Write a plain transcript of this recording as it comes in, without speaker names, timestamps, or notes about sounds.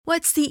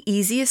What's the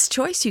easiest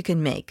choice you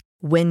can make?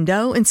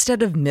 Window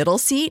instead of middle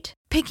seat?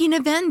 Picking a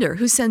vendor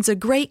who sends a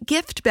great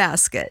gift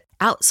basket?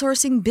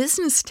 Outsourcing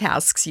business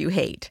tasks you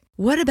hate?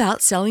 What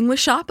about selling with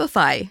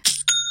Shopify?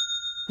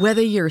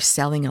 Whether you're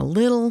selling a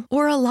little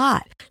or a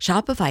lot,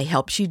 Shopify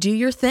helps you do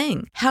your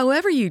thing,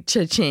 however you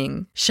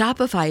cha-ching.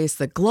 Shopify is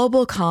the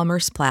global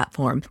commerce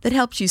platform that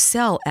helps you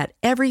sell at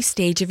every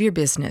stage of your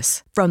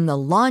business. From the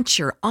launch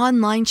your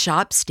online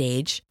shop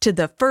stage to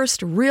the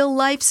first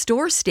real-life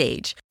store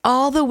stage,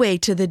 all the way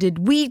to the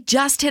did we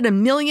just hit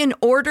 1 million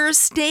orders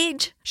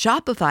stage.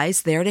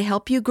 Shopify's there to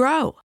help you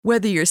grow.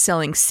 Whether you're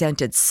selling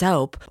scented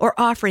soap or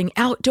offering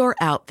outdoor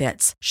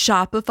outfits,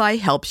 Shopify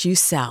helps you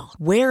sell.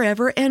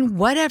 Wherever and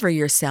whatever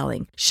you're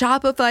selling,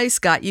 Shopify's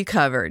got you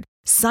covered.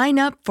 Sign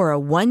up for a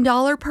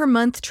 $1 per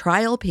month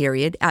trial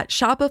period at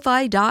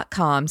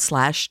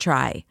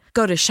shopify.com/try.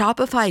 Go to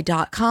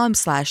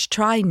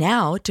shopify.com/try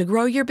now to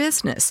grow your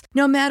business,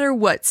 no matter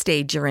what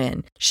stage you're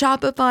in.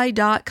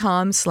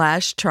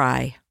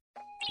 Shopify.com/try.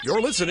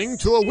 You're listening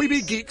to a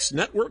Weeby Geeks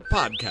Network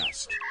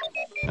podcast.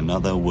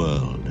 Another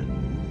world,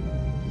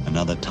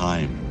 another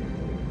time,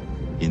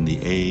 in the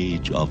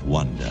age of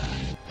wonder.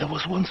 There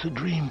was once a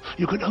dream.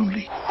 You could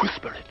only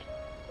whisper it.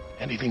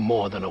 Anything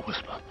more than a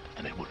whisper,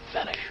 and it would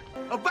vanish.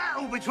 A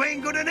battle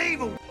between good and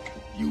evil.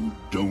 You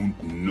don't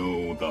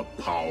know the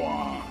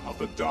power of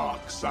the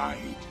dark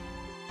side.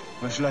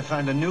 Where shall I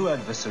find a new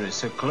adversary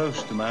so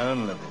close to my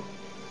own level?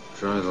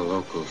 Try the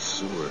local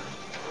sewer.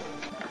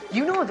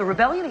 You know of the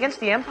rebellion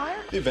against the Empire?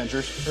 The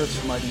Avengers,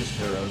 Earth's mightiest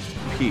heroes.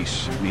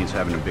 Peace means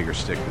having a bigger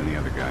stick than the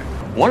other guy.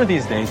 One of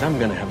these days, I'm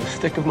gonna have a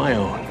stick of my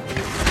own.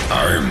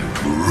 I'm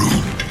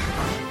Groot.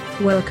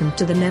 Welcome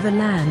to the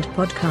Neverland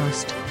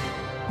Podcast.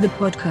 The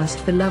podcast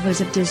for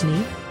lovers of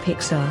Disney,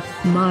 Pixar,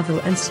 Marvel,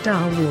 and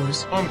Star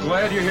Wars. I'm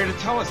glad you're here to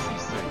tell us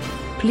these things.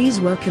 Please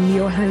welcome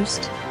your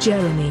host,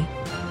 Jeremy.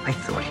 I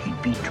thought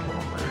he'd be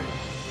taller.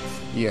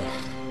 Yeah,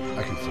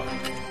 I can fly.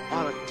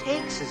 All it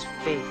takes is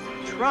faith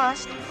and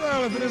trust.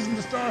 Well, if it isn't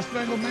the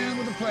Star-Spangled Man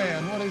with a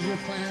plan, what is your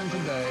plan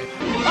today?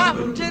 Up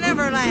to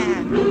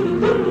Neverland!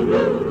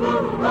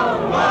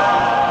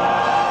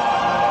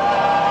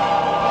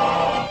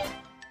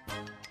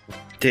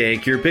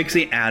 Take your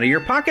pixie out of your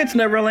pockets,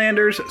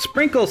 Neverlanders.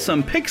 Sprinkle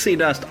some pixie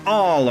dust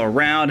all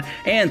around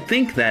and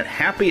think that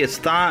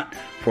happiest thought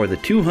for the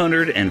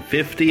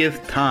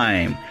 250th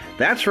time.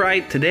 That's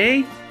right,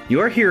 today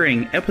you're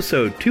hearing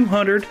episode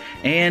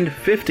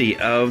 250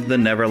 of the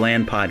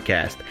Neverland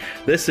Podcast.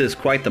 This is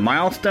quite the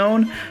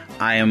milestone.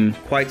 I am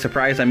quite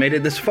surprised I made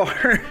it this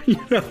far.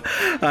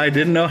 I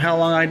didn't know how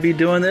long I'd be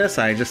doing this.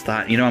 I just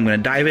thought, I'm going to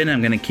dive in,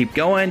 I'm going to keep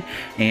going,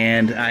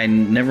 and I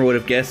never would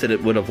have guessed that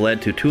it would have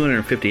led to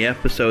 250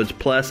 episodes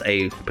plus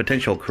a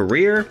potential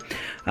career.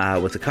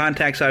 With the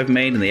contacts I've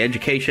made and the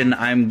education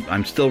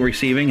I'm still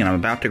receiving and I'm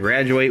about to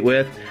graduate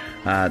with,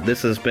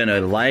 this has been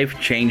a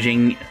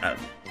life-changing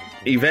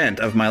event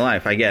of my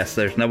life, I guess.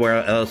 There's no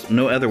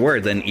other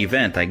word than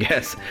event, I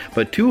guess.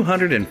 But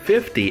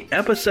 250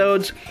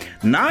 episodes,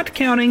 not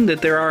counting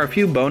that there are a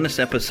few bonus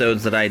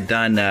episodes that I'd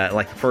done,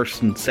 like the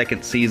first and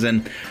second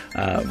season,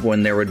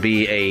 when there would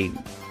be a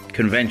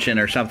convention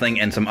or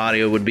something and some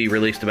audio would be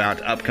released about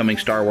upcoming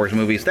Star Wars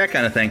movies, that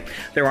kind of thing.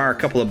 There are a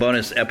couple of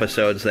bonus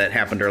episodes that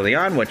happened early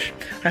on, which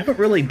I haven't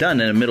really done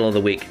in the middle of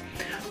the week.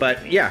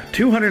 But yeah,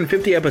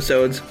 250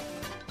 episodes.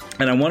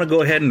 And I want to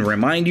go ahead and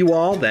remind you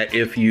all that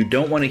if you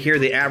don't want to hear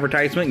the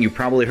advertisement, you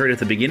probably heard it at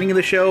the beginning of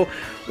the show,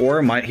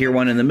 or might hear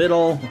one in the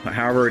middle.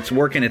 However it's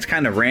working, it's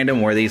kind of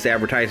random where these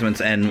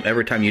advertisements, and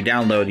every time you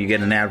download, you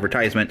get an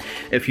advertisement.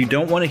 If you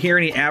don't want to hear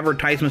any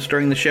advertisements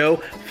during the show,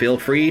 feel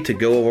free to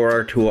go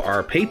over to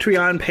our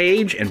Patreon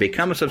page and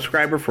become a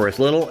subscriber for as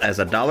little as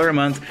 $1 a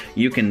month.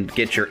 You can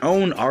get your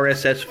own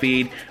RSS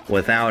feed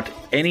without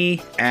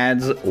any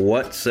ads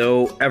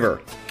whatsoever.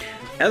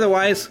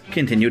 Otherwise,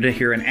 continue to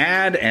hear an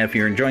ad, and if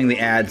you're enjoying the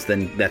ads,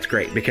 then that's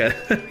great, because,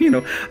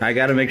 I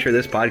got to make sure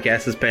this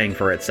podcast is paying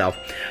for itself.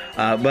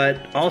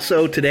 But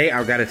also today,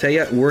 I've got to tell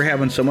you, we're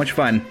having so much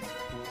fun.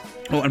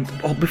 And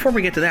before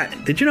we get to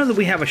that, did you know that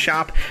we have a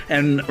shop?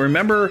 And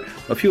remember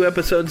a few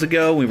episodes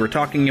ago, we were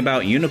talking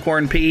about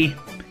Unicorn Pea?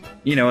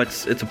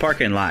 It's a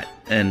parking lot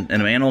in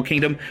Animal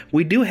Kingdom.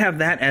 We do have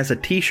that as a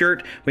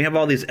t-shirt. We have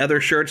all these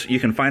other shirts. You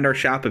can find our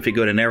shop if you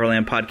go to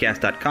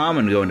neverlandpodcast.com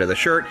and go into the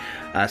shirt.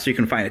 So you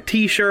can find a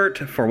t-shirt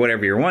for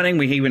whatever you're wanting.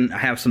 We even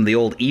have some of the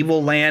old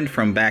Evil Land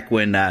from back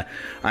when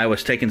I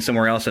was taken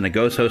somewhere else and a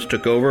ghost host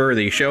took over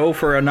the show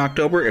for an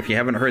October. If you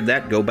haven't heard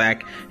that, go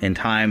back in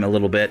time a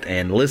little bit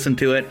and listen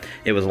to it.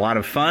 It was a lot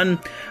of fun.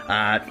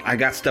 I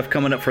got stuff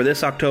coming up for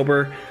this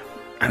October.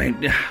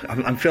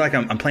 I feel like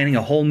I'm planning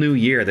a whole new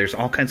year. There's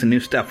all kinds of new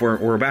stuff.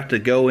 We're about to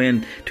go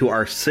into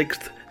our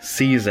 6th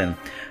season,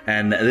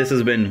 and this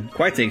has been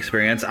quite the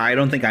experience. I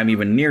don't think I'm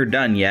even near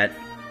done yet.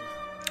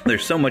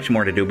 There's so much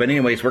more to do. But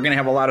anyways, we're going to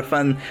have a lot of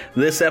fun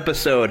this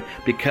episode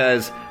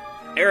because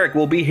Eric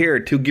will be here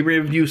to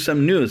give you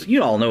some news.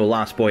 You all know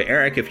Lost Boy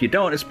Eric. If you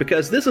don't, it's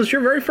because this is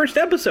your very first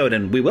episode,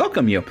 and we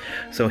welcome you.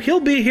 So he'll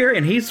be here,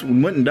 and he's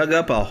went and dug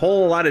up a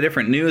whole lot of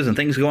different news and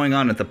things going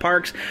on at the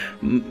parks.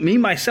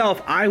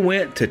 Myself, I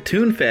went to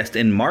ToonFest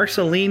in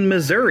Marceline,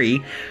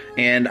 Missouri,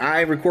 and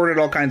I recorded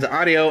all kinds of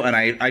audio, and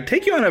I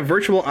take you on a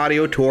virtual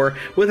audio tour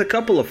with a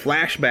couple of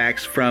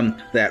flashbacks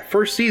from that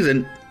first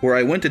season where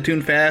I went to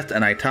ToonFest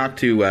and I talked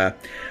to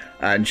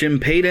Jim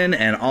Payton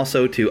and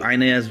also to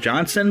Inez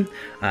Johnson.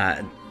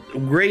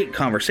 Great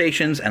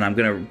conversations, and I'm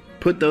going to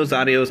put those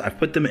audios, I've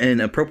put them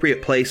in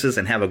appropriate places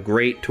and have a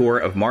great tour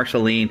of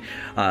Marceline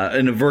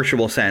in a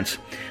virtual sense.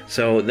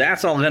 So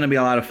that's all going to be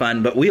a lot of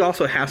fun, but we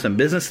also have some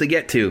business to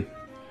get to.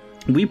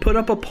 We put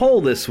up a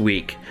poll this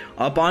week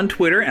up on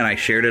Twitter, and I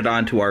shared it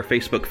onto our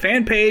Facebook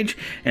fan page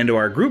and to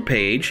our group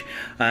page,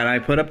 and I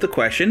put up the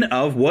question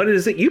of what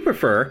is it you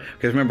prefer,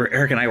 because remember,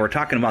 Eric and I were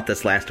talking about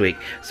this last week.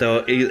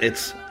 So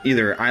it's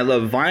either I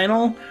love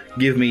vinyl,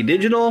 give me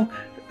digital,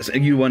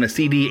 you want a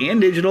CD and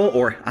digital,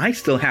 or I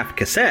still have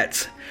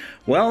cassettes.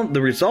 Well, the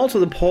results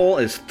of the poll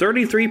is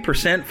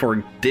 33%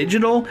 for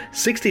digital,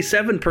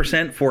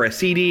 67% for a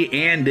CD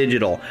and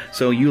digital.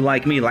 So you,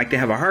 like me, like to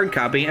have a hard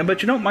copy,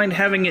 but you don't mind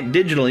having it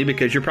digitally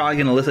because you're probably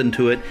going to listen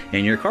to it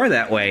in your car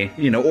that way,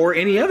 or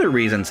any other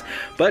reasons.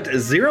 But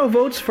 0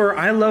 votes for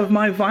I love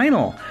my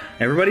vinyl.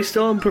 Everybody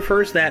still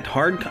prefers that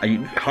hard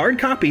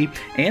copy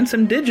and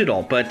some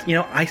digital. But,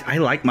 I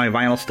like my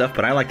vinyl stuff,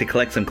 but I like to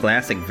collect some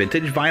classic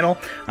vintage vinyl.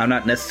 I'm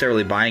not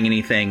necessarily buying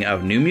anything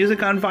of new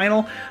music on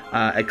vinyl,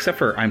 except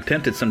for I'm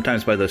tempted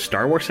sometimes by those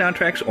Star Wars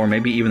soundtracks, or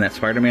maybe even that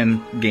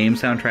Spider-Man game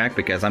soundtrack,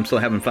 because I'm still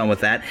having fun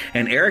with that.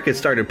 And Eric has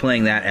started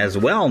playing that as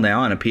well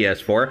now on a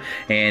PS4,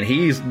 and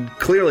he's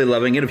clearly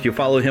loving it. If you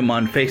follow him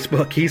on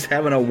Facebook, he's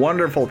having a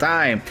wonderful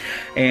time.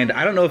 And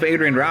I don't know if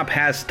Adrian Ropp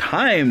has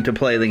time to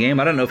play the game.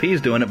 I don't know if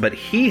he's doing it, but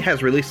he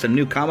has released some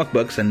new comic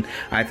books, and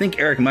I think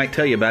Eric might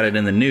tell you about it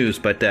in the news,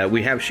 but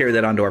we have shared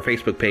that onto our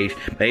Facebook page.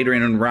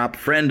 Adrian Ropp,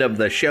 friend of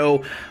the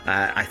show,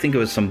 I think it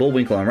was some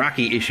Bullwinkle and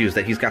Rocky issues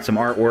that he's got some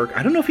artwork.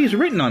 I don't know if he's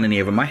written on any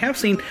of them. I have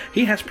seen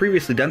he has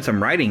previously done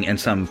some writing in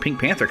some Pink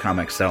Panther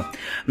comics, so I'm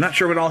not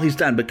sure what all he's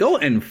done, but go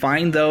and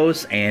find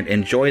those and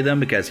enjoy them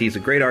because he's a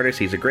great artist,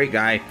 he's a great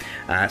guy,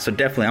 so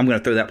definitely I'm going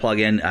to throw that plug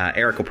in.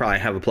 Eric will probably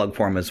have a plug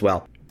for him as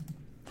well.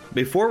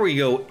 Before we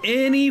go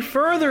any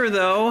further,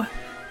 though,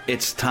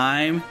 it's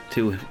time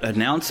to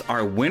announce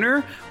our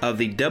winner of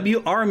the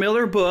W.R.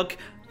 Miller book,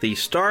 the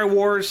Star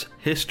Wars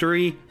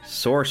Historical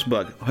Source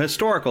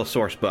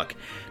Book.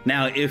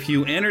 Now, if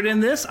you entered in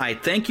this, I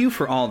thank you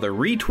for all the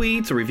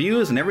retweets,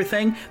 reviews, and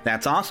everything.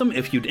 That's awesome.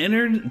 If you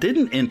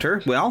didn't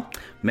enter, well,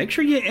 make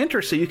sure you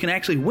enter so you can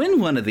actually win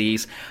one of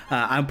these.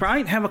 I'll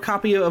probably have a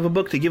copy of a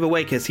book to give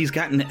away because he's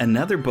gotten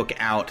another book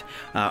out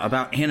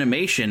about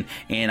animation,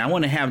 and I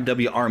want to have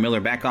W.R.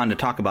 Miller back on to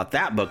talk about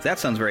that book. That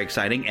sounds very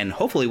exciting, and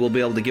hopefully we'll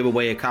be able to give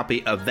away a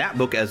copy of that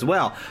book as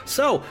well.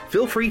 So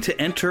feel free to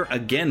enter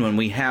again when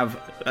we have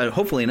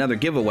hopefully another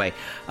giveaway.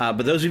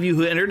 But those of you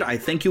who entered, I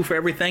thank you for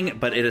everything,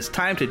 but it is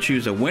time to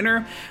choose a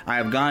winner. I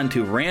have gone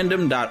to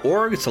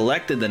random.org,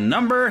 selected the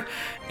number,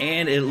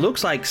 and it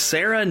looks like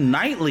Sarah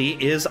Knightley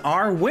is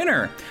our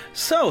winner.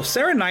 So,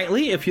 Sarah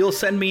Knightley, if you'll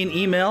send me an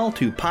email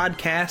to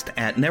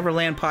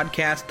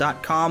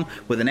podcast@neverlandpodcast.com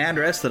with an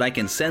address that I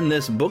can send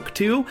this book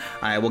to,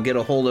 I will get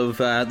a hold of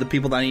the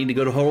people that I need to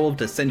go to hold of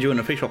to send you an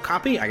official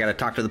copy. I got to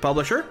talk to the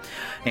publisher,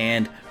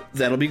 and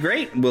that'll be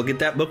great. We'll get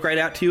that book right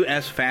out to you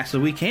as fast as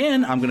we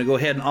can. I'm going to go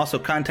ahead and also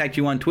contact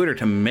you on Twitter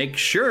to make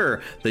sure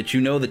that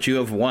you know that you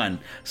have won.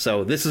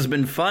 So this has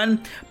been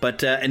fun,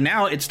 but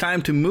now it's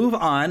time to move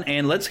on,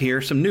 and let's hear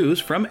some news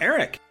from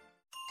Eric.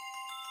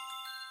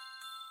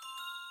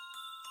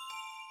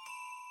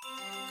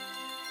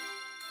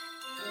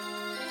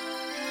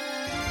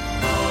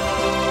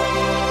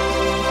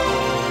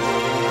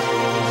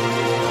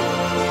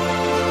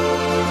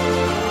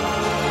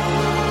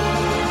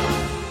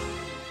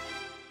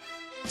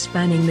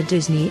 Spanning the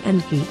Disney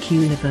and geek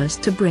universe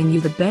to bring you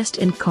the best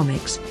in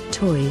comics,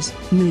 toys,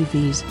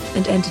 movies,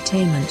 and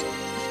entertainment.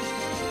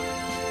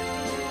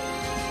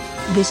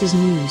 This is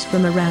news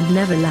from around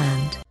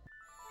Neverland.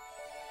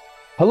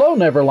 Hello,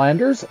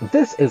 Neverlanders.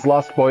 This is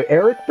Lost Boy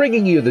Eric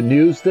bringing you the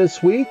news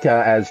this week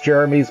as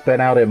Jeremy's been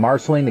out in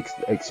Marceline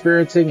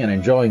experiencing and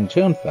enjoying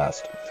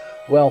ToonFest.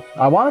 Well,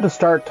 I wanted to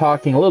start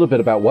talking a little bit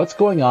about what's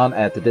going on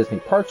at the Disney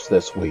parks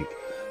this week.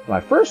 My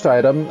first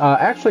item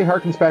actually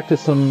harkens back to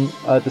some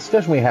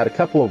discussion we had a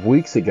couple of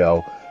weeks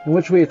ago in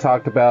which we had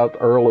talked about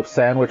Earl of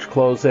Sandwich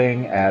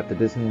closing at the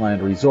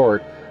Disneyland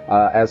Resort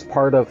as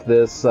part of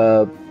this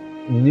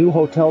new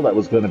hotel that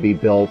was going to be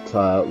built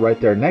right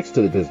there next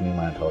to the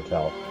Disneyland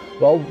Hotel.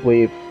 Well,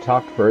 we've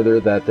talked further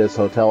that this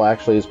hotel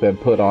actually has been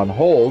put on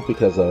hold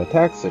because of a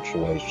tax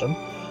situation.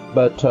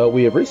 But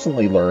we have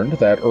recently learned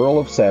that Earl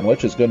of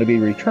Sandwich is going to be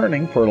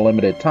returning for a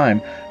limited time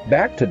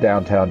back to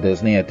downtown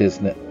Disney at the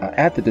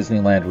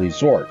Disneyland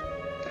Resort.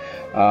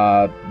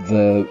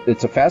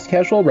 It's a fast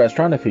casual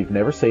restaurant if you've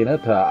never seen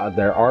it.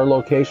 There are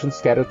locations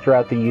scattered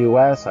throughout the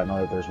U.S. I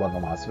know that there's one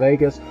in Las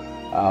Vegas.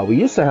 We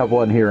used to have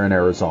one here in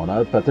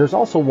Arizona, but there's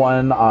also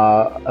one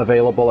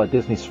available at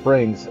Disney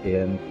Springs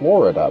in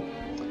Florida.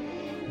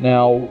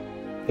 Now,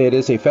 it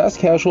is a fast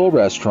casual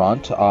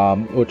restaurant,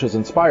 which is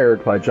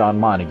inspired by John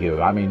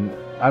Montague. I mean,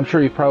 I'm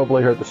sure you've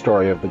probably heard the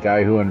story of the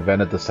guy who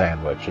invented the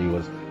sandwich. He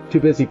was too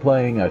busy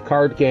playing a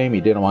card game.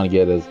 He didn't want to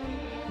get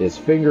his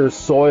fingers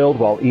soiled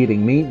while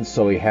eating meat, and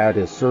so he had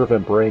his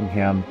servant bring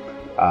him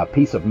a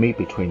piece of meat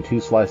between two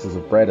slices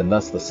of bread, and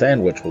thus the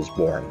sandwich was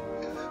born.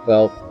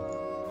 Well,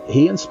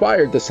 he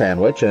inspired the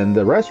sandwich, and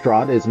the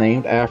restaurant is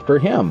named after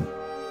him.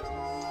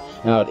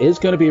 Now, it is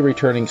going to be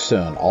returning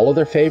soon. All of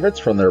their favorites,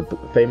 from their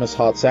famous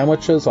hot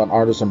sandwiches on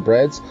artisan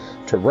breads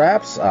to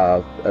wraps,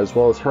 as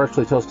well as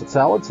freshly toasted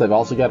salads. They've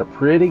also got a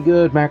pretty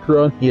good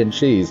macaroni and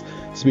cheese,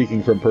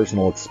 speaking from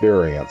personal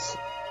experience.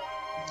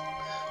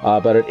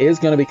 But it is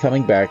going to be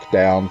coming back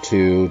down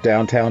to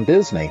Downtown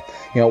Disney.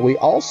 You know, we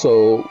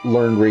also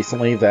learned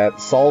recently that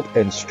Salt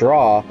and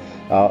Straw,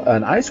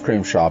 an ice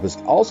cream shop, is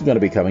also going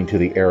to be coming to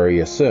the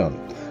area soon.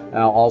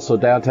 Now, also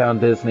Downtown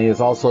Disney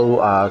is also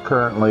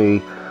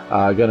currently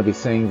going to be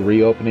seeing the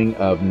reopening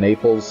of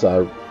Naples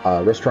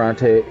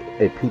Ristorante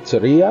e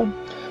Pizzeria,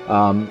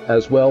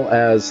 as well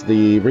as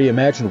the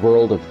reimagined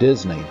World of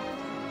Disney.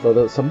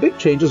 So some big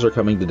changes are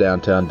coming to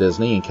Downtown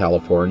Disney in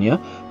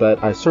California,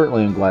 but I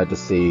certainly am glad to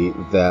see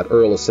that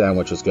Earl of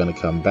Sandwich is going to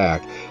come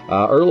back.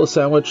 Earl of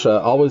Sandwich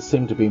always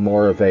seemed to be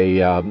more of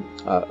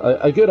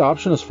a good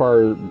option as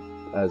far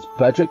as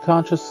budget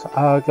conscious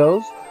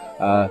goes.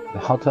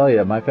 I'll tell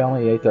you, my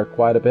family ate there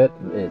quite a bit.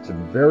 It's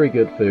very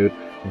good food,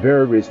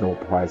 very reasonable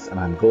price, and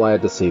I'm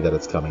glad to see that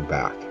it's coming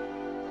back.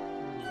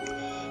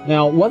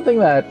 Now, one thing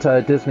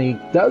that Disney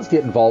does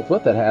get involved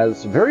with that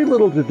has very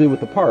little to do with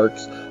the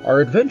parks are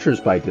Adventures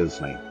by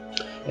Disney.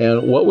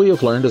 And what we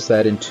have learned is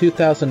that in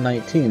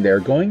 2019, they're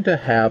going to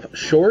have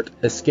short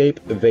escape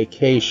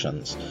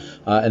vacations.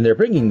 And they're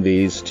bringing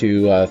these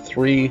to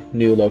 3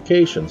 new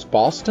locations: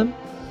 Boston,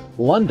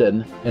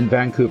 London, and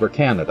Vancouver,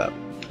 Canada.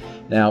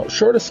 Now,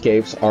 short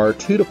escapes are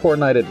 2 to 4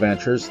 night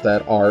adventures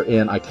that are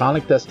in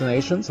iconic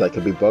destinations that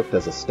can be booked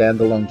as a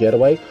standalone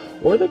getaway,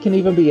 or they can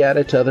even be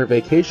added to other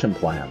vacation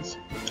plans.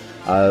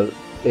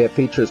 It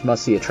features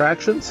must-see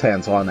attractions,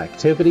 hands-on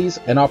activities,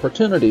 and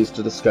opportunities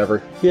to discover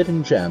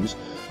hidden gems,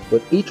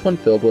 with each one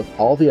filled with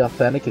all the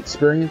authentic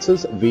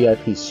experiences,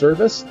 VIP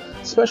service,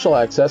 special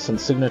access, and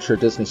signature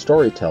Disney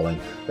storytelling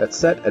that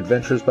set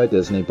Adventures by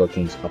Disney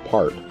bookings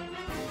apart.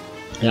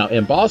 Now,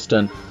 in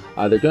Boston,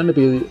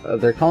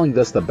 they're calling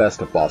this the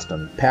Best of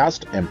Boston,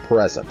 past and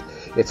present.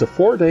 It's a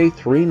 4-day,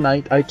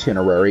 3-night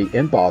itinerary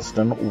in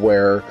Boston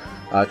where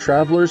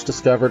travelers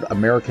discovered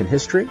American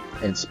history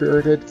and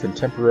spirited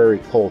contemporary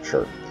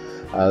culture.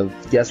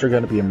 Guests are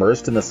going to be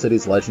immersed in the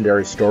city's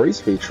legendary stories,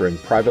 featuring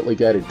privately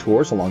guided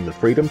tours along the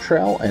Freedom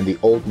Trail and the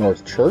Old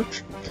North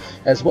Church,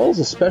 as well as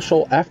a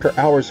special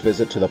after-hours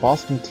visit to the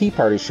Boston Tea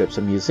Party Ships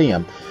and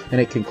Museum, and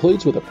it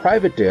concludes with a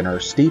private dinner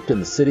steeped in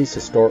the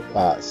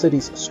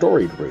city's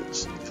storied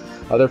roots.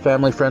 Other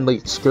family-friendly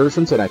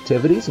excursions and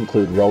activities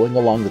include rowing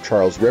along the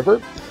Charles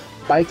River,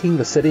 biking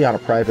the city on a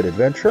private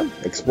adventure,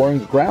 exploring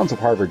the grounds of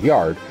Harvard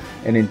Yard,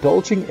 and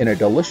indulging in a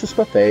delicious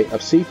buffet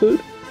of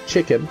seafood,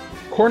 chicken,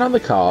 corn on the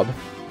cob,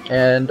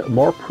 and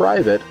more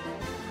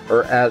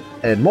at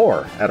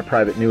a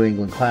private New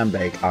England clam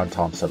bake on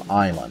Thompson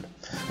Island.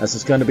 This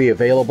is going to be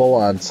available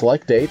on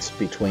select dates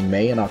between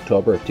May and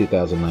October of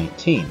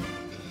 2019.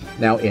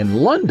 Now in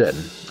London,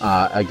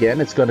 again,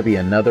 it's going to be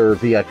another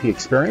VIP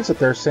experience that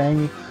they're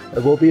saying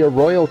it will be a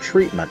royal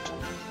treatment.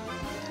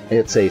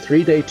 It's a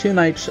 3-day,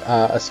 2-night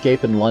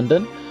escape in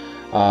London.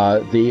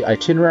 The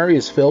itinerary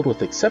is filled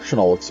with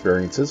exceptional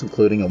experiences,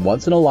 including a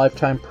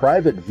once-in-a-lifetime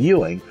private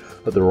viewing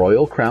of the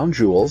Royal Crown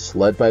Jewels,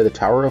 led by the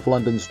Tower of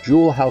London's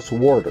Jewel House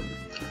Warden,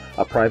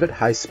 a private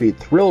high-speed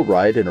thrill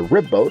ride in a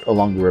ribboat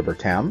along the River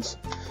Thames,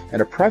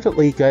 and a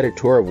privately guided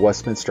tour of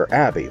Westminster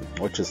Abbey,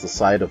 which is the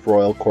site of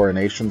royal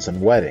coronations and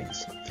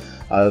weddings.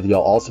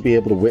 You'll also be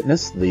able to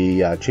witness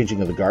the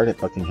changing of the guard at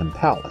Buckingham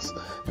Palace.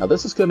 Now,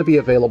 this is going to be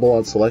available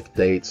on select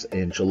dates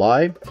in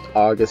July,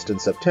 August,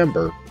 and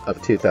September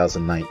of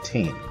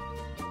 2019.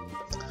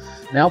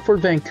 Now for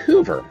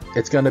Vancouver,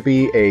 it's going to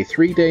be a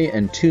 3-day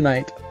and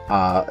 2-night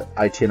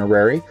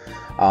itinerary.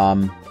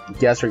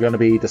 Guests are going to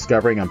be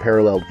discovering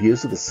unparalleled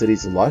views of the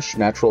city's lush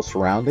natural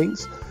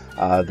surroundings.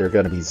 They're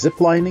going to be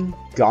ziplining,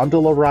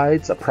 gondola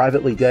rides, a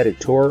privately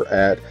guided tour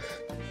at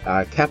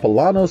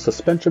Capilano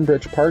Suspension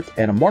Bridge Park,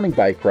 and a morning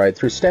bike ride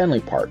through Stanley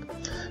Park.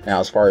 Now,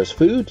 as far as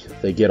food,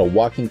 they get a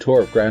walking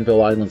tour of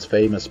Granville Island's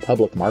famous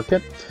public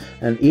market,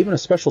 and even a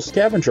special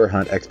scavenger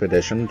hunt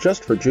expedition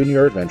just for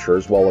junior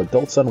adventurers while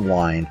adults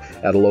unwind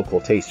at a local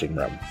tasting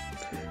room.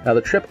 Now,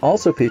 the trip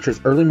also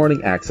features early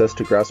morning access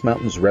to Grouse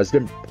Mountain's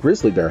resident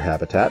grizzly bear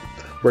habitat,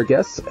 where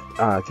guests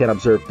can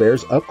observe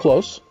bears up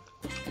close,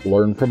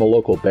 learn from a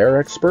local bear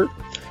expert,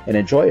 and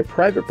enjoy a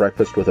private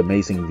breakfast with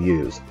amazing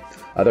views.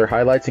 Other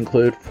highlights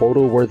include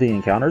photo-worthy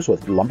encounters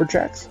with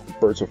lumberjacks,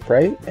 birds of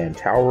prey, and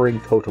towering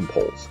totem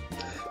poles.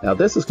 Now,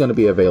 this is going to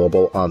be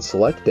available on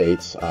select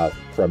dates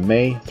from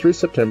May through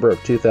September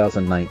of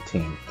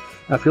 2019.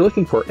 Now, if you're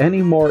looking for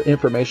any more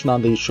information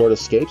on these short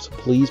escapes,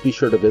 please be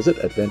sure to visit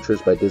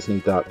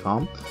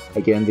adventuresbydisney.com.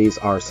 Again, these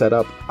are set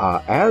up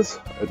as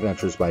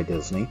Adventures by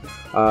Disney.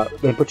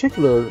 In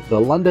particular, the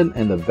London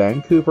and the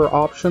Vancouver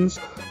options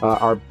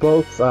are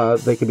both,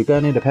 they can be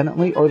done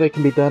independently or they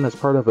can be done as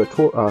part of a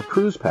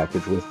cruise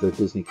package with the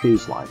Disney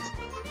Cruise Lines.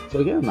 So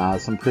again,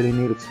 some pretty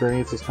neat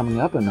experiences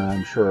coming up, and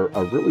I'm sure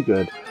a really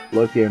good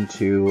look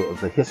into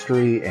the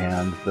history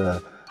and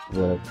the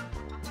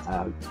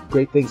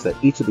great things that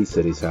each of these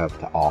cities have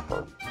to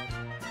offer.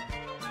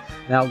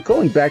 Now,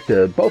 going back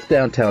to both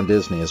Downtown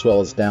Disney as well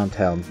as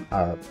Downtown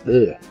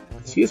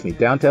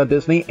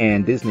Disney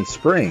and Disney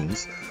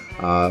Springs,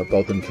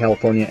 both in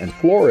California and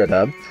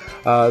Florida,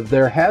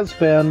 there has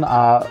been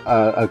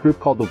a group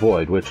called The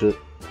Void, which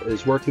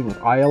is working with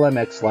ILM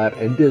X Lab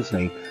and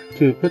Disney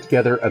to put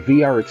together a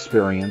VR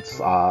experience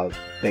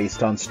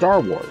based on Star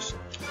Wars.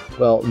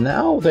 Well,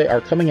 now they are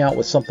coming out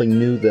with something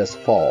new this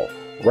fall.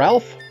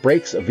 Ralph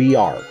Breaks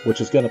VR, which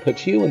is going to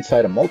put you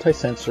inside a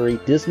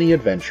multisensory Disney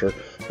adventure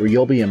where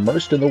you'll be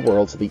immersed in the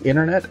worlds of the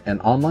internet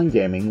and online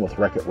gaming with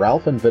Wreck-It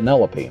Ralph and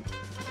Vanellope.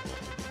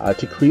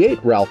 To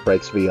create Ralph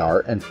Breaks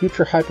VR and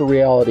future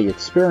hyperreality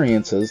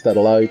experiences that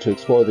allow you to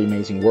explore the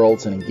amazing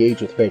worlds and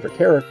engage with favorite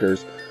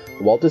characters,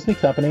 the Walt Disney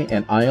Company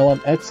and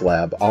ILM X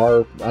Lab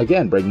are,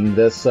 again, bringing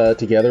this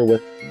together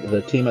with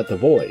the team at The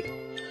Void.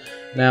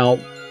 Now,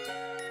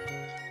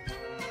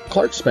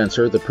 Clark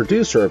Spencer, the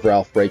producer of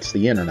Ralph Breaks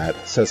the Internet,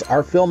 says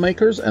our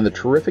filmmakers and the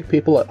terrific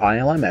people at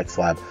ILM X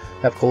Lab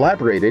have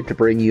collaborated to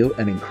bring you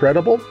an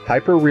incredible,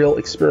 hyper-real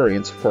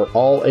experience for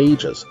all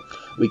ages.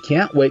 We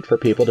can't wait for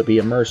people to be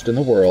immersed in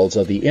the worlds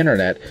of the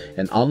internet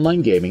and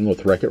online gaming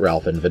with Wreck-It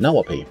Ralph and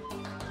Vanellope.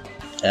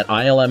 At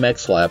ILM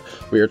X Lab,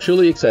 we are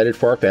truly excited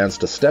for our fans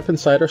to step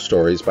inside our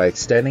stories by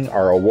extending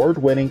our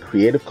award-winning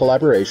creative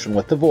collaboration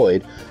with The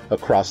Void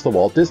across the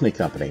Walt Disney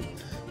Company.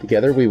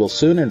 Together, we will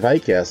soon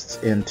invite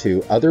guests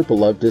into other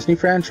beloved Disney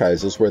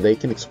franchises where they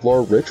can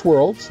explore rich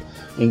worlds,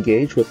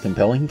 engage with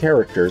compelling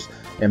characters,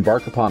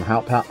 embark upon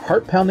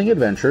heart-pounding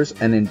adventures,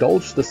 and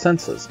indulge the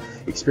senses,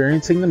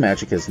 experiencing the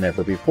magic as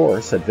never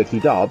before, said Vicky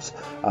Dobbs,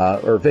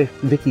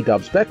 Vicky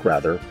Dobbs-Beck,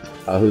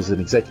 who's an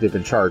executive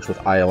in charge with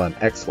ILM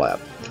X Lab.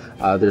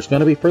 There's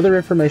going to be further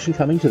information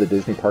coming to the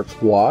Disney Parks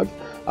blog,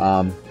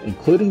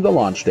 including the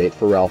launch date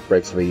for Ralph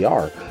Breaks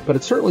VR, but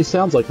it certainly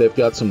sounds like they've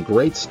got some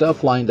great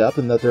stuff lined up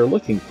and that they're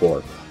looking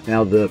for.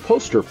 Now, the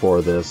poster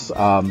for this,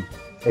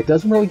 it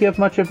doesn't really give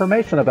much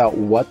information about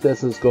what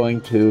this is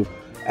going to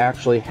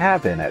actually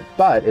have in it,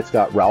 but it's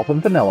got Ralph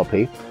and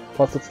Vanellope,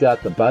 plus it's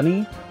got the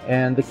bunny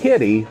and the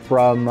kitty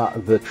from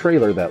the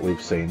trailer that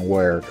we've seen,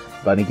 where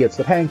Bunny gets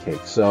the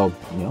pancakes. So,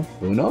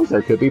 who knows?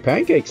 There could be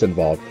pancakes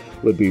involved.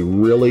 Would be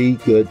really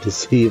good to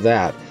see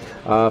that.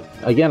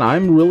 Again,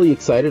 I'm really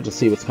excited to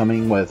see what's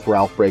coming with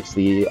Ralph Breaks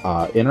the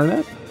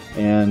Internet,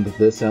 and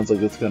this sounds like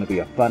it's going to be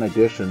a fun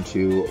addition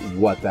to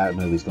what that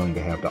movie's going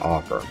to have to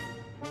offer.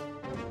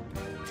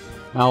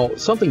 Now,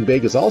 something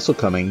big is also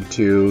coming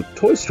to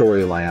Toy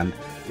Story Land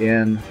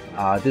in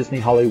Disney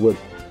Hollywood,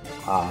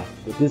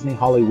 the Disney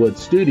Hollywood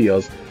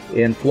Studios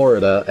in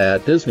Florida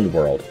at Disney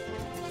World.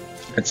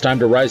 It's time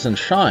to rise and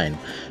shine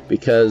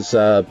because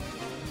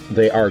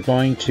they are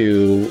going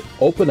to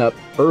open up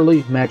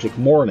early magic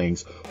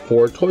mornings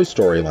for Toy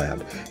Story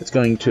Land. It's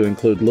going to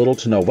include little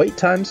to no wait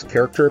times,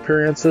 character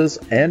appearances,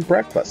 and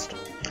breakfast.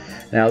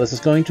 Now, this is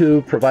going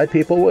to provide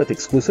people with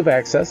exclusive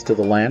access to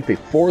the land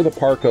before the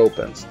park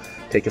opens.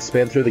 Take a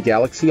spin through the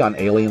galaxy on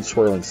alien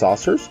swirling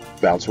saucers,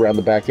 bounce around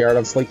the backyard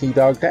on Slinky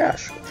Dog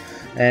Dash.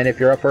 And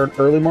if you're up for an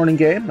early morning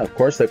game, of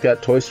course, they've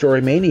got Toy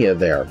Story Mania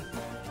there.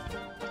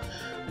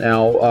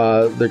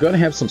 Now, they're going to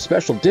have some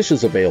special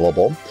dishes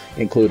available,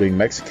 including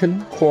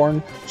Mexican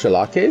corn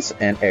chilaquiles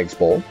and eggs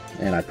bowl,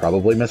 and I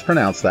probably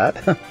mispronounced that.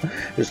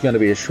 There's going to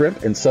be a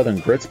shrimp and southern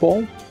grits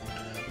bowl,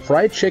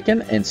 fried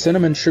chicken and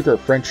cinnamon sugar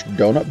French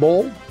donut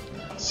bowl,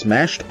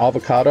 smashed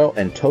avocado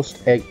and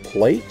toast egg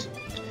plate,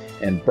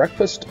 and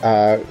breakfast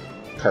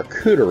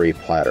charcuterie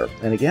platter.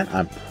 And again,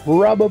 I'm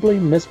probably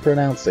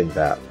mispronouncing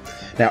that.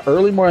 Now,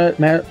 early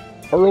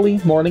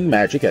morning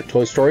magic at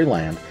Toy Story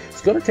Land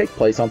is going to take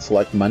place on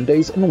select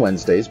Mondays and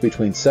Wednesdays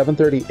between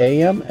 7:30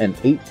 a.m. and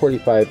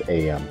 8:45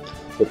 a.m.,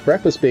 with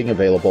breakfast being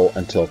available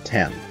until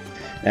 10.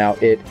 Now,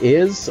 it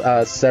is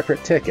a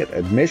separate ticket.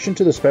 Admission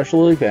to the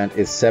special event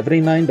is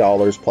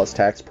 $79 plus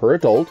tax per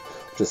adult,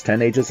 which is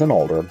 10 ages and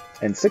older,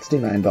 and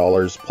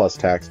 $69 plus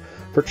tax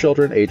for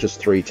children ages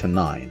 3 to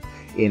 9.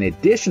 In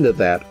addition to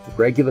that,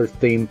 regular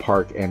theme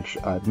park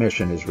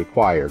admission is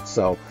required.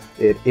 So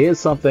it is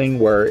something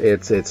where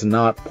it's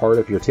not part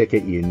of your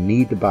ticket. You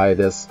need to buy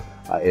this.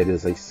 It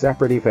is a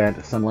separate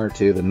event, similar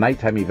to the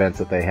nighttime events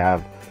that they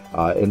have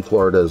in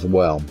Florida as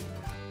well.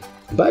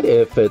 But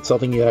if it's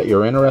something that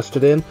you're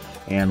interested in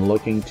and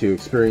looking to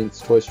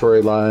experience Toy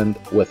Story Land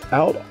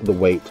without the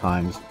wait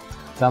times,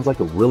 sounds like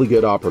a really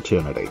good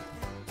opportunity.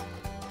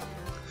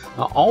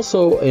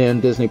 Also in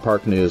Disney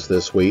Park news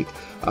this week,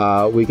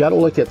 we got to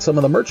look at some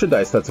of the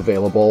merchandise that's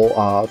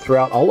available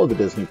throughout all of the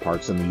Disney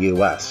parks in the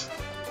U.S.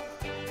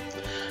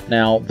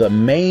 Now, the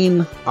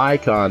main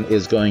icon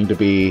is going to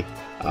be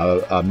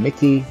a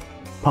Mickey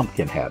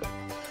pumpkin head.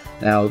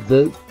 Now,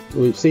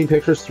 we've seen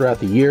pictures throughout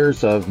the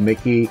years of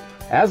Mickey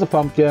as a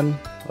pumpkin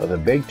with a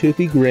big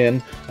toothy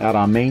grin out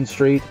on Main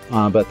Street,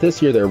 but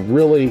this year they're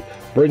really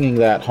bringing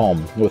that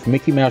home with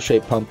Mickey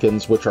Mouse-shaped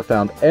pumpkins, which are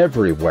found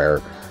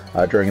everywhere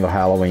during the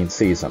Halloween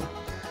season.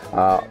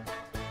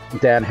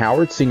 Dan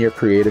Howard, Senior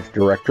Creative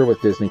Director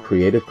with Disney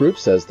Creative Group,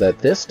 says that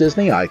this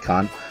Disney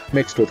icon,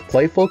 mixed with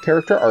playful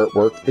character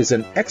artwork, is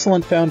an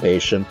excellent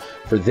foundation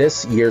for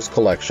this year's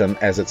collection,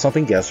 as it's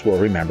something guests will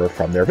remember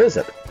from their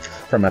visit.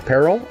 From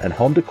apparel and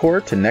home decor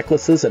to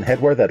necklaces and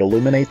headwear that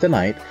illuminate the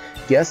night,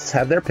 guests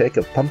have their pick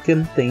of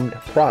pumpkin-themed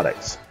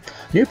products.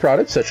 New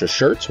products such as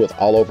shirts with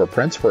all-over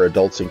prints for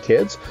adults and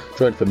kids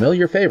join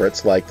familiar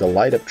favorites like the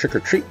light-up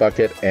trick-or-treat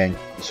bucket and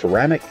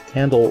ceramic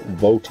candle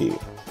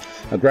votive.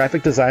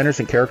 Graphic designers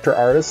and character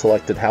artists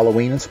selected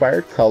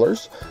Halloween-inspired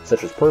colors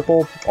such as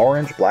purple,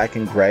 orange, black,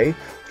 and gray,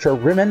 which are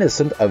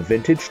reminiscent of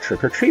vintage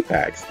trick-or-treat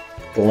bags.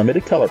 The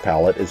limited color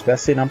palette is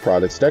best seen on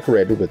products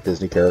decorated with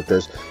Disney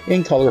characters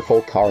in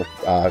colorful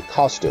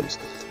costumes.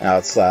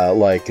 It's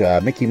like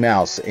Mickey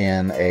Mouse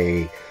in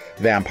a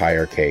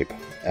vampire cape,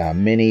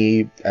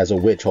 Minnie as a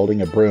witch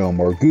holding a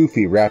broom, or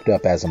Goofy wrapped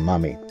up as a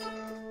mummy.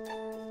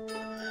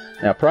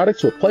 Now,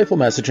 products with playful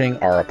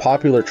messaging are a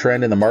popular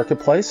trend in the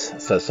marketplace,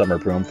 says Summer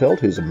Broomfield,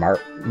 who's a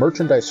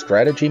merchandise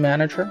strategy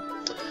manager.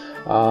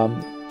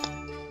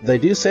 They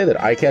do say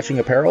that eye-catching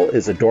apparel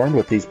is adorned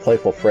with these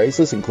playful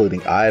phrases,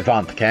 including "I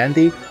want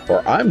candy"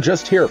 or "I'm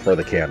just here for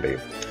the candy."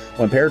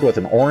 When paired with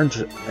an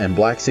orange and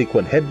black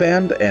sequin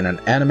headband and an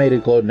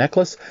animated glow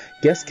necklace,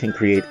 guests can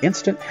create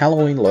instant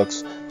Halloween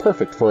looks,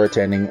 perfect for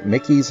attending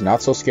Mickey's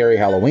Not-So-Scary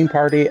Halloween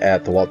Party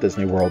at the Walt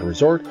Disney World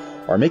Resort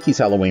or Mickey's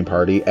Halloween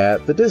Party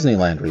at the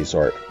Disneyland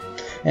Resort.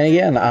 And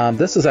again,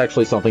 this is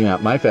actually something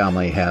that my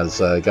family has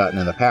gotten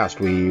in the past.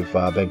 We've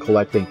been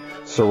collecting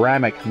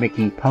ceramic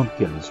Mickey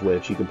pumpkins,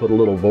 which you can put a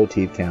little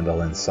votive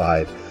candle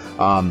inside.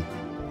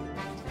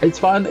 It's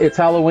fun. It's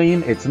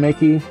Halloween. It's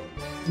Mickey.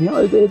 You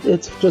know,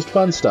 it's just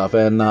fun stuff,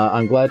 and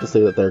I'm glad to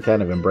see that they're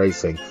kind of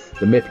embracing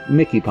the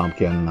Mickey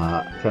pumpkin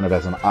kind of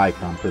as an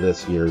icon for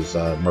this year's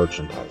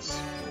merchandise.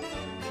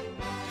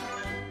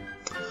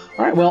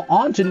 All right, well,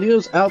 on to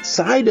news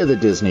outside of the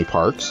Disney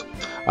parks.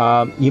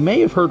 You may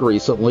have heard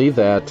recently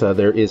that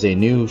there is a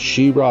new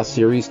She-Ra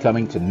series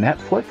coming to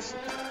Netflix.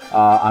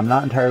 I'm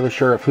not entirely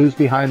sure of who's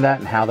behind that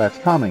and how that's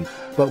coming,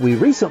 but we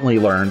recently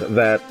learned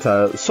that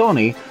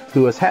Sony,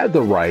 who has had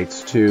the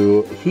rights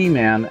to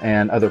He-Man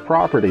and other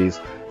properties,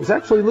 is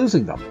actually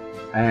losing them.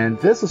 And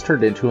this has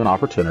turned into an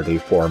opportunity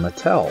for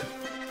Mattel.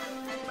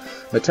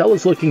 Mattel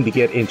is looking to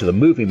get into the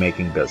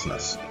movie-making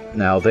business.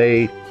 Now,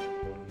 they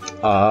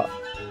are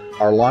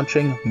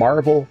launching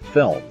Marvel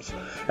Films.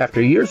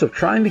 After years of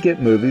trying to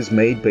get movies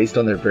made based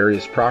on their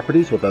various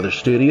properties with other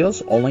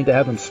studios, only to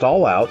have them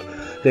stall out,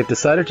 they've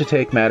decided to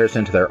take matters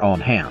into their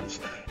own hands.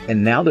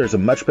 And now there's a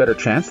much better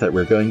chance that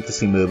we're going to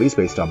see movies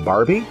based on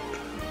Barbie,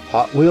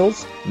 Hot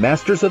Wheels,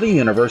 Masters of the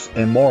Universe,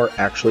 and more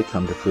actually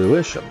come to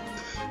fruition.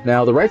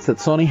 Now, the rights that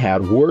Sony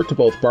had were to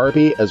both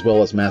Barbie as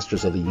well as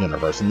Masters of the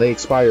Universe, and they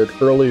expired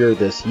earlier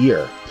this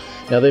year.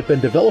 Now, they've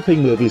been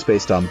developing movies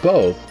based on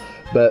both,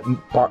 but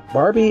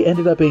Barbie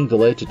ended up being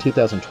delayed to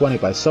 2020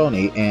 by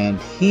Sony, and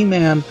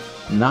He-Man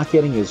not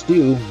getting his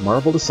due,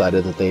 Marvel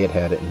decided that they had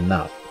had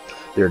enough.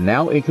 They're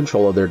now in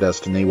control of their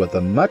destiny with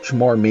a much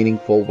more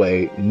meaningful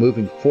way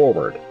moving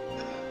forward.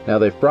 Now,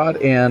 they've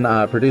brought in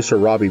producer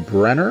Robbie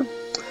Brenner,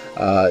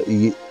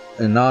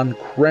 Ynon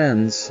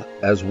Krenz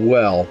as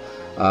well,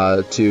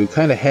 to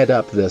kind of head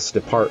up this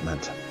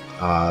department.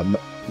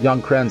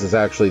 Ynon Krenz is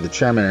actually the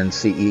chairman and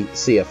CEO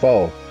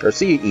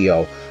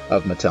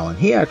of Mattel, and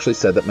he actually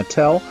said that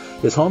Mattel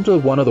is home to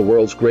one of the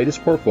world's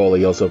greatest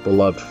portfolios of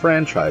beloved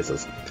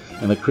franchises,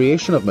 and the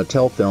creation of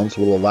Mattel films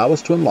will allow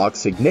us to unlock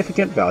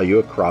significant value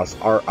across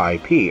our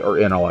IP, or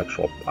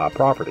intellectual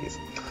properties.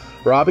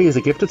 Robbie is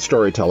a gifted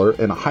storyteller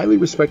and a highly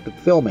respected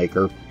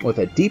filmmaker with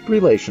a deep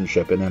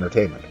relationship in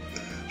entertainment.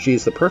 She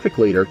is the perfect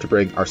leader to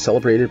bring our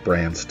celebrated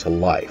brands to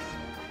life.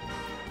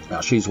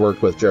 Now, she's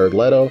worked with Jared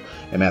Leto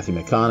and Matthew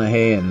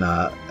McConaughey, and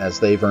as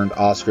they've earned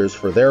Oscars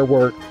for their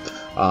work,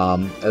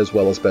 as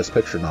well as Best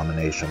Picture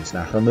nominations.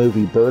 Now, her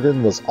movie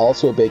Burden was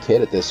also a big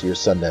hit at this year's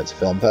Sundance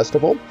Film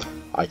Festival.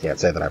 I can't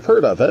say that I've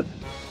heard of it.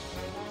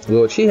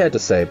 Well, what she had to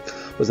say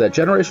was that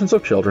generations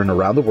of children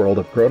around the world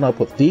have grown up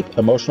with deep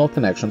emotional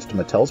connections to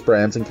Mattel's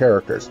brands and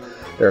characters.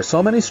 There are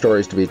so many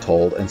stories to be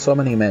told and so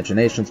many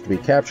imaginations to be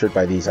captured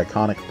by these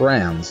iconic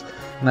brands,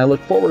 and I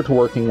look forward to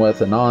working with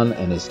Ynon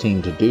and his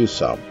team to do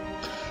so.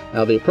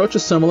 Now, the approach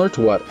is similar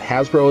to what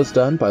Hasbro has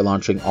done by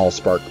launching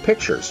AllSpark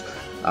Pictures.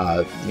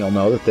 You'll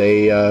know that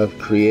they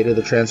created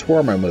the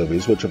Transformer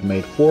movies, which have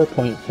made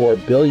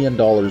 $4.4 billion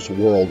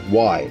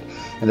worldwide.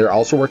 And they're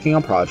also working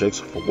on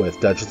projects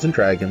with Dungeons &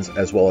 Dragons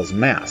as well as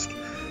Mask.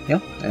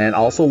 And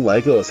also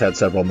LEGO has had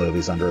several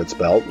movies under its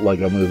belt.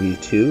 LEGO Movie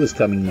 2 is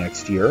coming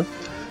next year.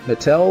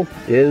 Mattel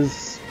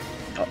is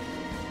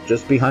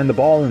just behind the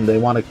ball, and they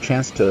want a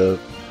chance to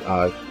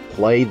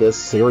play this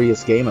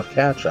serious game of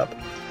catch-up.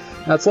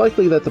 Now, it's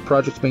likely that the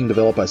projects being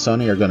developed by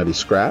Sony are going to be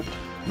scrapped.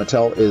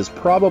 Mattel is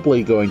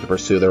probably going to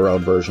pursue their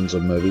own versions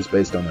of movies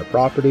based on their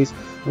properties,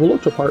 and will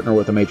look to partner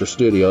with a major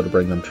studio to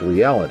bring them to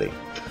reality.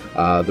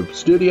 The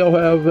studio,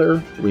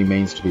 however,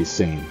 remains to be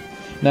seen.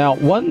 Now,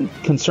 one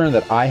concern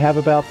that I have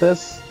about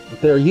this,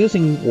 they're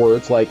using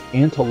words like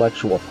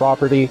intellectual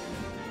property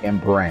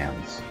and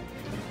brands.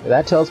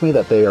 That tells me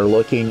that they are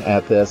looking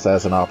at this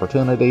as an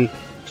opportunity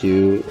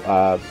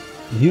to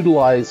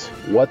utilize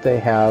what they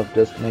have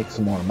just to make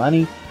some more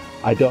money.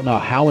 I don't know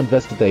how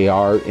invested they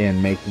are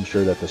in making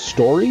sure that the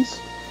stories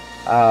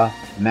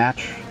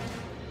match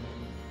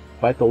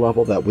quite the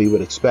level that we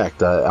would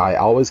expect. I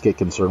always get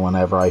concerned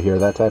whenever I hear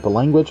that type of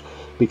language,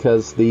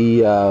 because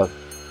the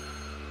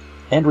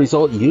end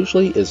result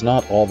usually is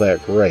not all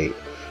that great.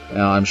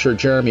 Now, I'm sure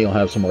Jeremy will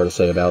have some more to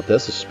say about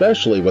this,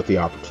 especially with the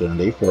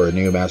opportunity for a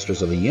new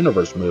Masters of the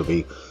Universe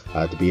movie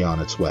to be on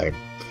its way.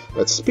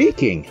 But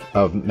speaking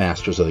of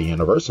Masters of the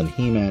Universe, and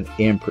He-Man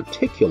in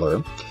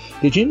particular,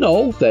 did you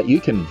know that you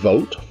can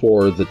vote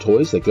for the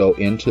toys that go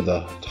into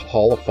the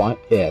Toy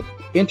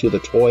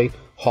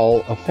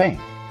Hall of Fame?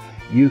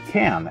 You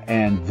can,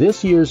 and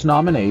this year's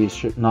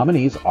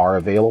nominees are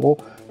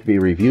available to be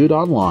reviewed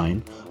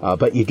online,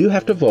 but you do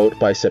have to vote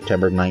by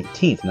September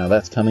 19th. Now,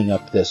 that's coming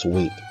up this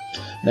week.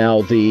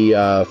 Now, the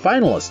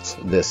finalists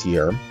this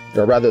year,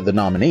 or rather the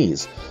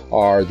nominees,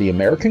 are the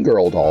American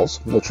Girl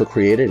dolls, which were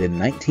created in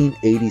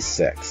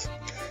 1986.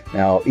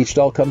 Now, each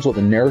doll comes with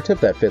a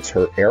narrative that fits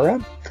her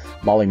era.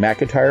 Molly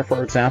McIntyre,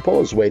 for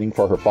example, is waiting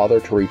for her father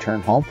to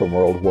return home from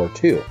World War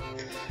II.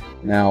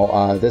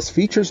 Now, this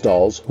features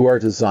dolls who are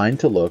designed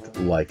to look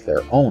like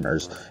their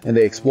owners, and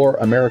they explore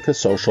America's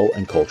social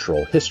and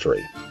cultural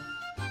history.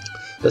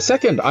 The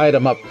second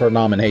item up for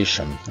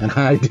nomination, and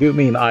I do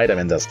mean item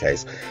in this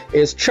case,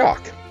 is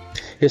chalk.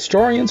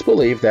 Historians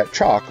believe that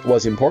chalk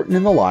was important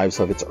in the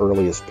lives of its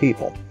earliest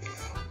people.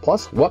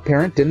 Plus, what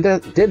parent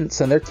didn't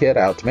send their kid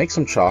out to make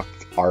some chalk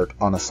art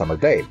on a summer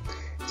day?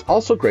 It's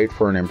also great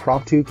for an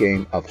impromptu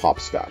game of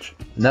hopscotch.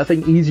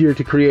 Nothing easier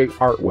to create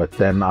art with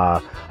than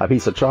a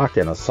piece of chalk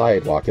and a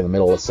sidewalk in the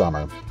middle of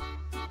summer.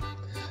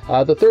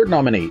 The third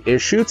nominee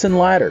is Chutes and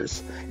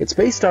Ladders. It's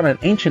based on an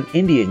ancient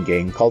Indian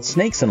game called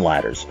Snakes and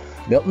Ladders.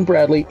 Milton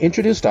Bradley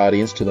introduced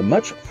audience to the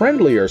much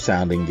friendlier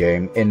sounding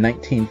game in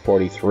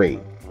 1943.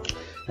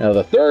 Now,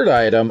 the third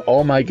item,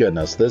 oh my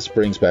goodness, this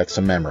brings back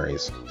some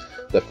memories.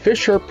 The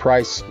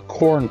Fisher-Price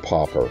Corn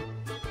Popper.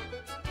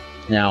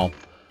 Now,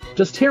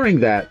 just hearing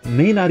that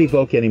may not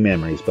evoke any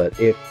memories, but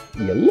if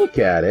you look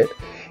at it,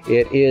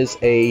 it is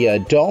a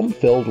dome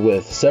filled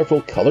with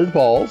several colored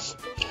balls,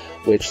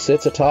 which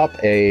sits atop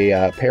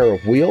a pair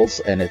of wheels,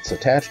 and it's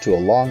attached to a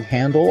long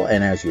handle,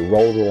 and as you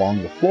roll it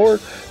along the floor,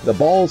 the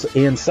balls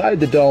inside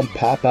the dome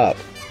pop up.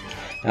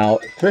 Now,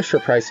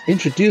 Fisher-Price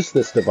introduced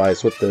this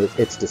device with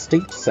its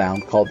distinct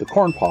sound called the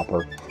Corn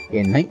Popper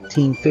in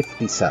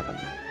 1957.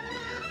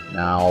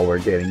 Now we're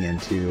getting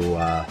into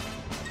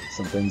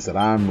some things that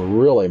I'm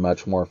really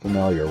much more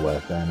familiar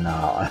with, and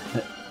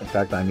in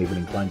fact, I'm even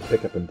inclined to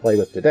pick up and play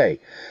with today.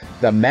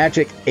 The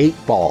Magic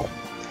 8-Ball.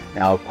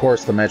 Now, of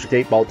course, the Magic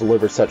 8-Ball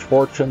delivers such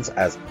fortunes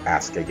as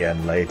Ask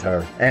Again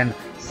Later and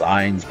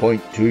Signs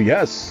Point to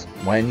Yes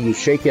when you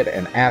shake it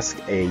and ask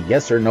a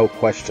yes or no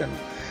question.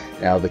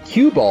 Now, the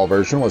Cue Ball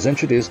version was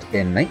introduced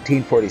in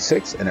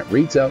 1946, and it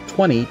reads out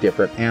 20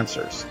 different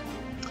answers.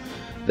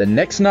 The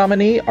next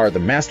nominee are the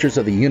Masters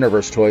of the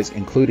Universe toys,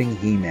 including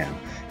He-Man.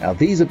 Now,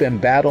 these have been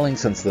battling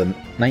since the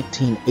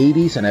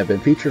 1980s and have been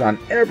featured on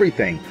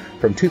everything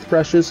from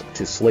toothbrushes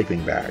to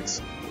sleeping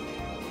bags.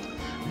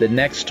 The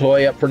next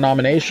toy up for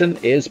nomination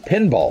is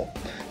Pinball.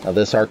 Now,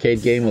 this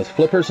arcade game with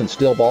flippers and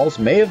steel balls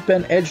may have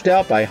been edged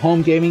out by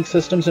home gaming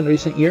systems in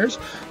recent years,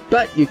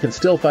 but you can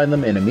still find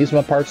them in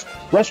amusement parks,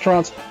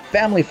 restaurants,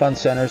 family fun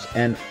centers,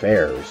 and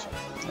fairs.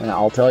 And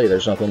I'll tell you,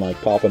 there's nothing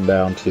like popping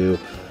down to,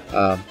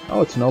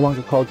 it's no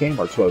longer called Game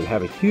Works, but we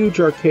have a huge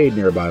arcade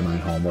nearby my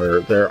home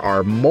where there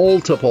are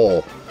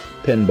multiple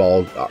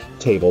pinball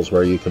tables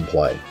where you can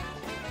play.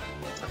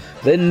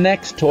 The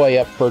next toy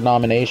up for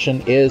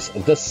nomination is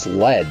the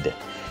Sled.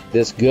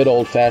 This good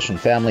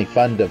old-fashioned family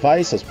fun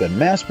device has been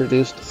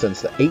mass-produced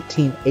since the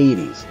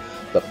 1880s.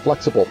 The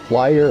flexible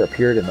flyer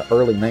appeared in the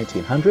early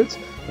 1900s,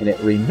 and it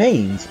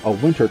remains a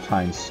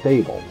wintertime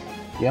staple.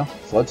 Yeah,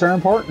 sleds are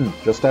important.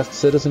 Just ask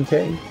Citizen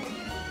Kane.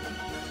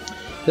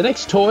 The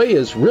next toy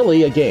is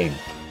really a game,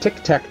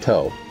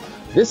 Tic-Tac-Toe.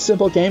 This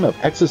simple game of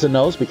X's and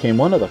O's became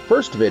one of the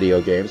first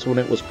video games when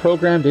it was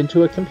programmed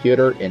into a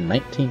computer in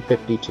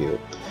 1952.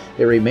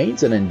 It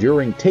remains an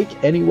enduring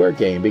take-anywhere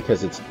game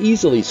because it's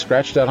easily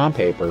scratched out on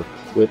paper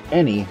with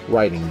any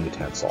writing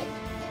utensil.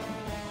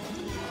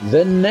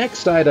 The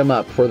next item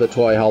up for the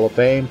Toy Hall of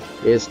Fame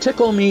is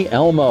Tickle Me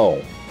Elmo,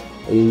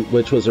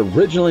 which was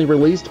originally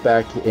released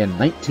back in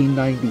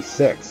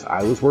 1996.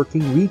 I was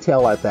working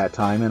retail at that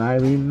time, and I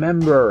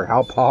remember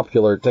how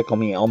popular Tickle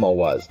Me Elmo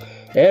was.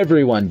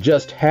 Everyone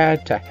just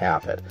had to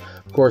have it.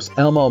 Of course,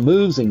 Elmo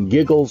moves and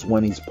giggles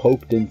when he's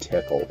poked and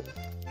tickled.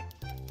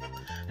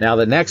 Now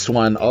the next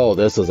one,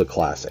 this is a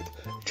classic.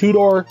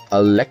 Two-Door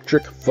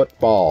Electric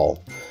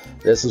Football.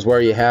 This is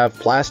where you have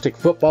plastic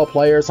football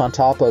players on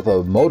top of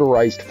a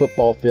motorized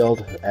football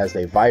field as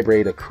they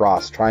vibrate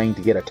across, trying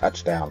to get a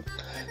touchdown.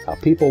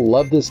 People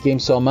love this game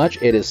so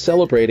much, it is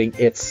celebrating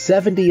its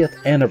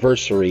 70th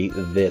anniversary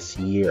this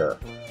year.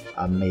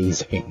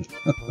 Amazing.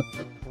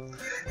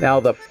 Now,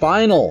 the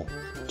final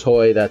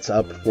toy that's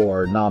up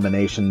for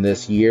nomination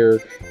this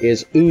year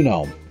is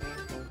Uno.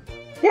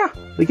 Yeah,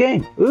 the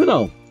game,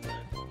 Uno.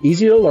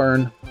 Easy to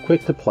learn,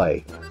 quick to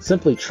play.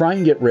 Simply try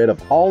and get rid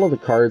of all of the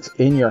cards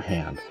in your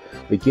hand.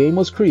 The game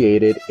was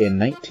created in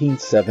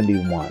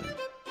 1971.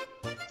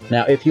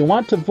 Now, if you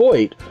want to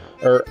vote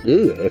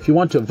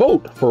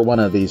for one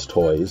of these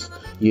toys,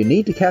 you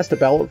need to cast a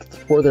ballot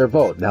for their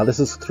vote. Now, this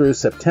is through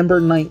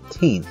September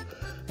 19th,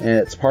 and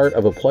it's part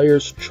of a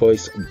Player's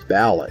Choice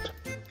ballot.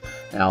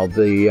 Now,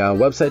 the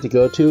website to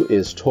go to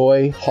is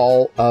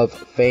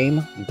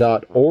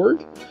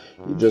toyhalloffame.org.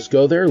 You just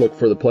go there, look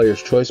for the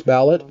Player's Choice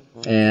ballot,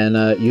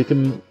 and you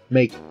can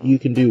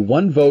do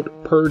one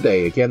vote per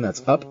day. Again,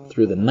 that's up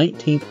through the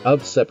 19th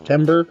of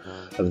September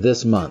of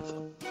this month.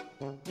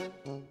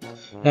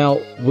 Now,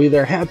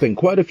 there have been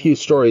quite a few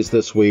stories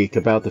this week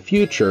about the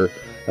future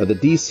of the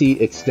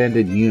DC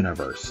Extended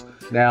Universe.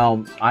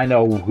 Now, I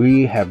know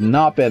we have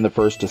not been the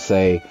first to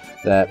say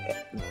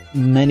that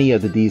many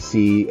of the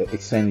DC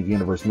Extended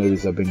Universe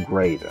movies have been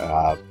great.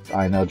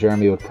 I know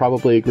Jeremy would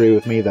probably agree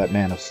with me that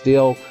Man of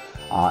Steel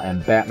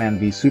and Batman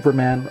v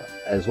Superman,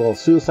 as well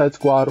as Suicide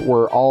Squad,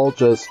 were all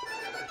just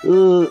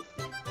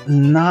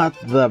not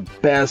the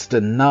best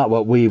and not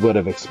what we would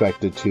have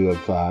expected to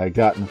have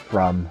gotten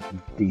from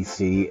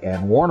DC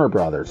and Warner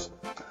Brothers.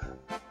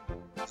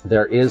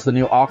 There is the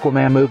new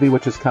Aquaman movie,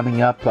 which is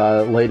coming up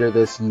later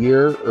this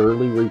year.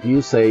 Early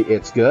reviews say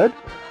it's good.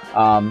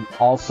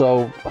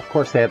 Also, of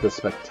course, they had the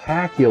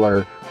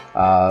spectacular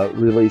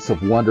release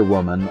of Wonder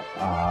Woman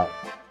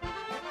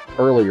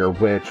earlier,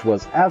 which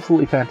was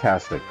absolutely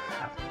fantastic.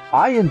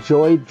 I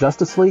enjoyed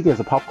Justice League as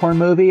a popcorn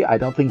movie. I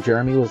don't think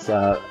Jeremy was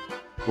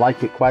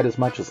liked it quite as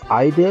much as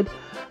I did,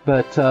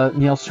 but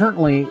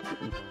certainly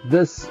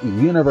this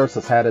universe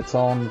has had its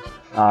own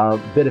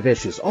bit of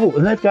issues. Oh,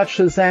 and they've got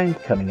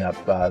Shazam coming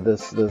up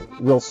this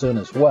real soon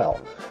as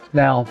well.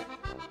 Now,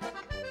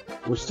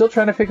 we're still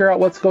trying to figure out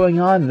what's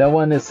going on. No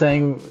one is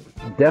saying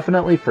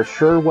definitely for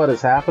sure what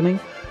is happening,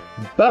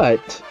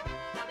 but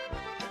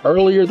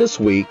earlier this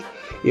week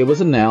it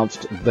was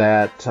announced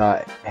that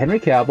Henry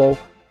Cavill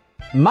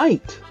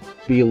might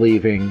be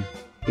leaving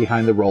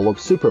behind the role of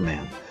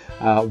Superman.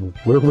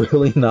 We're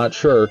really not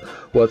sure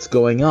what's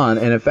going on,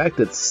 and in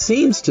fact it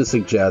seems to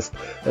suggest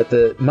that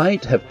there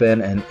might have been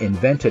an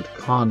invented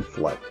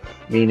conflict,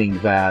 meaning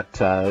that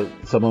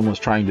someone was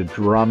trying to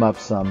drum up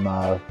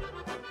some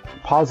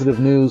positive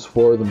news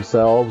for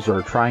themselves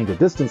or trying to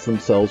distance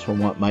themselves from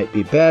what might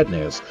be bad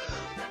news.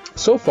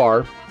 So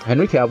far,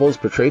 Henry Cavill has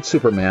portrayed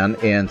Superman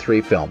in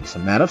 3 films: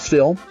 Man of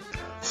Steel,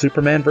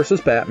 Superman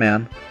vs.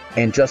 Batman,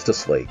 and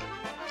Justice League.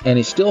 And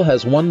he still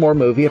has one more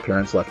movie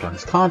appearance left on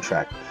his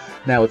contract.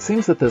 Now, it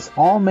seems that this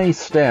all may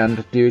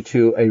stand due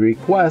to a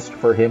request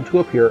for him to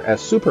appear as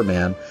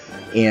Superman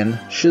in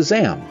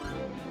Shazam.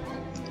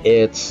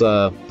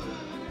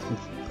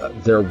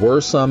 There were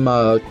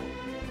some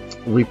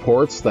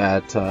reports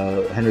that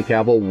Henry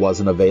Cavill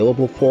wasn't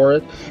available for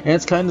it, and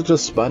it's kind of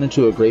just spun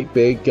into a great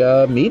big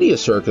media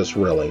circus,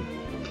 really.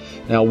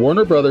 Now,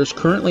 Warner Brothers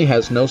currently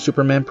has no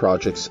Superman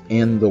projects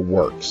in the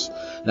works.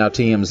 Now,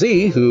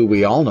 TMZ, who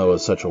we all know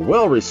is such a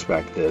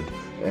well-respected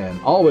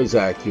and always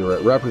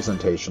accurate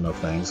representation of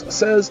things,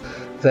 says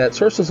that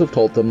sources have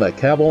told them that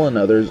Cavill and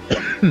others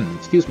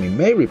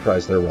may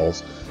reprise their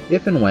roles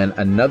if and when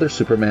another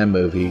Superman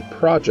movie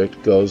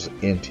project goes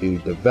into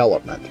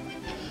development.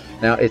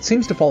 Now, it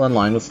seems to fall in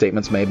line with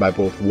statements made by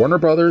both Warner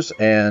Brothers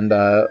and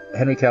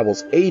Henry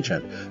Cavill's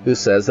agent, who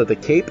says that the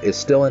cape is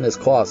still in his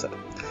closet.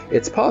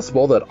 It's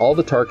possible that all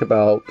the talk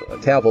about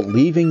Cavill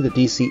leaving the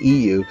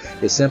DCEU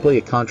is simply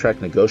a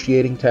contract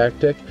negotiating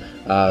tactic,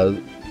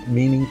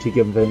 meaning to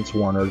convince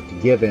Warner to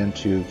give in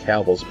to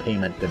Cavill's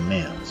payment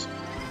demands.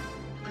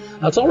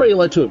 Now, it's already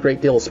led to a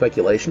great deal of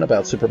speculation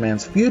about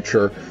Superman's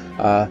future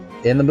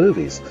in the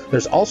movies.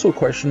 There's also a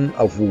question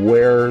of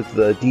where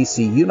the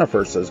DC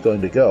universe is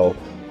going to go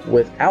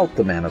without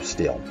the Man of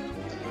Steel.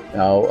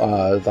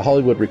 Now, the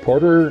Hollywood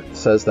Reporter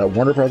says that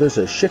Warner Brothers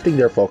is shifting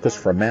their focus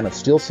from Man of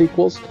Steel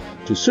sequels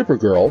to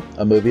Supergirl,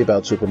 a movie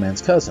about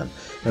Superman's cousin,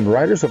 and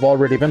writers have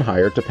already been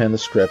hired to pen the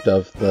script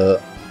of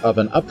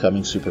an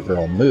upcoming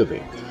Supergirl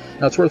movie.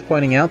 Now, it's worth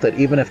pointing out that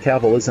even if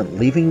Cavill isn't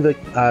leaving the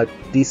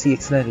DC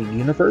Extended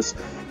Universe,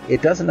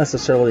 it doesn't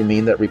necessarily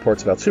mean that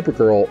reports about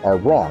Supergirl are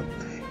wrong.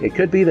 It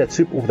could be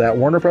that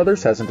Warner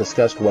Brothers hasn't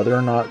discussed whether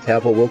or not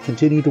Cavill will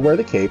continue to wear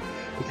the cape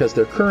because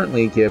they're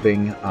currently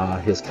giving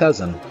his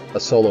cousin a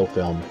solo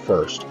film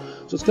first.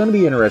 So it's going to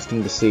be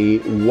interesting to see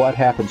what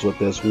happens with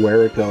this,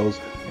 where it goes,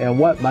 and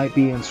what might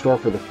be in store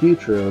for the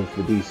future of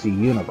the DC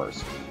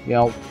Universe. You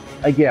know,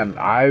 again,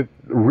 I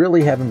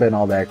really haven't been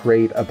all that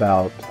great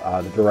about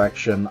the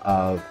direction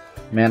of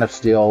Man of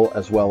Steel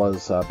as well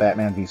as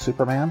Batman v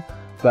Superman.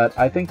 But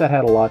I think that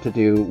had a lot to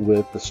do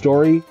with the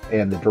story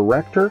and the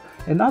director,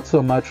 and not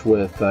so much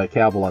with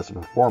Cavill as a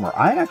performer.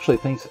 I actually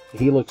think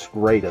he looks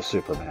great as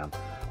Superman.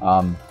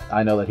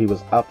 I know that he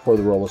was up for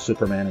the role of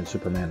Superman in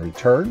Superman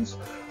Returns,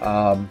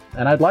 and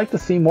I'd like to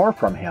see more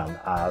from him.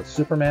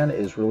 Superman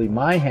is really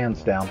my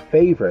hands-down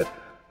favorite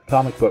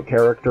comic book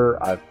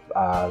character. I've,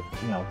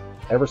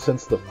 ever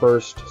since the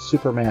first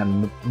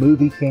Superman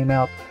movie came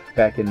out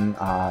back in,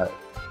 the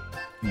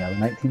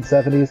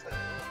 1970s,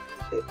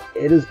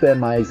 it has been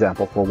my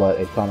example for what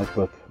a comic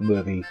book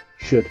movie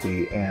should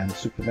be, and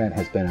Superman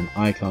has been an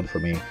icon for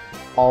me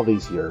all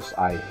these years.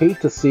 I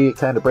hate to see it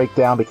kind of break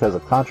down because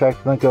of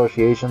contract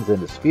negotiations and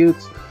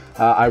disputes.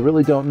 I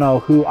really don't know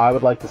who I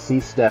would like to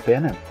see step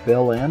in and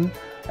fill in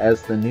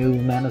as the new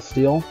Man of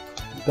Steel,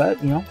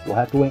 but, we'll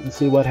have to wait and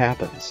see what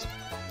happens.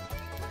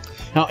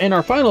 Now, in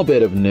our final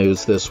bit of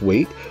news this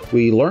week,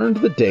 we learned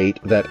the date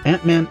that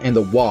Ant-Man and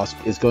the Wasp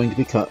is going to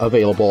be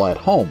available at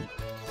home.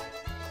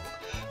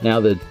 Now,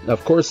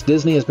 of course,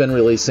 Disney has been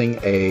releasing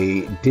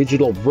a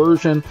digital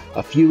version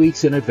a few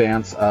weeks in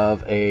advance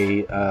of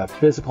a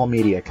physical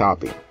media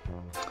copy.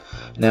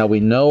 Now, we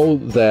know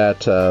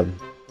that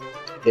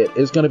it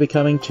is going to be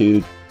coming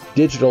to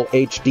digital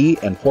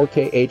HD and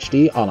 4K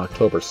HD on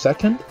October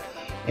 2nd,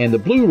 and the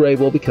Blu-ray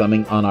will be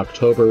coming on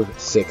October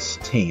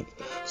 16th.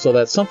 So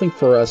that's something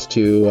for us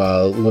to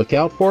look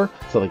out for,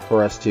 something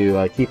for us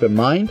to keep in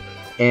mind,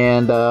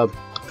 and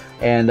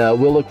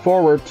we'll look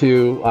forward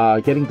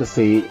to getting to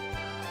see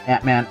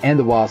Ant-Man and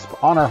the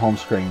Wasp on our home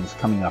screens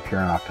coming up here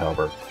in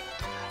October.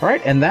 All right,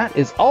 and that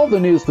is all the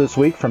news this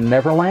week from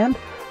Neverland.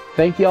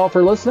 Thank you all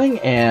for listening,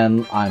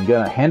 and I'm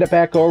going to hand it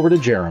back over to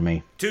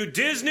Jeremy. To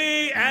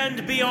Disney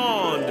and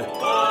beyond.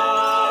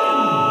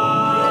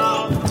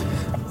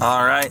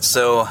 All right,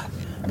 so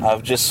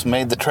I've just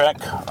made the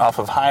trek off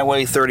of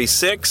Highway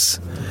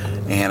 36,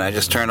 and I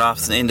just turned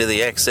off into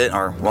the exit,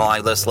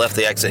 I just left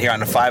the exit here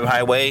on the 5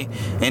 highway,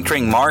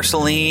 entering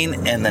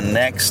Marceline in the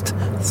next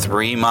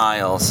 3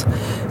 miles.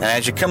 And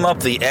as you come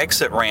up the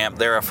exit ramp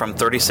there from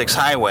 36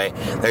 highway,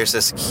 there's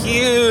this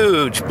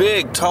huge,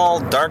 big, tall,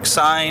 dark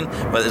sign,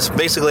 but it's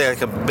basically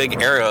like a big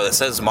arrow that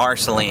says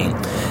Marceline,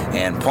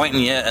 and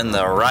pointing you in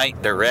the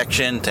right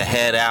direction to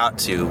head out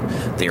to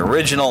the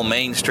original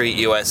Main Street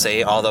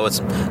USA, although it's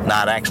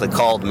not actually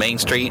called Main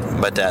Street,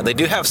 but they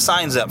do have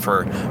signs up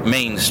for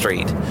Main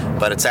Street,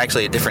 but it's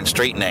actually a different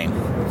street name.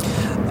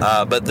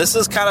 But this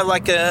is kind of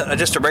like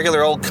just a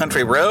regular old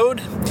country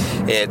road.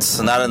 It's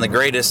not in the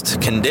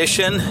greatest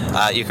condition.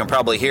 You can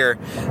probably hear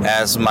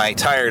as my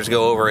tires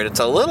go over it,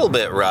 it's a little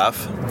bit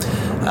rough.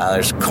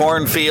 There's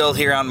cornfield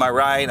here on my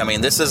right. I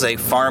mean, this is a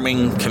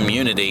farming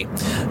community,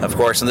 of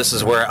course, and this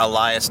is where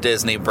Elias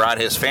Disney brought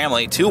his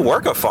family to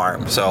work a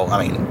farm. So,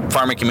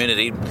 farming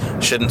community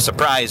shouldn't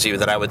surprise you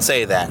that I would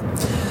say that.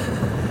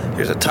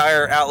 There's a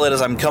tire outlet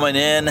as I'm coming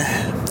in,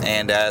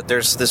 and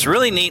there's this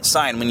really neat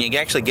sign when you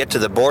actually get to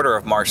the border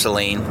of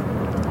Marceline.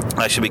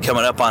 I should be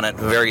coming up on it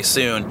very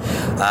soon.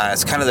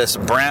 It's kind of this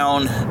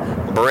brown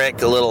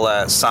brick little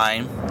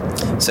sign.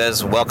 It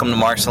says, "Welcome to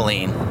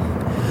Marceline."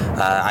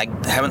 I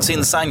haven't seen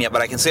the sign yet,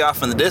 but I can see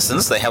off in the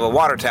distance they have a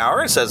water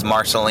tower. It says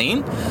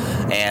Marceline.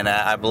 And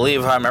I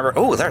believe I remember,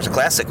 there's a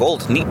classic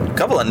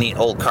couple of neat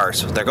old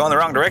cars. They're going the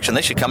wrong direction.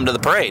 They should come to the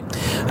parade.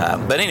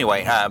 But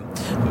anyway,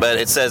 but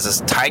it says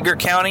it's Tiger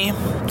County,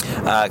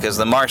 because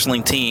the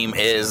Marceline team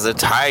is the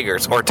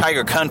Tigers, or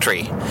Tiger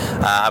Country.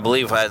 I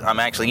believe I'm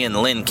actually in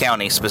Lynn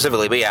County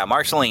specifically, but yeah,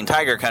 Marceline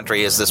Tiger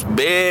Country is this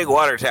big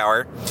water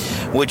tower,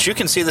 which you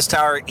can see this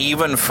tower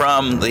even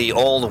from the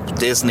old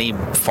Disney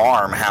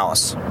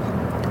farmhouse,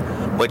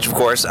 which of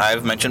course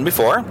I've mentioned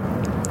before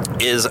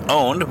is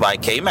owned by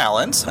Kay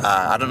Mallins.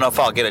 I don't know if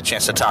I'll get a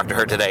chance to talk to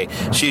her today.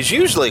 She's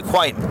usually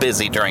quite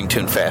busy during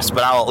ToonFest,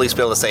 but I'll at least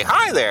be able to say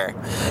hi there.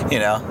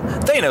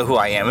 They know who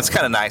I am. It's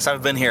kind of nice.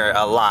 I've been here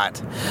a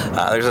lot.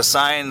 There's a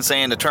sign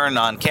saying to turn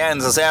on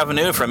Kansas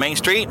Avenue from Main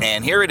Street,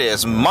 and here it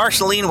is.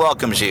 Marceline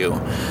welcomes you.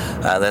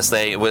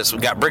 We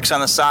got bricks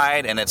on the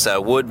side, and it's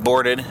wood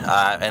boarded,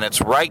 and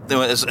it's right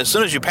as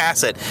soon as you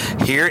pass it.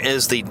 Here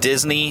is the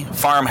Disney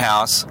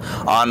farmhouse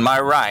on my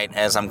right.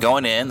 As I'm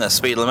going in, the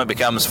speed limit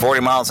becomes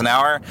 40 miles an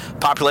hour.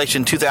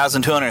 Population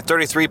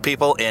 2,233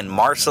 people in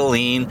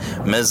Marceline,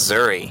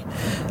 Missouri.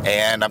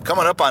 And I'm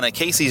coming up on a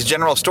Casey's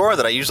General Store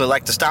that I usually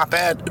like to stop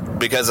at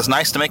because it's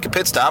nice to make a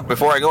pit stop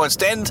before I go and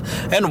stand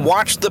and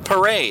watch the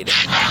parade.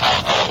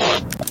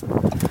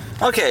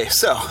 Okay,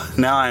 so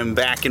now I'm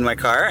back in my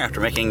car after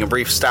making a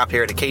brief stop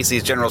here at a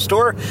Casey's General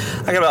Store.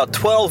 I got about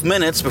 12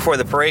 minutes before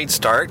the parade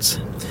starts.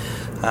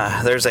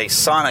 There's a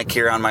Sonic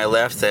here on my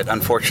left that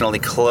unfortunately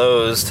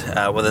closed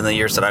within the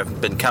years that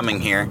I've been coming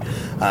here.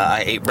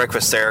 I ate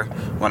breakfast there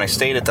when I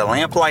stayed at the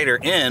Lamplighter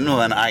Inn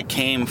when I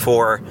came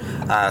for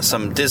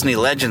some Disney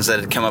legends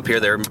that had come up here.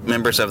 They're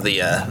members of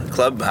the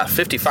Club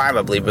 55,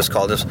 I believe it was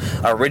called. Just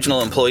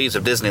original employees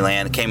of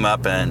Disneyland came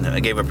up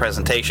and gave a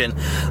presentation.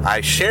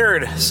 I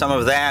shared some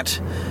of that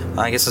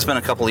I guess it's been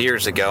a couple of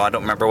years ago. I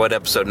don't remember what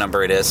episode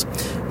number it is.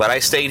 But I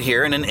stayed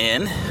here in an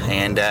inn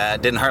and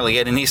didn't hardly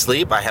get any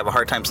sleep. I have a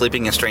hard time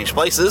sleeping in strange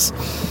places.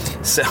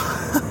 So,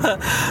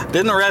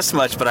 didn't rest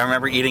much, but I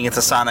remember eating at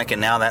the Sonic,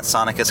 and now that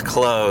Sonic is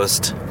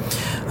closed.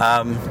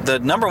 The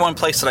number one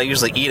place that I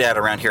usually eat at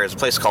around here is a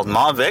place called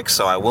Mavic,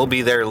 so I will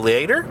be there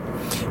later.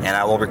 And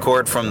I will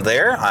record from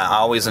there. I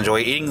always enjoy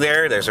eating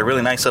there. There's a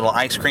really nice little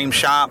ice cream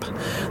shop.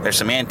 There's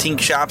some antique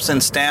shops in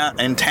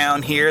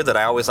town here that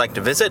I always like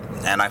to visit.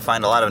 And I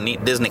find a lot of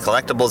neat Disney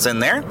collectibles in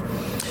there.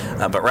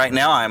 But right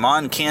now I'm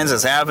on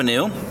Kansas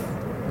Avenue,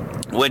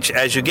 which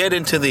as you get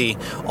into the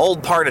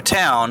old part of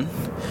town,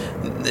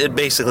 it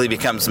basically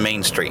becomes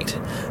Main Street.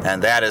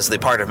 And that is the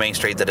part of Main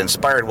Street that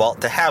inspired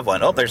Walt to have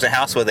one. Oh, there's a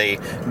house with a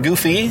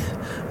goofy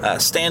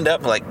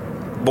stand-up, like,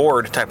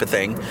 board type of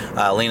thing,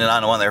 leaning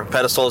on one of their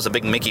pedestals, a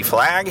big Mickey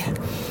flag.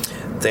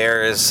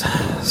 There's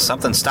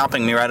something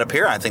stopping me right up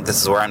here. I think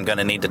this is where I'm going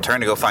to need to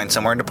turn to go find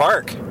somewhere to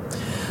park.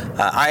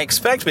 I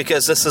expect,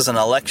 because this is an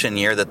election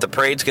year, that the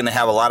parade's going to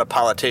have a lot of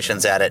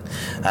politicians at it.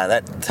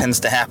 That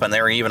tends to happen.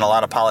 There were even a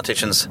lot of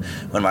politicians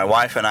when my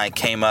wife and I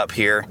came up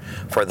here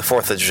for the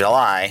 4th of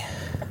July.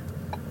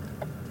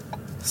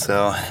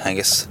 So, I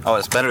guess,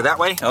 it's better that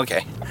way?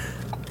 Okay.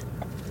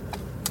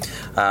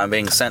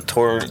 Being sent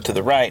to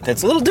the right.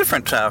 It's a little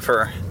different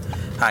for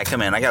I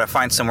come in. I got to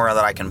find somewhere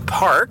that I can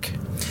park.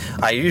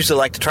 I usually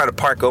like to try to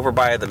park over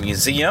by the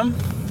museum.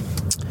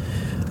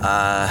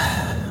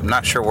 I'm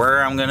not sure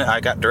where I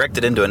got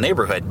directed into a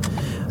neighborhood.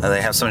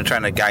 They have somebody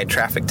trying to guide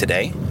traffic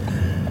today.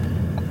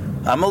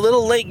 I'm a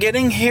little late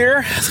getting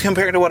here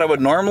compared to what I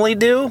would normally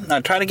do. I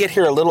try to get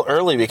here a little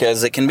early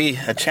because it can be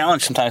a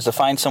challenge sometimes to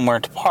find somewhere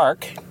to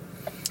park.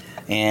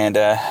 And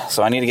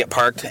so I need to get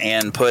parked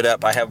and put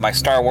up. I have my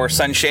Star Wars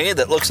sunshade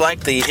that looks like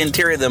the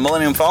interior of the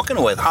Millennium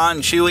Falcon with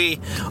Han, Chewie,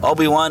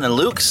 Obi-Wan, and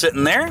Luke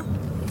sitting there.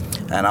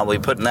 And I'll be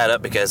putting that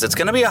up because it's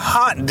going to be a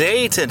hot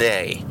day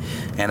today.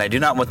 And I do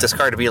not want this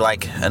car to be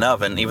like an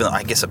oven, even though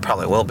I guess it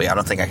probably will be. I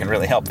don't think I can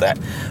really help that.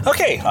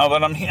 Okay,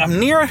 but I'm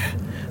near,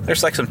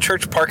 there's like some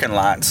church parking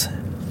lots.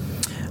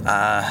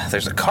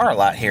 There's a car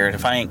lot here.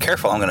 If I ain't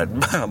careful, I'm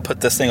going to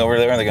put this thing over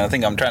there and they're going to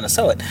think I'm trying to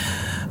sell it.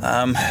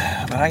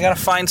 But I got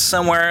to find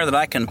somewhere that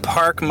I can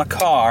park my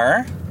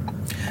car.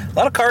 A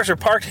lot of cars are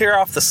parked here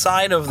off the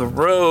side of the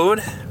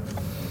road.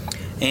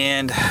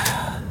 And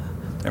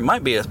there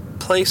might be a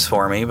place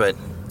for me, but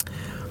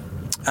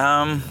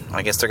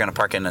I guess they're going to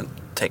park in and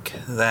take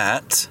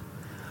that.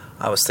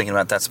 I was thinking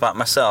about that spot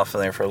myself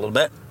there for a little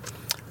bit.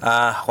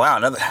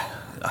 Wow,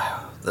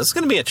 this is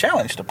going to be a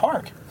challenge to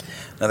park.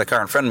 Another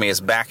car in front of me is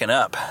backing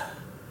up.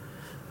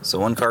 So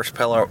one car's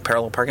parallel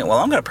parking. Well,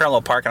 I'm going to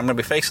parallel park. I'm going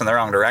to be facing the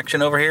wrong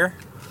direction over here.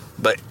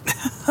 But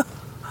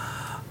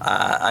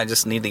I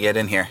just need to get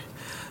in here.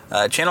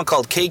 A channel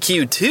called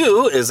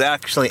KQ2 is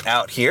actually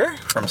out here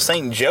from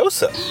St.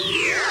 Joseph.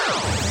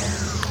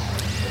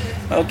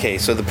 Okay,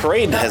 so the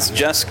parade has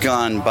just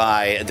gone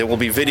by. There will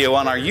be video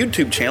on our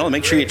YouTube channel.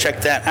 Make sure you check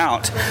that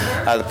out.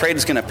 The parade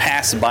is going to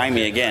pass by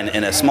me again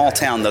in a small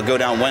town. They'll go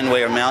down one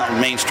way of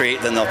Main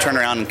Street, then they'll turn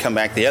around and come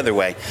back the other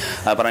way.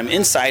 But I'm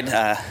inside.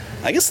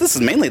 I guess this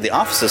is mainly the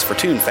offices for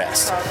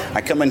ToonFest. I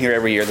come in here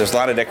every year. There's a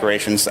lot of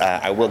decorations.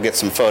 I will get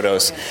some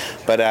photos.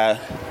 But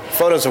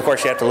photos, of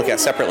course, you have to look at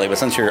separately. But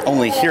since you're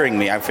only hearing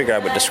me, I figured I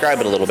would describe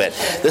it a little bit.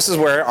 This is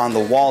where on the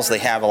walls they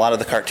have a lot of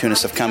the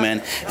cartoonists have come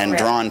in and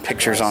drawn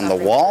pictures on the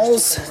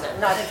walls.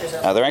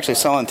 They're actually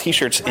selling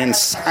T-shirts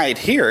inside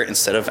here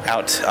instead of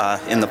out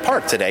in the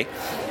park today.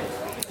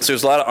 So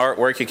there's a lot of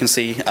artwork you can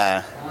see.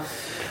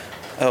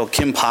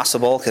 Kim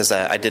Possible, because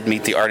I did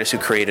meet the artist who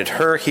created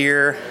her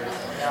here.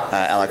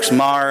 Alex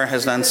Marr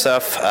has done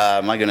stuff.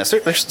 My goodness,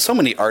 there's so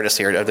many artists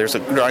here. There's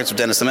drawings of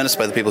Dennis the Menace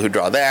by the people who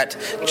draw that.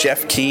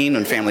 Jeff Keane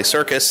and Family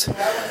Circus.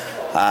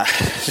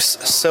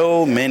 Just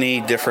so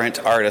many different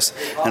artists.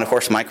 And of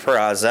course, Mike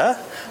Peraza.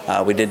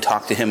 We did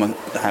talk to him.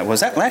 Was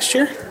that last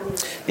year?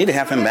 Need to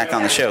have him back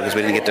on the show because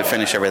we didn't get to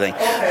finish everything.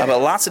 But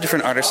lots of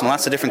different artists and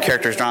lots of different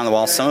characters drawn on the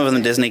wall. Some of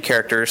them Disney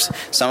characters.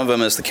 Some of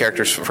them is the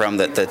characters from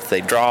that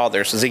they draw.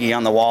 There's Ziggy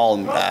on the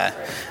wall.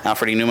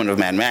 Alfred E. Newman of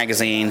Mad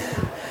Magazine.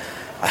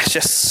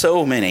 Just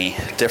so many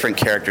different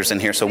characters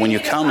in here. So when you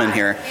come in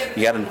here,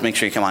 you got to make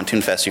sure you come on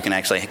ToonFest. You can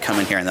actually come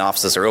in here, and the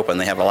offices are open.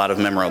 They have a lot of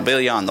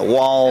memorabilia on the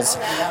walls.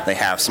 They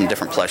have some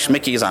different plush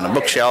Mickeys on a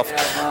bookshelf.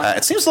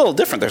 It seems a little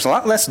different. There's a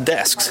lot less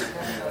desks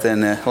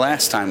than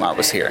last time I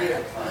was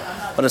here.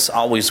 But it's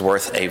always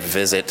worth a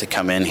visit to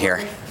come in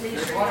here.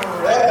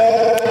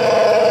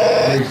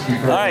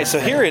 Alright, so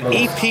here at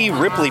E.P.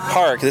 Ripley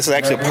Park, this is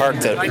actually a park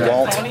that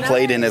Walt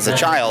played in as a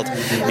child,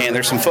 and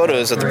there's some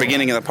photos at the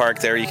beginning of the park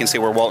there. You can see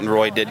where Walt and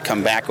Roy did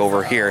come back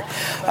over here.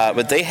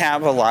 But they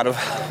have a lot of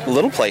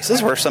little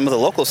places where some of the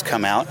locals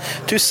come out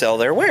to sell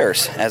their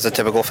wares as a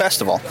typical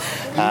festival.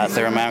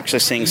 There I'm actually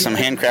seeing some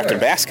handcrafted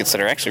baskets that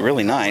are actually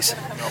really nice.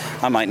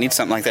 I might need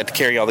something like that to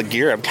carry all the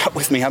gear I've got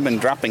with me. I've been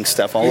dropping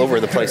stuff all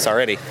over the place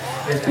already.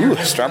 Ooh,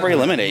 strawberry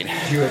lemonade.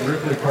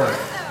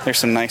 There's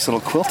some nice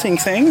little quilting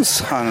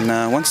things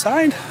on one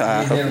side,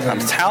 on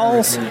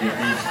towels.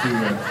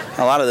 A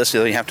lot of this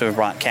you have to have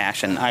brought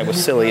cash, and I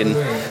was silly and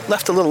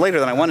left a little later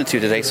than I wanted to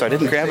today, so I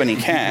didn't grab any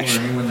cash.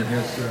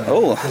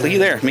 Oh, looky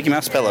there, Mickey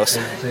Mouse pillows.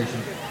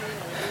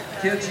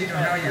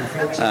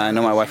 I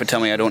know my wife would tell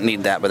me I don't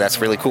need that, but that's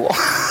really cool.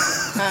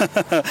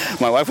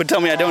 My wife would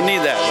tell me I don't need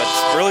that, but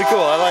it's really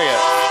cool. I like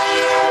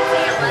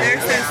They're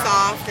it. so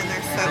soft and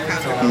they're so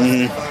comfortable.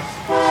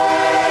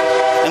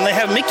 And they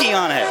have Mickey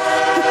on it.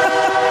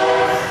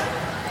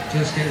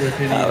 Let's see,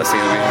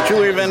 we have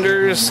jewelry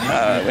vendors, we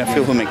have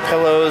people who make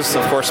pillows,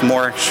 of course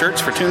more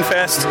shirts for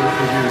ToonFest,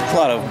 a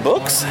lot of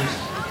books,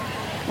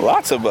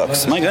 lots of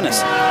books, my goodness.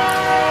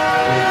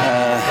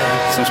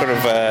 Some sort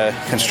of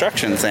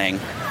construction thing.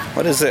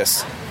 What is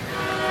this?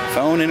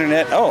 Phone,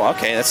 internet, oh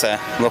okay, that's a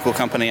local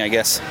company I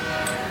guess.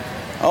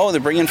 Oh,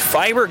 they're bringing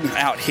fiber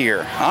out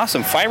here.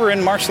 Awesome, fiber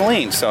in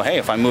Marceline. So hey,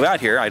 if I move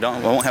out here, I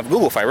won't have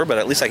Google Fiber, but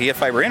at least I can get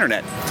fiber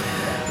internet.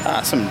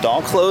 Some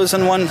doll clothes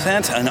in one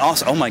sense, and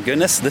also, oh my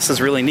goodness, this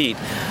is really neat.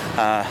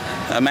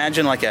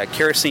 Imagine like a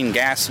kerosene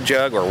gas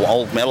jug or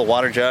old metal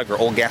water jug or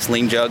old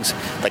gasoline jugs,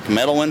 like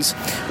metal ones,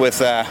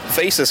 with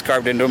faces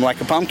carved into them like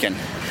a pumpkin.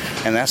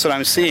 And that's what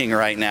I'm seeing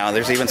right now.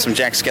 There's even some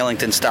Jack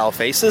Skellington style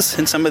faces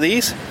in some of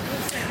these.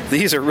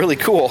 These are really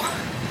cool.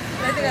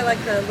 I think I like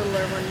the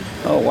littler one.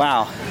 Oh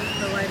wow.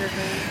 The lighter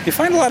thing. You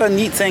find a lot of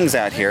neat things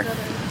out here.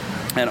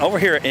 And over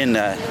here in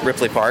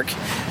Ripley Park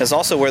is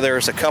also where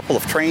there's a couple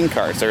of train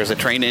cars. There's a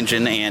train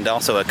engine and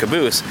also a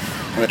caboose.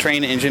 And the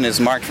train engine is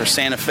marked for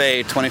Santa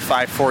Fe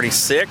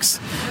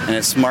 2546, and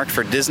it's marked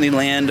for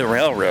Disneyland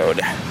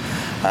Railroad.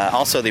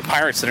 Also, the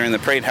pirates that are in the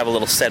parade have a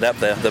little setup,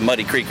 the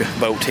Muddy Creek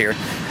boat here,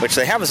 which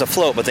they have as a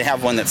float, but they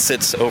have one that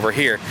sits over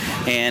here.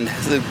 And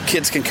the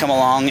kids can come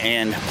along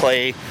and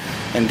play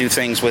and do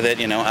things with it,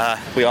 you know.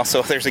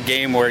 There's a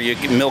game where you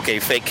milk a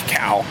fake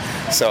cow.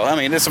 So, I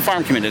mean, it's a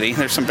farm community.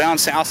 There's some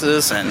bounce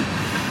houses, and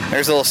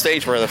there's a little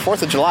stage where the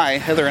 4th of July,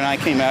 Heather and I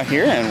came out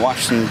here and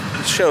watched some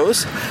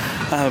shows.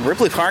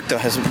 Ripley Park, though,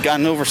 has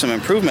gotten over some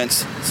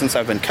improvements since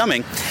I've been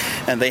coming,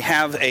 and they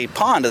have a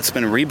pond that's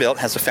been rebuilt,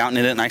 has a fountain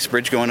in it, nice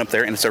bridge going up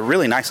there, and it's a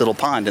really nice little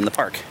pond in the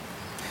park.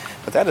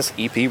 But that is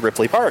E.P.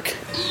 Ripley Park.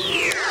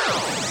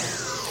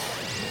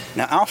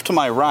 Now, off to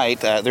my right,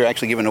 they're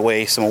actually giving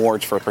away some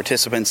awards for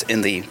participants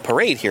in the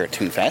parade here at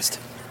ToonFest.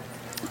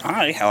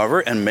 I,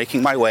 however, am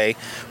making my way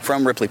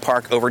from Ripley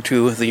Park over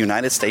to the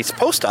United States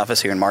Post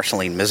Office here in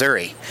Marceline,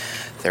 Missouri.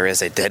 There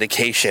is a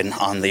dedication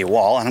on the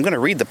wall, and I'm going to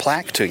read the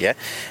plaque to you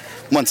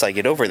once I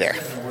get over there.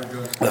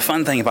 The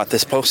fun thing about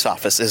this post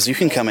office is you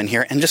can come in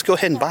here and just go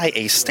ahead and buy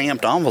a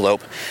stamped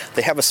envelope.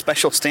 They have a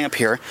special stamp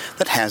here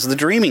that has the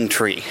Dreaming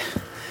Tree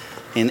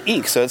in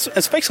ink. So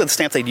it's basically the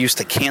stamp they'd use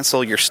to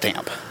cancel your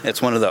stamp.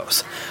 It's one of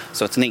those.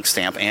 So it's an ink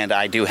stamp, and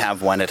I do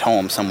have one at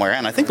home somewhere,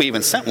 and I think we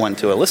even sent one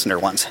to a listener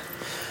once.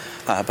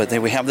 But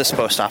then we have this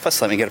post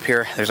office. Let me get up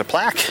here. There's a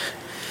plaque.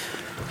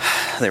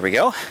 There we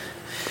go.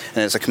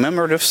 And it's a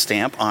commemorative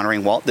stamp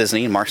honoring Walt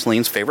Disney and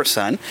Marceline's favorite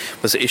son.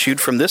 Was issued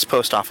from this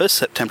post office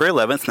September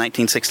 11th,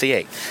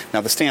 1968.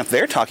 Now, the stamp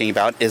they're talking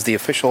about is the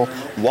official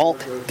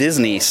Walt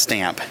Disney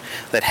stamp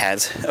that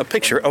has a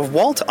picture of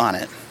Walt on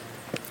it.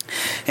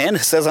 And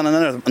it says on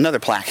another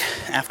plaque,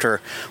 after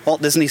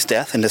Walt Disney's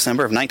death in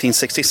December of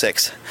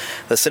 1966,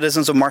 the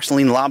citizens of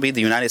Marceline lobbied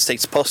the United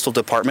States Postal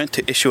Department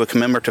to issue a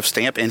commemorative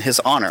stamp in his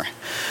honor.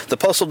 The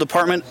Postal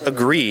Department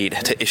agreed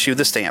to issue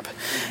the stamp.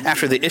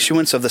 After the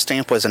issuance of the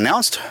stamp was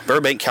announced,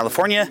 Burbank,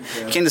 California,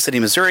 Kansas City,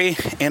 Missouri,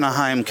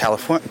 Anaheim,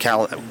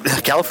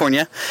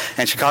 California,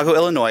 and Chicago,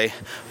 Illinois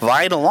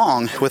vied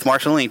along with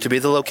Marceline to be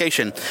the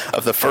location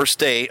of the first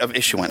day of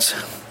issuance.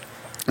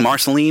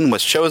 Marceline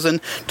was chosen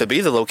to be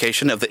the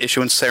location of the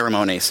issuance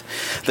ceremonies.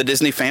 The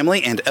Disney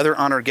family and other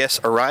honored guests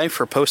arrived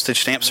for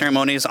postage stamp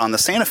ceremonies on the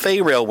Santa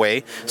Fe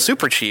Railway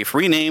Super Chief,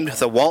 renamed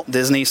the Walt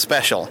Disney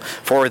Special,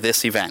 for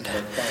this event.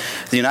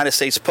 The United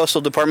States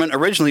Postal Department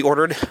originally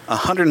ordered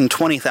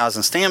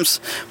 120,000 stamps,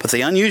 but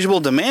the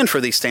unusual demand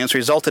for these stamps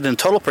resulted in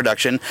total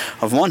production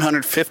of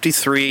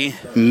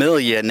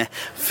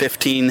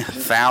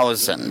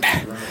 153,015,000.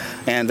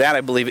 And that,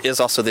 I believe, is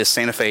also the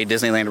Santa Fe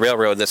Disneyland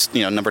Railroad that's,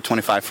 number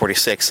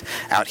 2546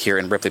 out here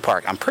in Ripley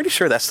Park. I'm pretty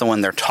sure that's the one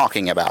they're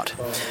talking about.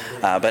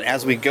 But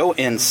as we go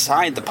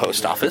inside the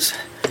post office,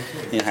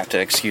 you have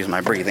to excuse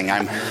my breathing.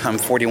 I'm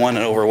 41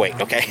 and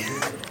overweight, okay?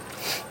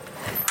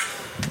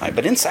 All right,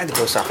 but inside the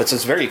post office,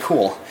 it's very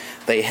cool.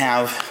 They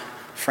have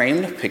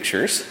framed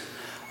pictures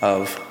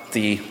of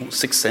the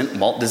 6-cent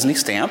Walt Disney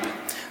stamp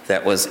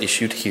that was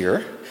issued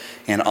here.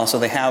 And also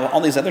they have all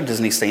these other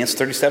Disney stamps,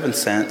 37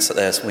 cents.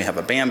 We have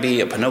a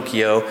Bambi, a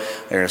Pinocchio.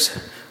 There's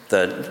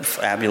the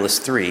Fabulous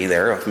 3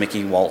 there of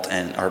Mickey,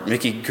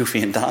 Mickey,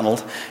 Goofy, and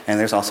Donald. And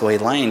there's also a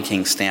Lion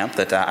King stamp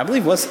that I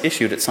believe was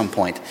issued at some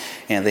point.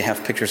 And they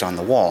have pictures on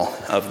the wall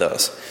of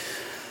those.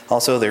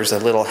 Also, there's a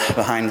little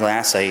behind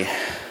glass, a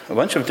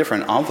bunch of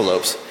different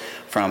envelopes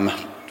from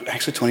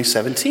actually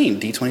 2017,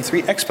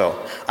 D23 Expo.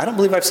 I don't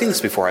believe I've seen this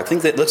before. I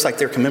think that it looks like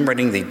they're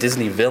commemorating the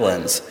Disney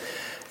villains.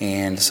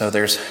 And so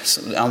there's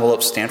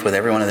envelopes stamped with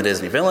every one of the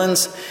Disney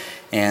villains,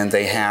 and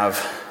they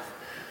have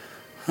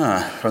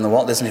From the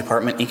Walt Disney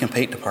Department, Ink and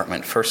Paint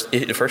Department, first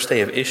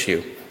day of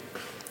issue.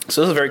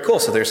 So this is very cool.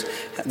 So there's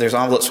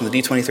envelopes from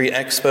the D23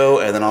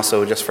 Expo, and then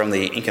also just from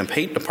the Ink and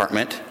Paint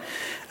Department.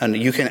 And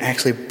you can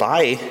actually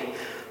buy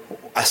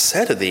a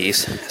set of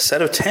these, a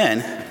set of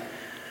 10.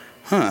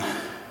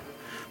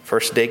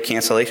 First day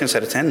cancellation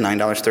set of 10,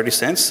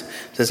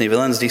 $9.30. Disney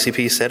Villains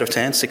DCP set of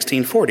 10,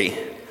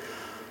 $16.40.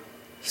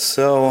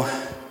 So,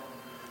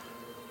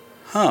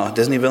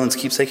 Disney Villains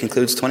Keepsake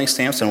includes 20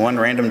 stamps and one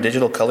random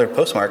digital colored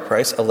postmark,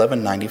 price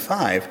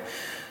 $11.95.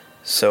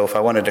 So if I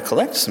wanted to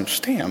collect some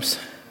stamps,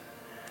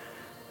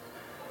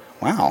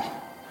 wow.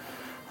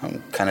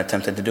 I'm kind of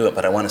tempted to do it,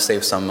 but I want to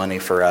save some money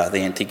for the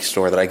antique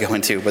store that I go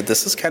into. But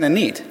this is kind of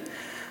neat.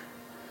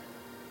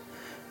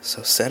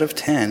 So set of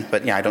 10,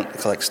 but yeah, I don't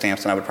collect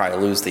stamps, and I would probably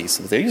lose these.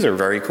 These are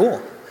very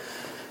cool.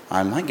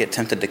 I might get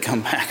tempted to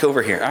come back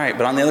over here. All right,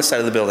 but on the other side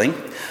of the building,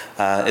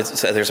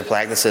 there's a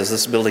plaque that says,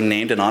 "This building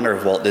named in honor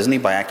of Walt Disney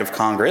by Act of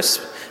Congress,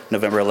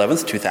 November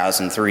 11th,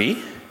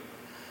 2003.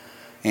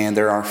 And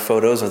there are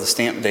photos of the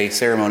Stamp Day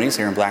ceremonies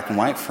here in black and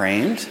white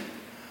framed.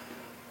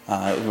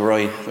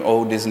 Roy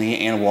O.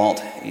 Disney and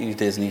Walt E.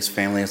 Disney's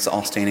family is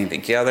all standing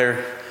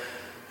together.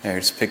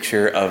 There's a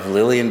picture of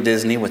Lillian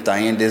Disney with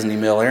Diane Disney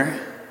Miller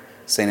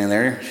standing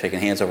there, shaking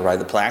hands over by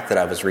the plaque that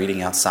I was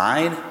reading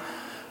outside.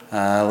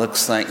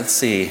 Looks like, let's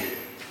see,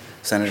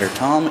 Senator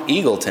Tom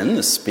Eagleton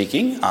is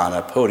speaking on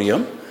a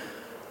podium.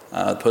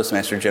 The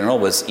Postmaster General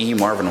was E.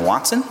 Marvin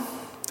Watson.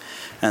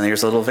 And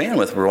there's a little van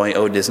with Roy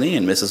O. Disney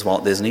and Mrs.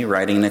 Walt Disney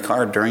riding in a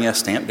car during a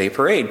Stamp Day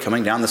parade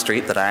coming down the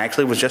street that I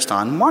actually was just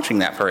on watching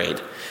that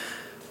parade.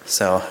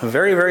 So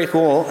very, very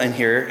cool in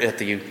here at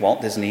the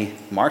Walt Disney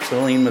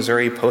Marceline,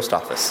 Missouri Post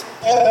Office.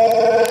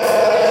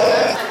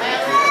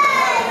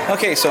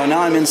 Okay, so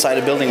now I'm inside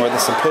a building where the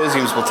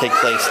symposiums will take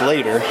place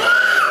later.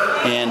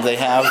 And they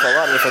have a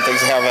lot of different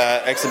things. They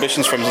have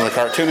exhibitions from the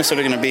cartoonists that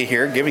are going to be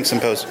here giving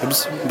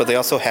symposiums, but they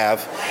also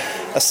have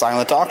a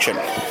silent auction.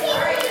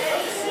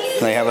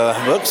 They have a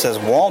book that says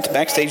Walt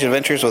Backstage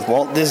Adventures with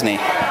Walt Disney.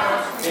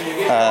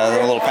 A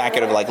little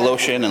packet of like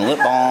lotion and lip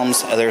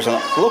balms. There's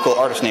a local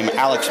artist named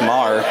Alex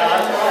Marr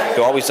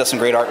who always does some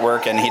great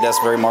artwork, and he does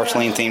very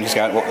Marceline themed. He's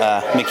got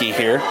Mickey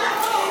here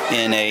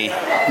in a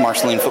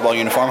Marceline football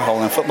uniform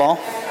holding football.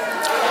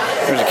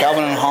 There's a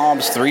Calvin and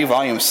Hobbes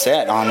 3-volume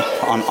set on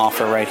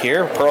offer right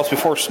here. Pearls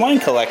Before Swine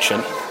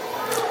collection.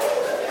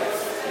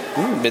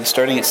 Bid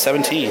starting at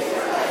 $17.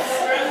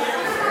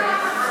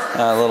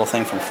 A little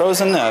thing from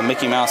Frozen,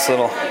 Mickey Mouse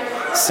little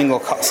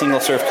single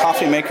serve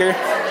coffee maker.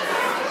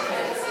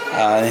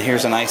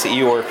 Here's a nice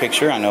Eeyore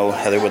picture I know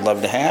Heather would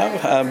love to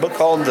have. A book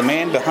called The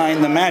Man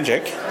Behind the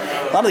Magic.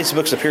 A lot of these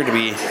books appear to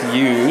be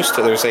used.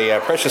 There's a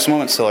Precious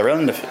Moment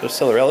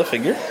Cinderella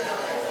figure.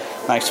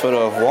 Nice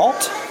photo of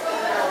Walt.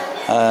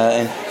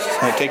 And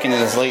taken in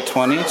his late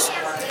 20s,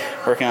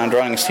 working on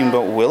drawing a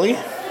Steamboat Willie.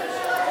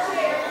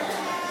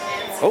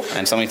 Oh,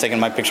 and somebody taking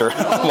my picture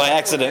by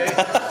accident.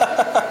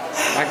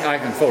 I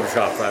can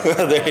Photoshop that.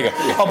 There you go.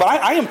 Oh, but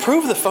I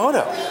improved the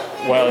photo.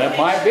 Well, it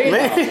might be.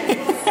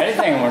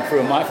 Anything will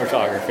improve my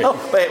photography. Oh,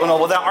 wait,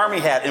 well, that army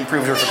hat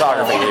improved your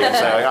photography. So,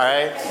 all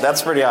right,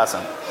 that's pretty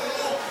awesome.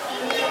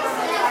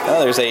 Oh,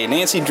 there's a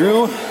Nancy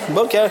Drew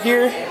book out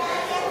here.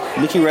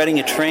 Mickey Riding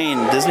a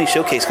Train, Disney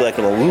Showcase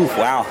Collectible. Ooh,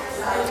 wow.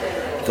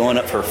 Going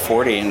up for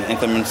 $40 in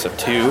increments of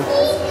 2.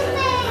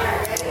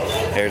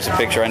 There's a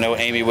picture I know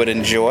Amy would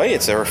enjoy.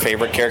 It's her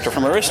favorite character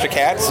from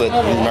Aristocats,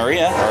 Marie.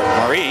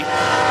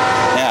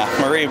 Yeah,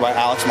 Marie by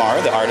Alex Marr,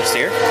 the artist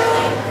here.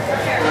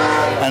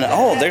 And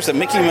there's a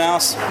Mickey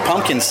Mouse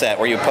pumpkin set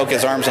where you poke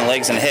his arms and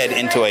legs and head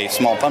into a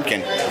small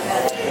pumpkin.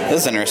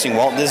 This is interesting.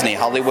 Walt Disney,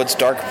 Hollywood's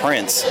Dark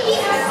Prince.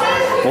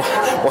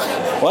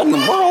 What in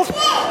the world?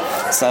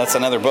 So that's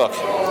another book.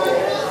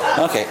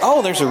 Okay.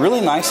 Oh, there's a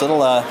really nice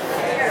little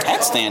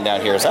hat stand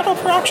out here. Is that up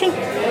for auction?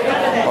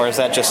 Or is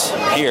that just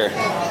here?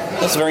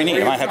 That's very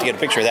neat. I might have to get a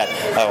picture of that.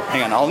 Oh,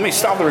 hang on. Let me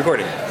stop the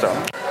recording. So,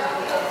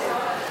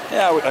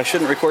 yeah, I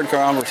shouldn't record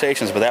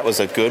conversations, but that was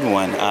a good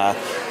one.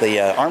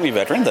 The Army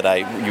veteran that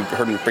you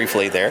heard me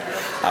briefly there,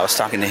 I was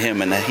talking to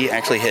him, and him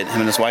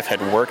and his wife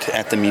had worked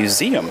at the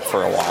museum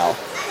for a while.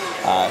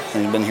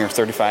 And he's been here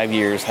 35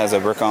 years, has a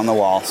brick on the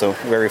wall, so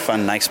very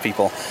fun, nice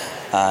people.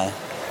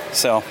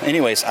 So,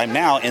 anyways, I'm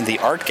now in the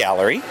art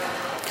gallery.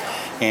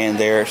 And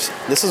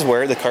this is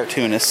where the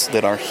cartoonists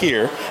that are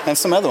here and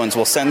some other ones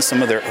will send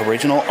some of their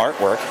original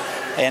artwork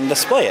and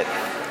display it.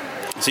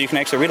 So you can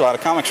actually read a lot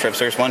of comic strips.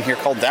 There's one here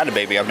called Data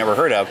Baby I've never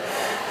heard of.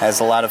 Has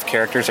a lot of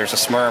characters. There's a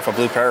Smurf, a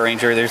Blue Power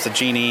Ranger. There's the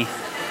Genie.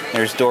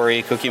 There's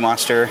Dory, Cookie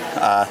Monster.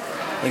 I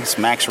think it's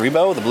Max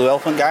Rebo, the blue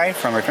elephant guy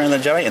from Return of the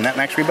Jedi. Isn't that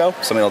Max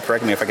Rebo? Somebody will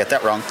correct me if I get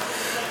that wrong.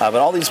 But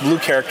all these blue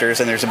characters,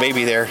 and there's a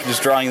baby there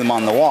just drawing them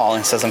on the wall.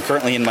 And it says, I'm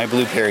currently in my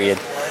blue period.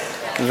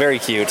 Very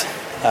cute.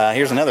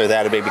 Here's another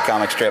That a Baby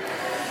comic strip.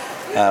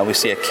 We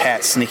see a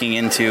cat sneaking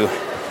in to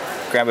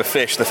grab a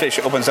fish. The fish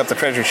opens up the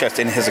treasure chest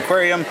in his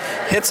aquarium,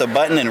 hits a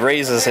button, and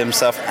raises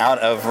himself out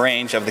of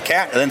range of the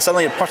cat. And then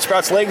suddenly it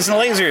sprouts legs and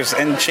lasers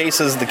and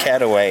chases the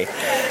cat away.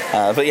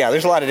 But yeah,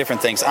 there's a lot of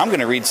different things. I'm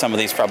going to read some of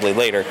these probably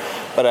later.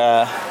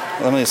 But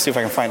let me see if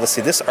I can find. Let's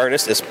see. This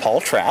artist is Paul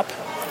Trapp,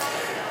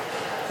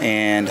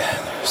 and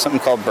something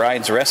called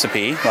Bride's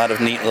Recipe. A lot of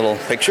neat little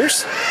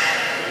pictures.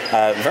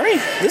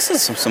 This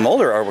is some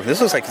older artwork. This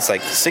looks like it's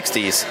like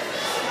 60s,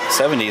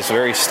 70s.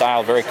 Very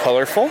styled, very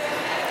colorful.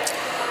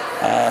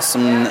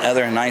 Some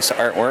other nice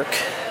artwork.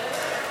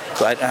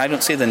 But I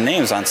don't see the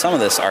names on some of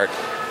this art.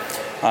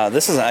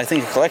 This is, I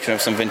think, a collection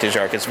of some vintage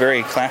art. It's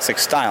very classic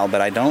style, but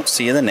I don't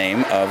see the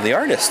name of the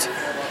artist.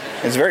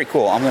 It's very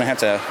cool. I'm going to have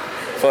to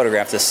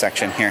photograph this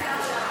section here.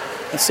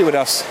 Let's see what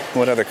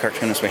other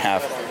cartoonists we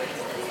have.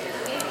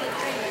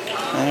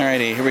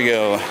 Alrighty, here we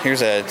go.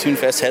 Here's a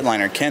ToonFest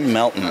headliner, Ken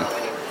Melton,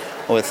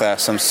 with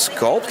some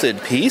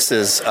sculpted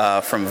pieces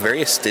from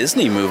various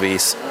Disney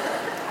movies.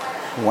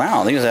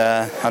 Wow, these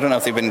I don't know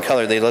if they've been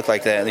colored. They look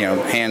like that,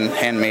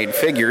 handmade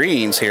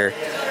figurines here.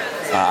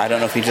 I don't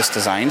know if he just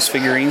designs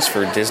figurines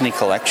for Disney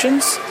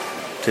collections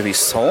to be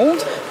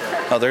sold.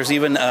 Oh, there's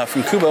even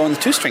from Kubo and the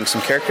Two Strings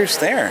some characters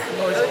there.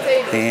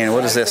 And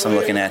what is this I'm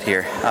looking at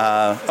here?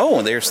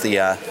 There's the.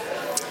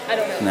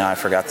 No, I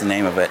forgot the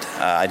name of it.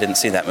 I didn't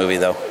see that movie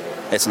though.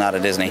 It's not a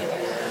Disney.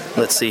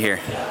 Let's see here.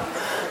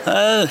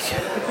 A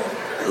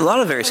lot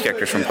of various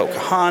characters from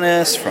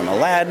Pocahontas, from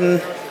Aladdin,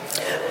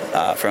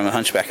 from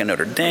Hunchback of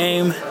Notre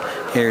Dame.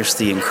 Here's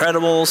The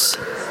Incredibles.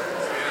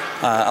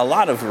 A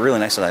lot of really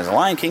nice designs. The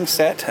Lion King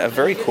set,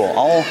 very cool.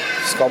 All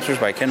sculptures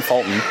by Ken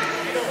Fulton.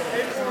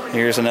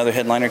 Here's another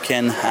headliner,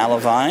 Ken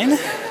Alavine.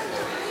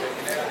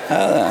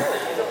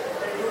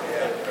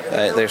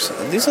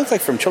 These look like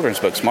from children's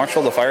books.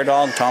 Marshall the Fire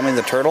Dog, Tommy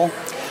the Turtle.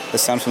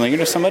 This sounds familiar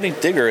to somebody.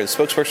 Digger is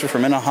spokesperson for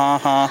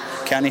Minnehaha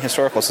County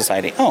Historical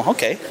Society. Oh,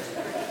 okay.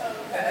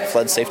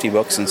 Flood safety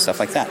books and stuff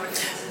like that.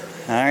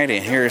 Alrighty,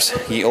 here's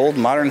Ye Old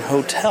Modern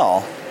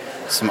Hotel.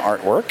 Some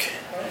artwork.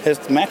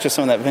 It matches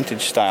some of that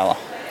vintage style.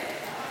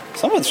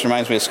 Some of this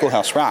reminds me of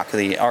Schoolhouse Rock.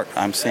 The art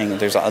I'm seeing,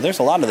 there's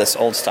a lot of this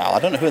old style. I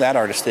don't know who that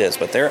artist is,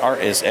 but their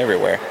art is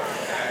everywhere.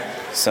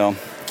 So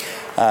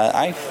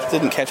I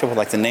didn't catch up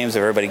with the names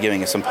of everybody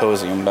giving a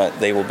symposium, but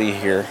they will be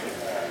here.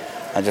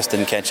 I just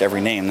didn't catch every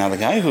name. Now the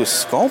guy who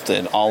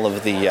sculpted all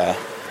of the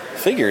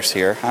figures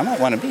here, I might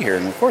want to be here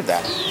and record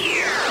that.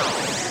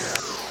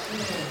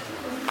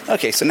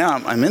 Okay, so now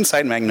I'm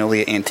inside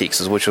Magnolia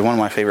Antiques, which is one of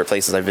my favorite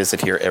places I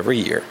visit here every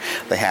year.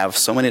 They have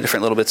so many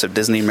different little bits of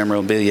Disney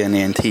memorabilia and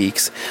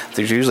antiques.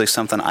 There's usually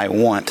something I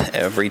want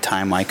every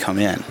time I come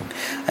in.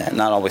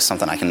 Not always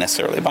something I can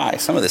necessarily buy.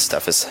 Some of this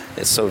stuff is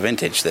so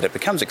vintage that it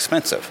becomes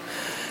expensive.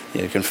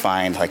 You can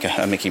find like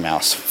a Mickey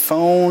Mouse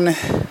phone.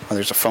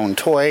 There's a phone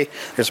toy.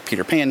 There's a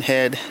Peter Pan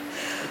head.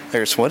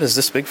 What is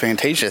this big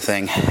Fantasia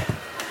thing?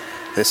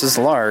 This is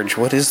large.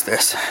 What is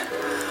this?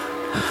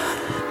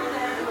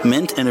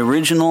 Mint and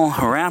original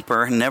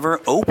wrapper, never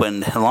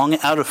opened, long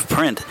out of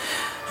print.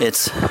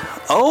 It's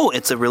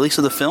a release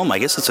of the film. I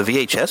guess it's a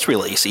VHS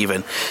release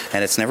even,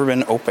 and it's never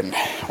been opened.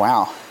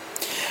 Wow.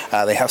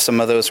 They have some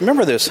of those.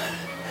 Remember those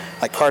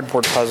like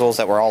cardboard puzzles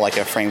that were all like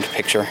a framed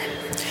picture?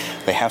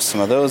 They have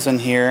some of those in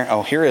here.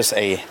 Oh, here is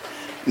a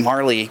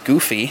Marley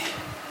Goofy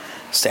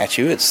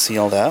statue. It's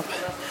sealed up.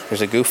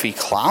 There's a Goofy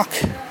clock.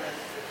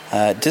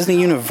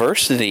 Disney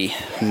University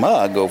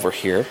mug over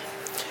here.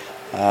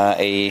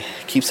 A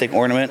keepsake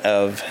ornament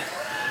of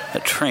a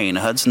train,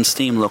 a Hudson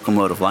Steam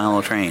locomotive,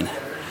 Lionel train.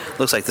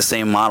 Looks like the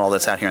same model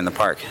that's out here in the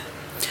park.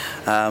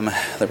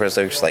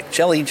 There's like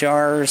jelly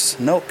jars,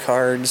 note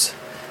cards,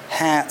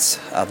 hats,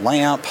 a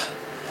lamp,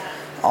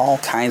 all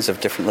kinds of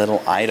different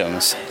little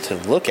items to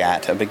look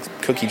at. A big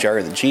cookie jar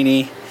of the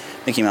genie,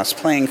 Mickey Mouse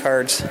playing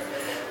cards.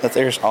 But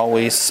there's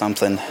always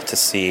something to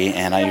see,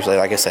 and I usually,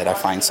 like I said, I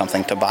find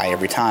something to buy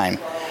every time.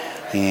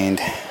 And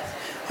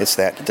it's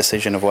that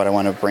decision of what I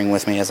want to bring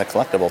with me as a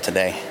collectible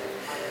today.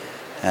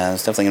 I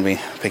was definitely going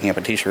to be picking up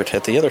a t-shirt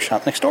at the other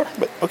shop next door,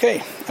 but okay.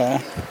 I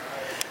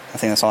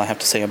think that's all I have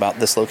to say about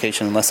this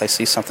location, unless I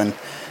see something.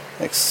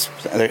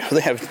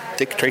 They have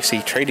Dick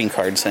Tracy trading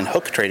cards and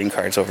Hook trading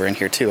cards over in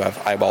here too. I've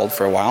eyeballed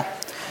for a while.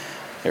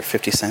 They're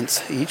 50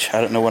 cents each.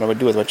 I don't know what I would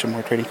do with a bunch of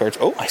more trading cards.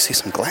 Oh, I see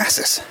some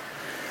glasses.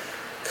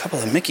 A couple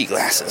of Mickey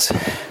glasses.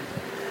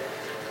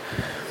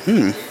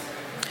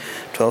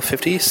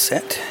 $12.50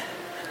 set.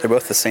 They're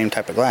both the same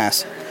type of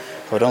glass.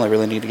 I would only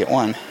really need to get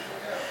one.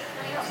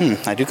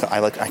 I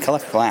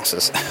collect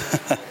glasses.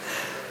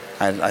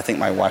 I think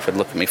my wife would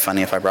look at me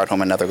funny if I brought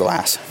home another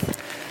glass.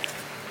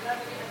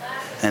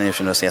 And if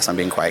you notice, yes, I'm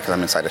being quiet because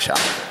I'm inside a shop.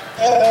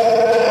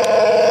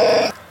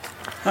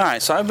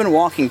 Alright, so I've been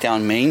walking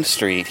down Main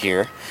Street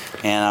here,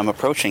 and I'm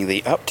approaching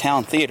the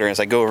Uptown Theater as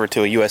I go over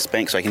to a U.S.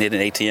 Bank so I can hit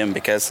an ATM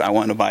because I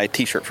want to buy a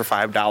t-shirt for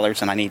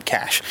 $5 and I need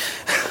cash.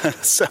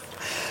 So,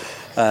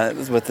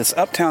 with this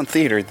Uptown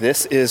Theater,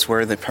 this is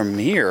where the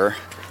premiere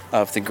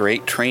of the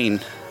Great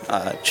Train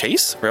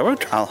Chase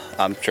Railroad.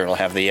 I'm sure it'll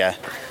have the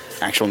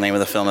actual name of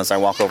the film as I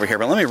walk over here,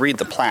 but let me read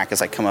the plaque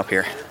as I come up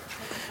here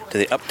to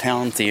the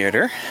Uptown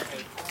Theater.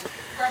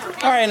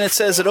 All right, and it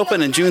says it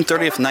opened on June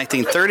 30th,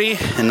 1930. In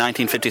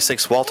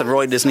 1956, Walt and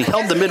Roy Disney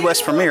held the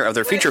Midwest premiere of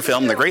their feature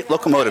film, The Great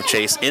Locomotive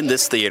Chase, in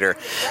this theater.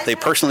 They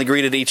personally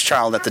greeted each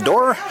child at the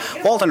door.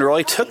 Walt and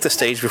Roy took the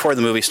stage before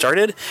the movie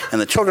started, and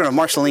the children of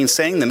Marceline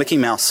sang the Mickey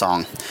Mouse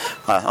song,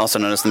 also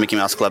known as the Mickey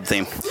Mouse Club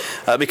theme.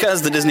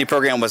 Because the Disney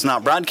program was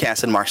not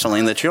broadcast in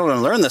Marceline, the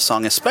children learned this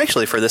song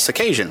especially for this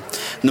occasion.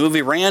 The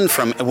movie ran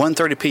from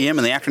 1:30 p.m.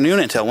 in the afternoon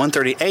until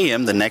 1:30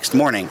 a.m. the next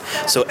morning,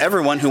 so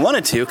everyone who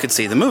wanted to could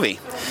see the movie.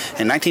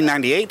 In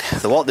 1998,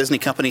 the Walt Disney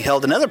Company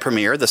held another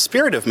premiere, The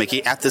Spirit of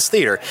Mickey, at this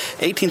theater.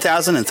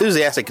 18,000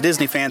 enthusiastic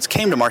Disney fans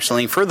came to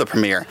Marceline for the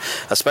premiere.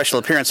 A special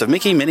appearance of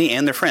Mickey, Minnie,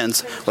 and their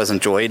friends was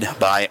enjoyed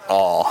by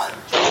all.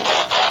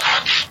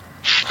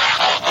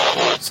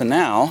 So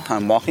now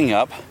I'm walking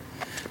up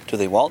to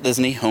the Walt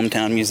Disney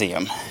Hometown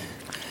Museum.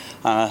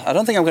 I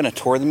don't think I'm going to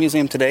tour the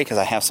museum today because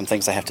I have some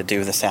things I have to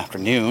do this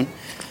afternoon.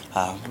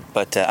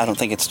 But I don't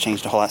think it's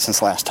changed a whole lot since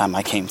the last time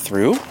I came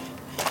through.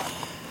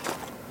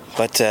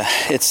 But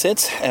it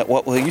sits at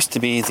what used to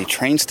be the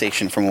train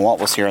station from when Walt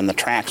was here, and the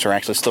tracks are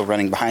actually still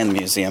running behind the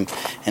museum,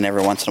 and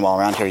every once in a while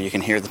around here you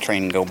can hear the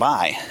train go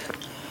by.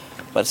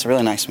 But it's a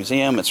really nice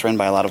museum. It's run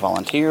by a lot of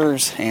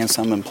volunteers and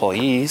some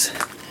employees.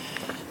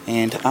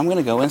 And I'm going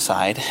to go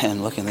inside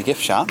and look in the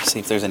gift shop, see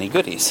if there's any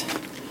goodies.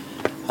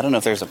 I don't know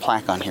if there's a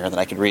plaque on here that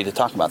I could read to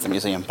talk about the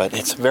museum, but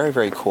it's very,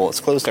 very cool. It's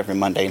closed every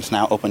Monday, and it's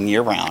now open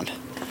year-round.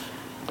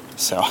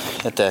 So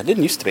it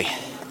didn't used to be.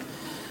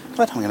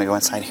 But I'm going to go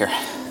inside here.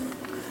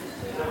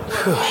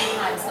 Whew.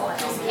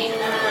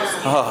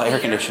 Oh, air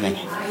conditioning.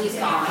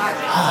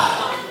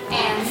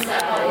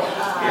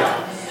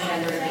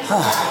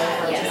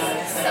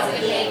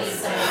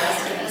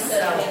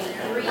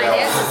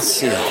 Let's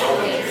see.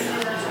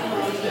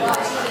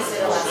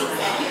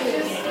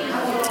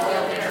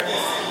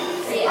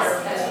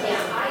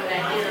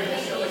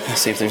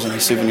 Let's see if there's any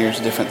souvenirs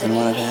different than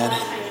what I've had.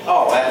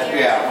 Oh,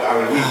 yeah. I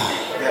mean,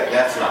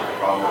 that's not the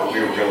problem. We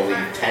were going to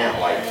leave town,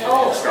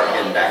 and start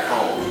heading back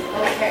home.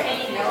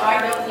 Okay. No,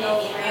 I don't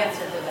know the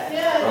answer to that.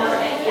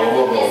 Okay.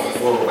 Well,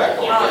 we'll go back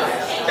over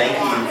there. Thank you.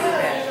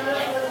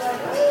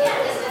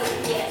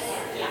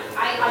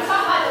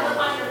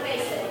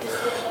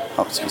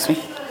 Oh, excuse me.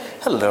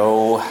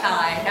 Hello.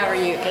 Hi, how are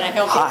you? Can I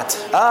help you? Hot.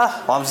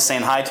 Well, I'm just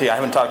saying hi to you. I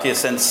haven't talked to you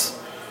since...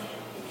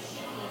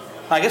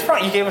 I guess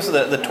probably you gave us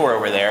the tour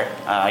over there.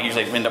 I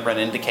usually end up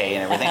running into Kay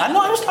and everything. I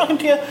know I was talking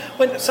to you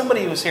when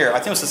somebody was here. I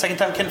think it was the second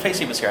time Ken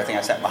Facey was here. I think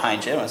I sat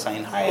behind you and was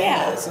saying hi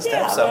and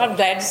stuff. So well, I'm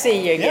glad to see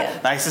you again.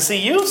 Yeah, nice to see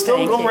you.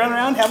 Still going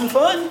around having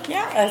fun.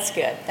 Yeah, that's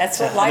good. That's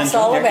what life's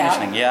all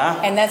about.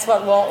 Yeah. And that's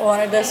what Walt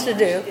wanted us to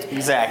do.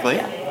 Exactly.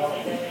 Yeah.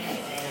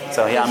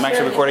 So yeah, I'm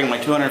actually recording my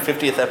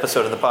 250th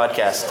episode of the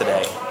podcast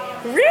today.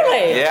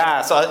 Really?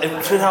 Yeah, so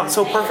it turned out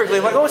so perfectly.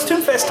 Like, oh, it's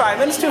Toonfest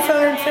time, and it's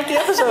 250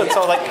 episodes. So I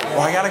was like,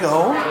 well, I gotta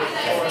go.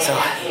 So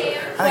I think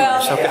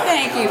we're so good.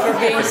 Thank you for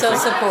being so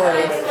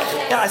supportive.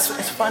 Yeah, it's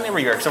fun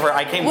every year. Except for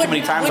I came too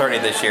many times already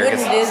this year.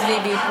 Wouldn't Disney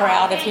be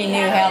proud if he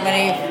knew how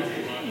many,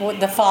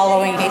 the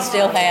following he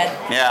still had?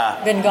 Yeah,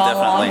 been gone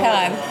definitely. a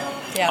long time.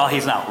 Yeah. Oh,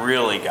 he's not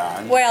really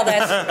gone. Well,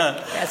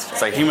 that's true.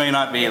 It's like he may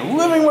not be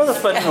living with us,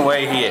 but in a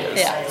way he is.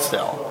 Yeah.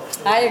 Still.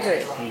 I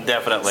agree.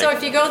 Definitely. So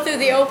if you go through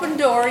the open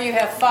door, you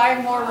have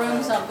 5 more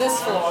rooms on this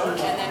floor, and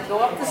then go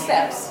up the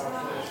steps.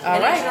 All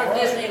right.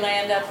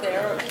 Disneyland up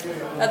there, or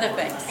other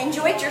things.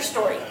 Enjoyed your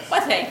story.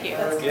 Well, thank you.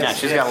 Yeah,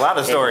 she's got a lot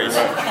of stories.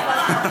 All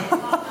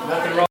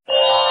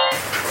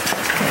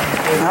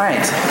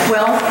right.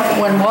 Well,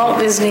 when Walt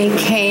Disney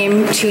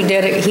came to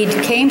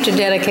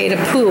dedicate a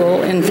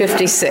pool in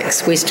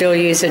 '56. We still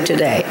use it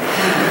today.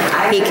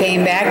 He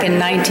came back in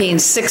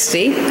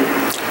 1960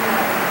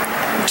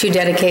 to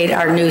dedicate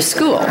our new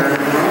school.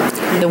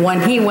 The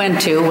one he went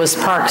to was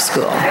Park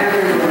School.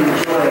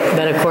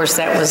 But of course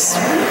that was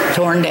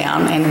torn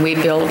down and we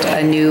built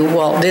a new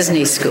Walt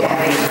Disney School.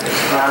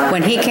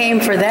 When he came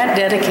for that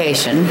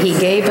dedication, he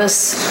gave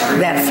us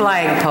that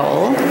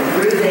flagpole.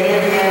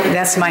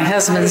 That's my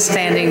husband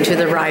standing to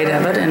the right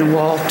of it and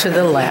Walt to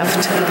the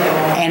left.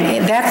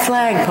 And that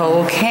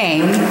flagpole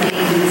came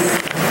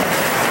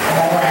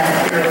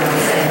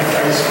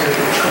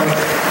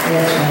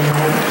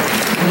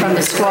from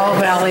the Squaw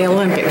Valley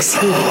Olympics.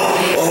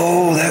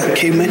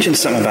 Kay mentioned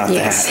something about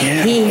that.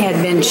 Yeah. He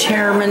had been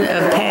chairman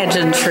of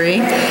pageantry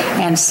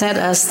and sent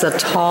us the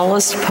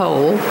tallest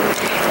pole,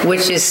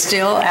 which is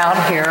still out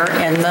here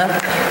in the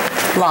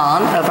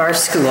lawn of our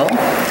school.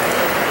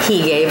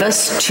 He gave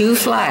us 2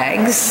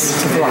 flags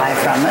to fly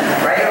from it.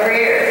 Right over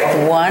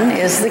here. One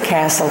is the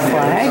castle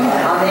flag.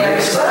 On the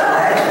other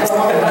side.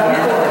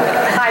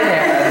 Hi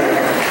there.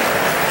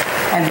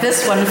 And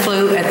this one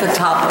flew at the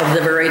top of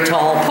the very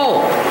tall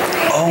pole.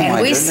 Oh,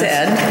 and we goodness.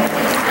 said,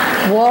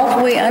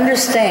 Walt, we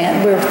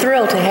understand. We're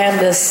thrilled to have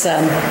this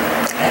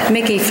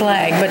Mickey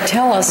flag, but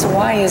tell us,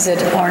 why is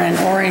it on an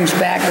orange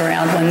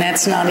background when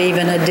that's not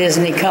even a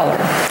Disney color?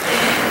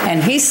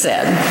 And he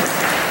said,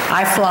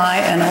 I fly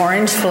an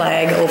orange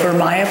flag over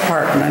my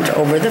apartment,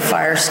 over the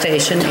fire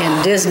station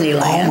in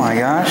Disneyland. Oh my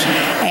gosh.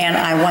 And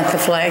I want the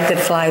flag that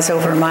flies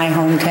over my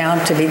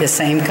hometown to be the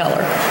same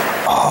color.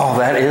 Oh,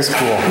 that is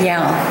cool.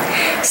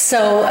 Yeah.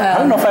 So I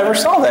don't know if I ever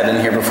saw that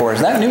in here before.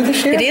 Is that new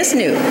this year? It is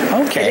new.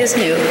 Okay. It is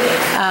new.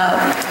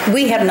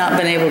 We have not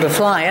been able to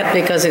fly it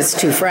because it's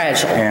too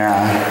fragile.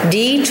 Yeah.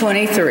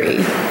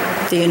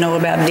 D-23. Do you know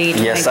about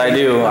D-23? Yes, I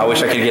do. I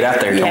wish I could get out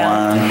there. Come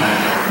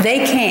on.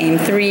 They came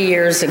 3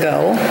 years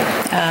ago.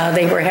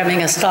 They were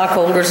having a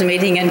stockholders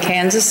meeting in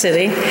Kansas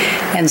City,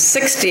 and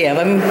 60 of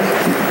them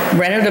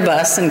rented a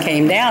bus and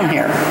came down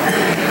here.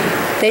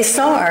 They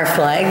saw our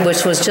flag,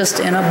 which was just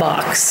in a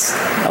box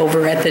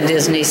over at the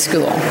Disney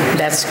school,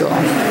 that school,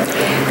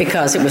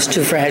 because it was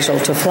too fragile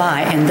to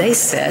fly. And they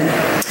said,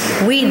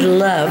 we'd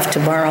love to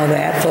borrow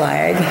that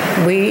flag.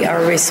 We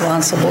are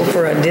responsible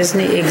for a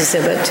Disney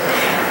exhibit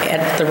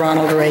at the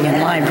Ronald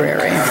Reagan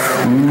Library.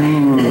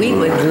 We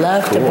would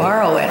love to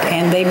borrow it.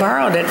 And they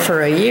borrowed it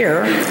for a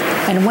year.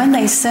 And when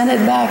they sent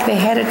it back, they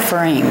had it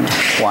framed.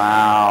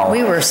 Wow.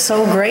 We were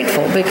so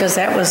grateful because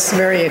that was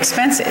very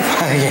expensive.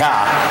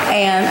 Yeah.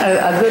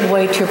 And a good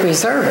way to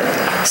preserve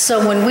it.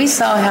 So when we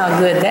saw how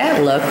good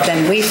that looked,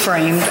 then we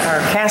framed our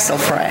castle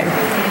flag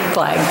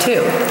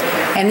too.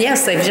 And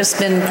yes, they've just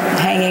been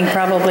hanging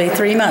probably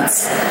 3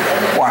 months.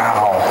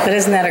 Wow. But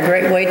isn't that a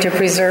great way to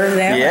preserve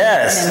them?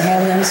 Yes. And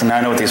have them? So now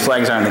I know what these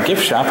flags are in the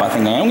gift shop. I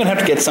think I'm going to have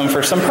to get some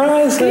for some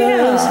prizes.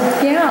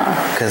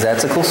 Yeah. Because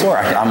that's a cool store.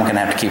 I'm going to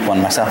have to keep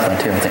one myself then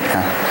too, I think.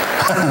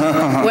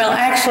 Huh? Well,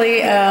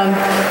 actually,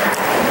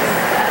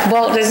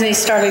 Walt Disney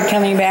started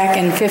coming back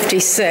in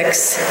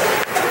 '56.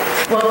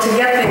 Well,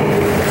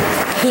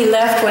 he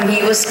left when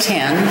he was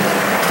 10.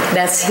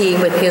 That's he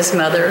with his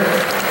mother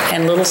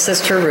and little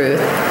sister Ruth.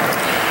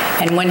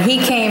 And when he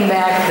came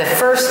back the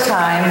first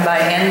time by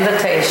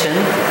invitation,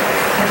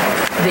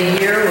 the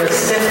year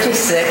was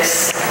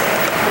 56,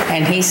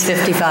 and he's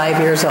 55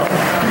 years old.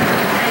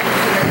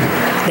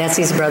 That's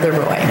his brother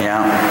Roy.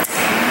 Yeah.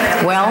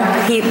 Well,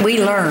 we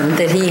learned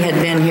that he had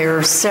been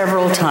here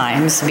several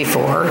times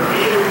before,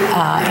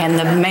 and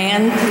the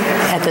man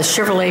at the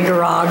Chevrolet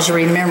garage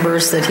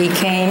remembers that he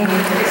came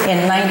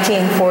in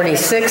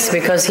 1946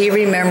 because he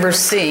remembers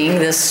seeing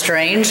this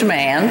strange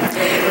man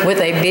with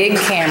a big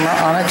camera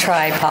on a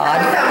tripod,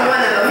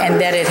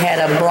 and that it had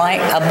a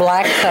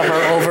black cover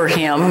over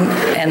him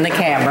and the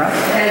camera.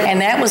 And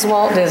that was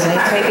Walt Disney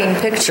taking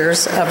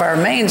pictures of our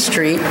Main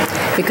Street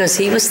because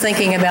he was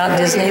thinking about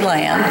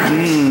Disneyland,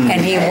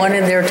 and he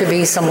wanted there to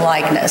be some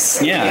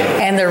likeness. Yeah.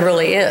 And there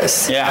really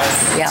is. Yeah.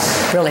 Yeah,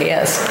 really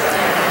is.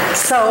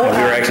 So we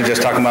were actually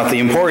just talking about the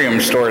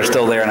Emporium store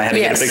still there, and I had to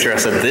get a picture. I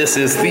said, this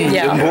is the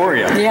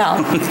Emporium.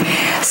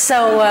 Yeah.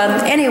 So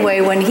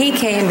anyway, when he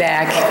came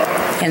back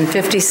in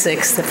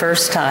 '56 the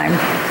first time,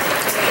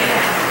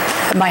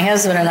 my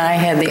husband and I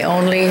had the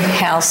only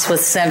house with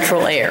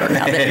central air.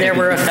 Now, there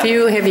were a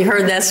few. Have you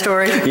heard that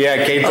story?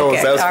 Yeah, Kate told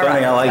us. That was funny.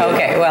 Right. I like it.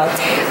 Okay,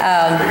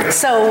 well,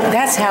 so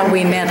that's how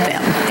we met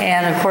them.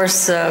 And, of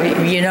course,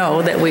 you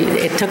know that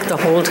it took the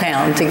whole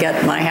town to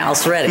get my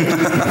house ready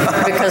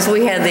because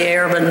we had the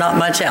air but not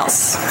much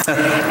else.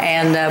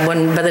 And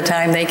by the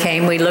time they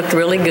came, we looked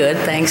really good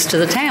thanks to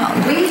the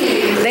town.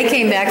 They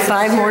came back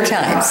 5 more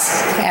times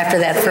after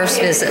that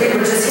first visit.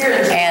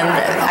 And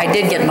I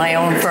did get my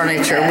own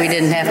furniture. We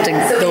didn't have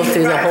to go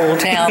through the whole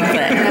town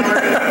thing.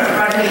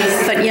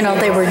 But, you know,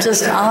 they were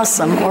just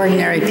awesome,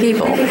 ordinary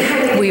people.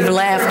 We've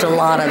laughed a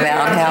lot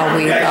about how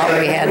we thought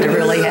we had to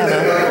really have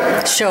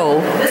a show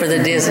for the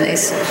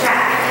Disneys.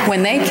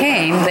 When they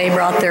came, they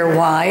brought their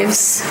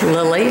wives,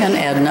 Lily and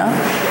Edna,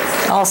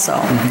 also.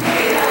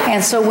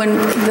 And so when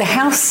the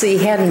house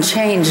hadn't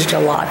changed a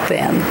lot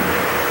then.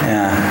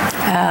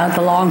 Yeah.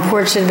 The long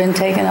porch had been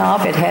taken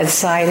off. It had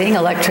siding,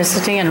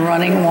 electricity, and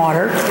running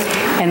water.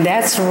 And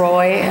that's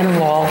Roy and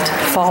Walt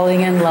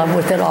falling in love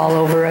with it all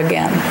over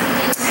again.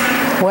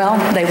 Well,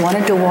 they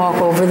wanted to walk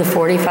over the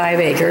 45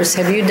 acres.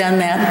 Have you done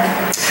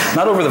that?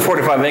 Not over the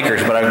 45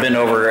 acres, but I've been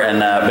over and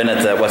been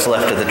at what's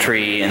left of the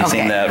tree and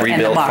seen the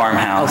rebuilt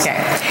farmhouse. Okay.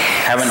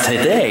 Haven't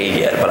today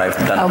yet, but I've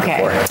done it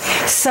before.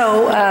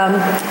 So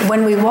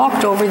when we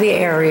walked over the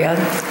area,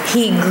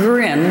 he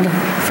grinned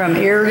from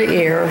ear to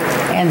ear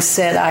and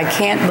said, "I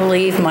can't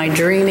believe my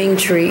dreaming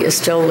tree is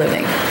still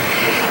living."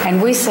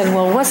 And we said,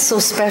 well, what's so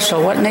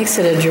special? What makes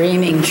it a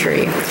dreaming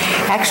tree?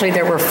 Actually,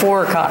 there were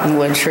 4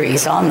 cottonwood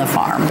trees on the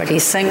farm, but he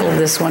singled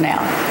this one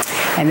out.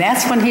 And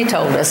that's when he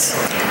told us,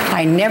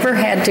 I never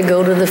had to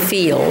go to the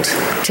field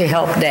to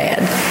help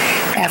Dad.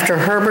 After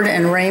Herbert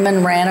and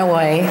Raymond ran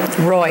away,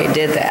 Roy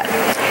did that.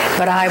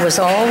 But I was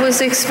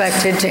always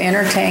expected to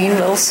entertain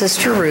little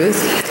sister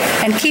Ruth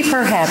and keep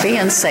her happy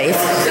and safe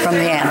from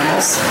the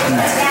animals.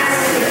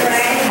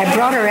 I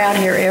brought her out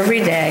here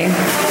every day.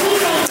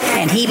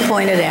 And he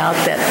pointed out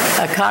that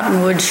a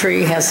cottonwood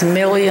tree has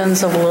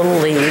millions of little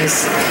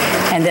leaves,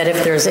 and that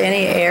if there's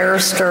any air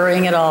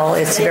stirring at all,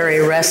 it's very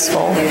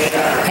restful.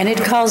 And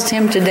it caused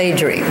him to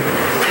daydream,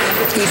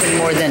 even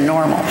more than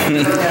normal.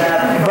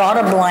 Brought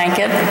a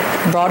blanket,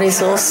 brought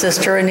his little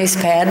sister and his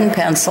pad and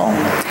pencil.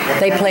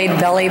 They played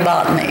belly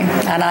botany,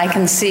 and I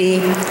can see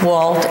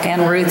Walt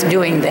and Ruth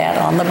doing that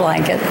on the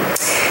blanket.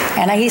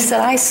 And he said,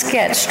 I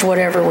sketched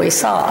whatever we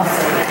saw.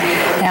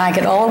 And I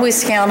could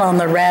always count on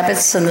the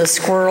rabbits and the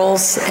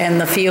squirrels and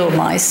the field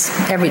mice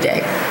every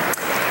day.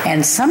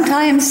 And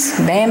sometimes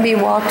Bambi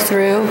walked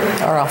through,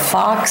 or a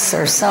fox,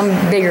 or some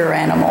bigger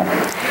animal,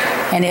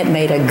 and it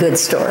made a good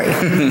story.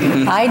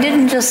 I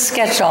didn't just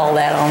sketch all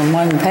that on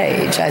one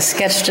page. I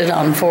sketched it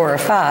on 4 or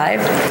 5.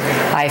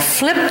 I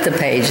flipped the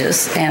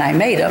pages, and I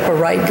made up a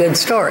right good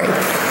story.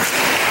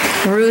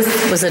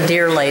 Ruth was a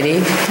dear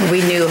lady.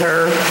 We knew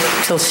her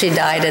till she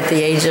died at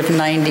the age of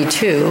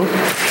 92.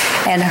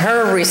 And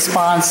her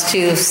response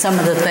to some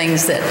of the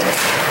things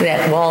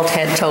that Walt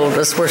had told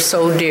us were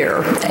so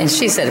dear. And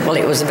she said, well,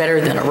 it was better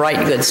than a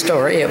right good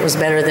story. It was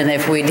better than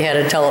if we'd had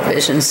a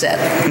television set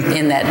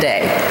in that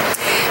day.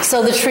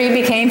 So the tree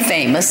became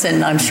famous,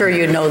 and I'm sure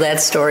you know that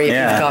story if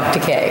you've talked to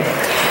Kay.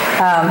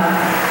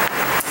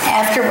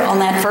 On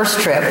that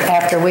first trip,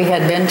 after we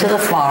had been to the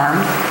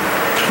farm,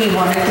 he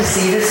wanted to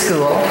see the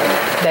school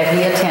that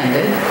he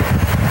attended.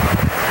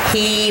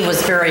 He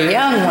was very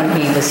young when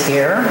he was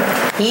here.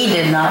 He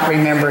did not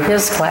remember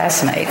his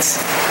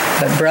classmates,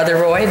 but Brother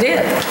Roy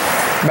did.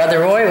 Brother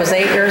Roy was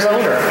 8 years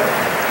older.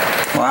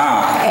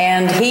 Wow.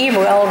 And he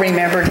well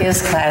remembered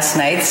his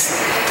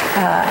classmates.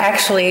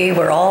 Actually,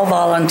 we're all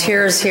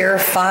volunteers here.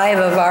 5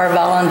 of our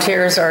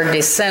volunteers are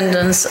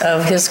descendants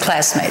of his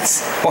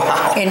classmates.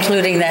 Wow.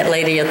 Including that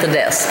lady at the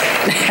desk.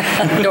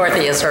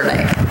 Dorothy is her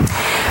name.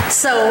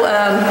 So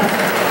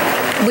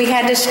we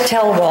had to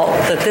tell Walt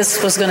that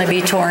this was going to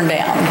be torn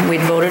down.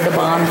 We'd voted a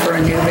bond for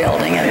a new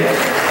building, and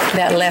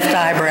that left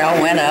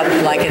eyebrow went up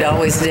like it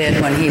always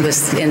did when he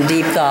was in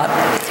deep thought.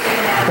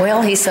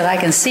 Well, he said, I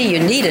can see you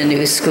need a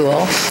new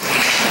school,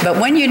 but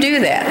when you do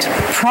that,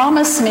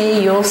 promise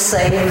me you'll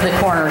save the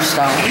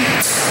cornerstone.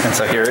 And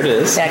so here it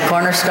is. That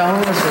cornerstone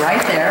was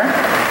right there.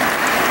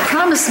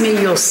 Promise me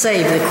you'll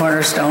save the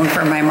cornerstone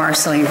for my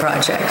Marceline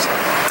project.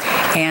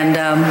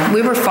 And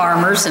we were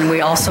farmers, and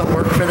we also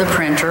worked for the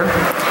printer.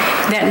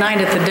 That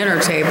night at the dinner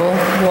table,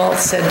 Walt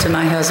said to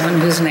my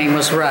husband, whose name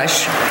was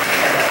Rush,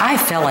 I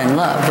fell in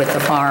love with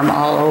the farm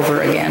all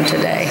over again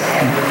today.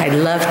 I'd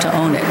love to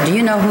own it. Do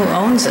you know who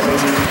owns it?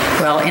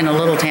 Well, in a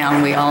little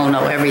town, we all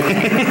know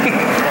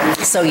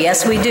everything. So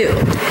yes, we do.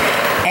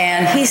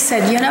 And he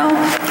said, you know,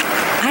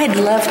 I'd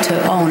love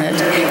to own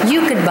it.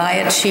 You could buy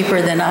it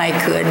cheaper than I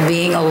could,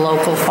 being a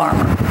local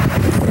farmer.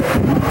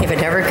 If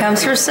it ever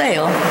comes for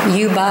sale,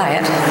 you buy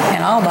it,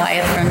 and I'll buy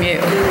it from you.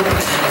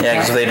 Yeah,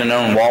 because if they'd have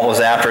known Walt was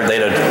after it,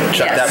 they'd have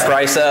chucked that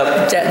price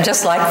up.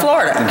 Just like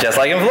Florida. Just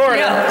like in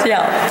Florida.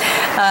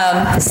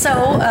 Yeah.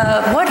 So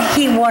what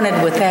he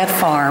wanted with that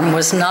farm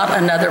was not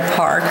another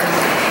park.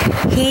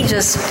 He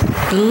just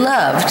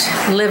loved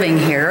living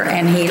here,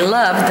 and he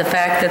loved the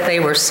fact that they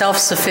were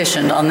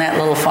self-sufficient on that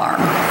little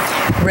farm.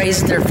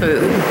 Raised their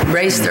food,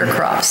 raised their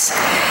crops,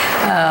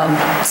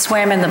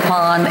 swam in the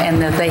pond,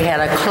 and that they had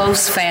a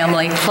close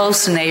family,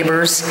 close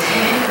neighbors.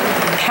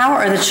 How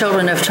are the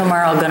children of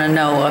tomorrow going to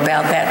know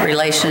about that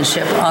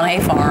relationship on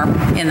a farm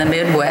in the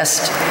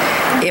Midwest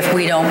if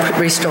we don't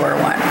restore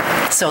one?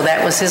 So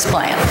that was his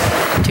plan,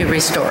 to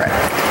restore it.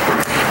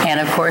 And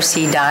of course,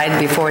 he died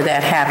before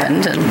that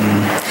happened. And,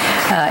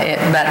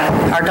 but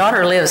our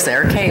daughter lives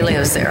there. Kay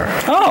lives there.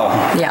 Oh.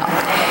 Yeah.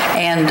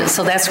 And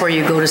so that's where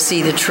you go to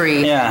see the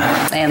tree.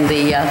 Yeah. And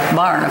the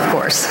barn, of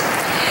course.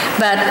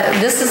 But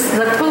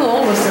the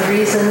pool was the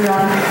reason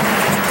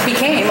he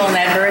came on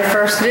that very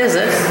first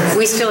visit.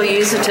 We still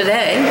use it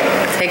today.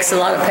 Takes a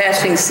lot of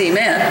patching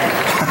cement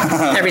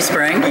every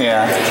spring.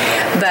 Yeah.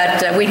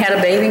 But we had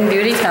a bathing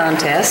beauty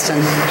contest,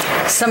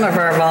 and some of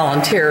our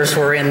volunteers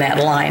were in that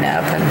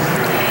lineup, and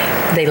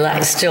they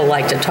still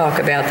like to talk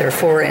about their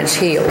 4-inch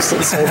heels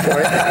and so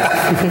forth.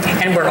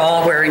 And we're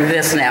all wearing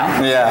this now.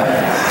 Yeah.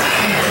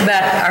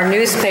 But our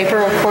newspaper,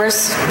 of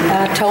course,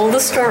 told the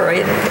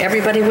story.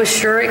 Everybody was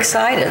sure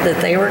excited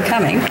that they were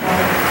coming.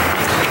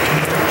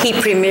 He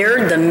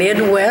premiered the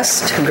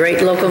Midwest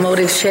Great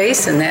Locomotive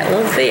Chase in that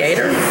little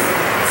theater.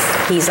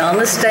 He's on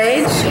the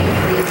stage.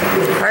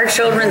 Our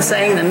children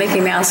sang the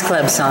Mickey Mouse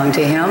Club song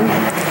to him.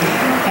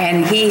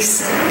 And he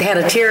had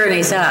a tear in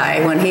his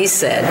eye when he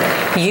said,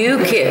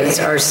 you kids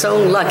are so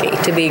lucky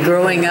to be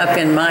growing up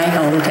in my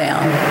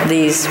hometown.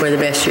 These were the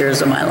best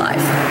years of my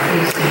life.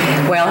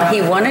 Well,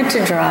 he wanted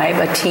to drive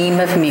a team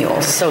of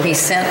mules, so he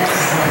sent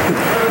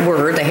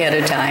word ahead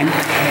of time.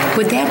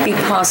 Would that be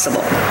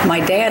possible? My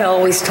dad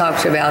always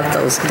talked about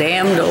those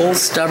damned old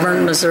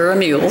stubborn Missouri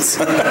mules.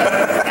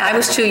 I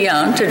was too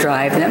young to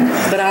drive them,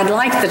 but I'd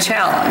like the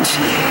challenge.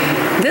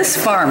 This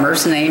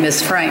farmer's name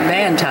is Frank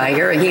Van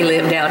Tiger. He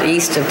lived out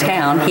east of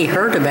town. He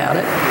heard about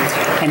it,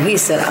 and he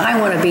said, I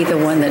want to be the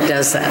one that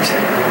does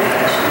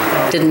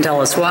that. Didn't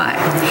tell us why.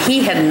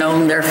 He had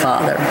known their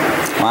father.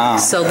 Wow.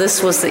 So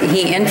this was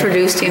he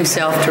introduced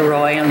himself to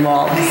Roy and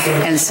Walt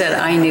and said,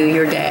 I knew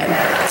your dad.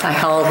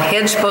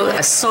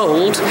 I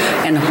sold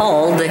and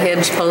hauled the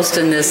hedge post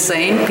in this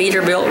same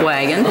Peterbilt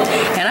wagon,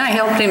 and I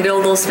helped him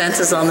build those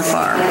fences on the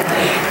farm.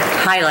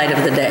 Highlight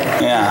of the day,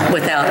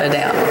 without a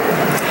doubt.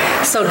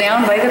 So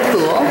down by the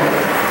pool,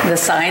 the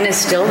sign is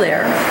still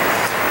there.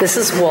 This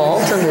is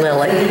Walt and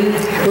Lily.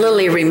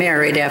 Lily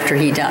remarried after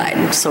he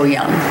died, so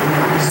young.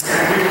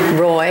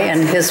 Roy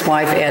and his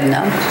wife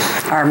Edna,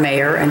 our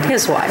mayor and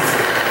his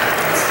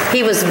wife.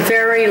 He was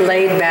very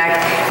laid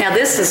back. Now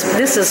this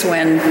is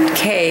when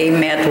Kay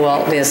met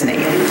Walt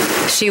Disney.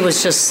 She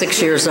was just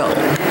 6 years old.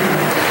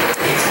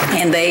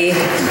 And they,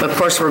 of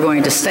course, were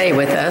going to stay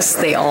with us.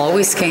 They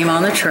always came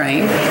on the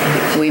train.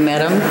 We met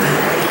them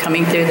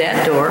coming through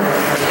that door.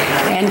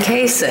 And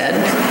Kay said,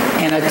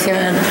 in a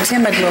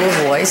timid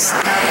little voice,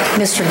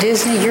 "Mr.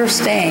 Disney, you're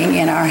staying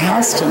in our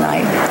house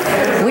tonight.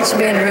 Which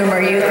bedroom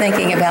are you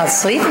thinking about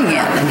sleeping in?"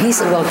 And he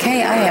said, "Well,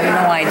 Kay, I have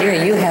no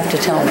idea. You have to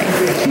tell me."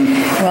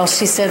 Well,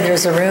 she said,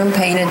 "There's a room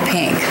painted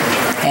pink,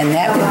 and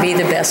that would be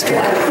the best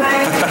one."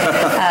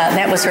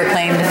 That was her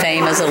claim to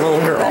fame as a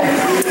little girl.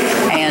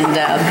 And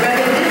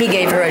he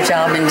gave her a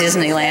job in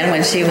Disneyland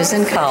when she was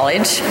in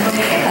college.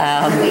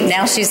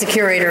 Now she's the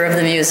curator of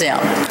the museum.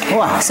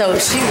 Wow. So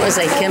she was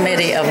a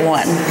committee of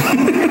one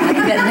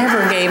that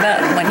never gave up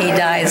when he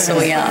died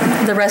so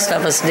young. The rest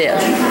of us did.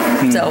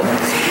 So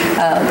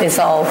it's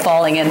all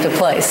falling into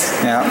place.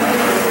 Yeah.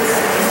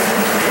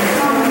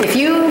 If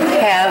you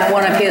have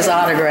one of his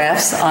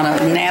autographs on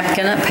a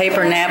napkin, a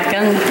paper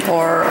napkin,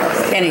 or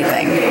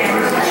anything,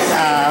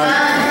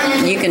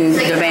 you can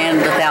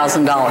demand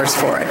 $1,000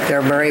 for it.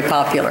 They're very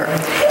popular.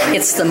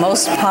 It's the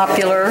most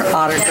popular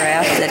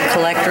autograph that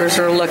collectors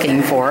are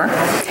looking for.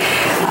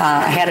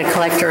 I had a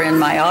collector in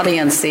my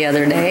audience the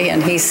other day,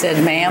 and he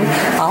said, "Ma'am,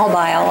 I'll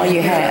buy all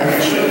you have."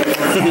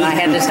 And I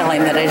had to tell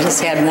him that I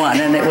just had one,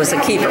 and it was a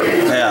keeper.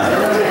 Yeah.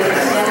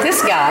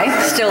 This guy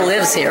still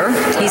lives here.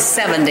 He's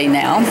 70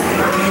 now.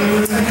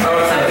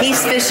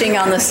 He's fishing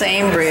on the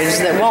same bridge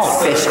that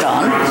Walt fished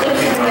on.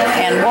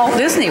 And Walt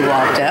Disney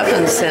walked up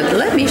and said,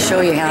 "Let me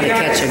show you how to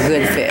catch a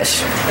good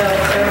fish."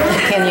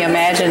 Can you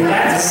imagine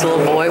this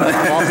little boy with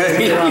Walt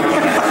Disney on?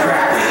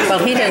 Well,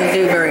 he didn't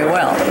do very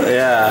well.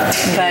 Yeah.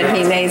 But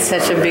he made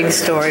such a big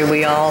story,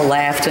 we all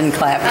laughed and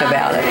clapped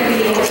about it.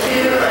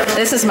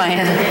 This is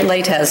my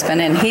late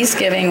husband, and he's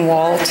giving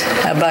Walt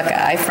a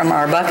buckeye from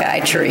our buckeye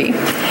tree.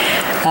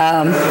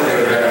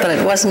 But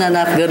it wasn't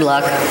enough good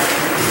luck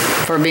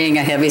for being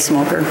a heavy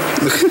smoker.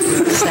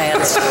 Sad.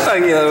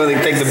 When they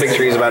think the big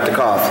tree is about to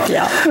cough.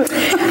 Yeah.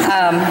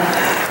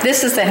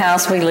 This is the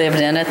house we lived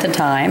in at the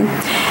time.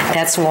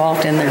 That's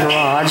Walt in the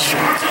garage.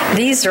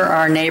 These are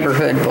our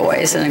neighborhood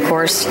boys, and of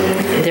course,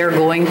 they're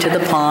going to the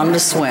pond to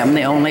swim,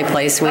 the only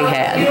place we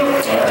had.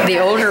 The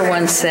older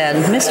one said,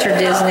 "Mr.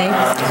 Disney,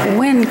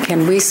 when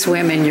can we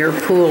swim in your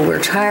pool? We're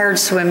tired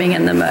swimming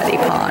in the muddy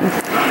pond."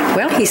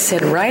 Well, he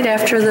said, right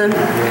after the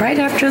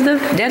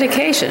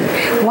dedication.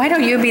 Why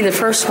don't you be the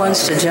first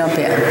ones to jump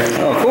in?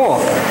 Oh,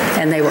 cool.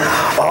 And they were.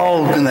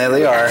 Oh, and there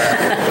they are.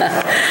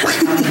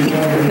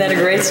 Isn't that a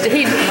great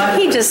story?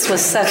 He just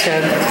was such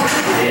a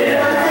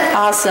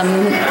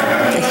awesome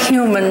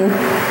human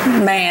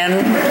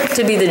man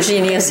to be the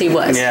genius he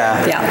was.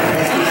 Yeah. Yeah.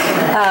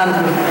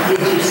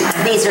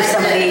 These are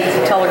some of the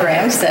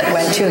telegrams that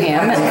went to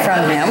him and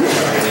from him.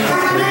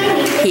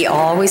 He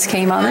always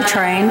came on the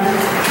train.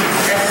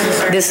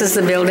 This is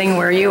the building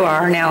where you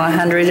are now,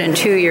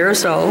 102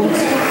 years old.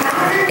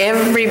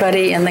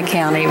 Everybody in the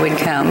county would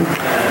come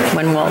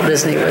when Walt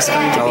Disney was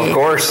going to be of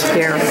course.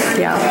 Here.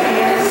 Yeah.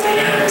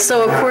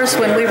 So, of course,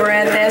 when we were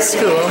at that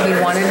school, he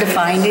wanted to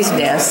find his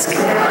desk.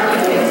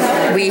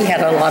 We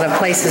had a lot of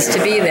places to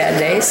be that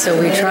day, so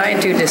we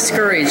tried to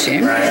discourage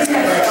him.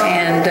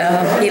 And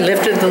he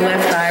lifted the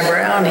left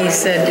eyebrow, and he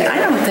said, "I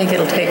don't think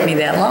it'll take me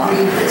that long."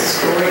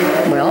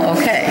 Well,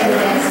 okay.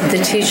 The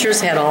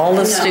teachers had all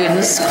the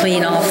students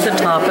clean off the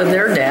top of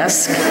their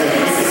desk,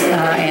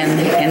 and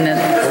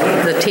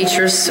the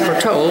teachers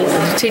told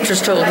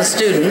the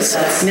students,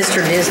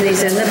 "Mr.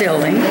 Disney's in the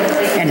building,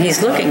 and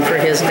he's looking for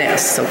his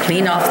desk, so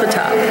clean off the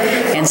top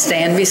and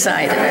stand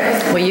beside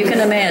it." Well, you can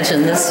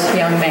imagine this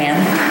young man,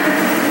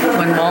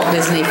 when Walt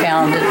Disney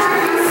found it,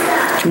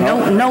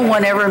 no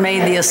one ever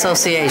made the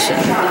association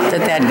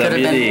that could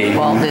have been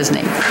Walt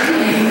Disney.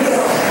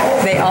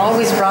 They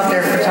always brought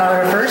their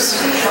photographers.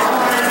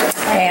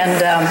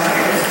 And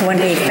when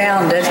he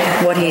found it,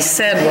 what he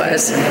said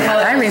was,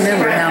 "I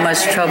remember how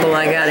much trouble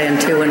I got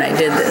into when I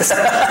did this.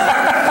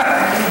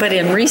 But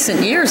in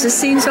recent years, it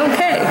seems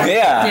okay."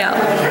 Yeah.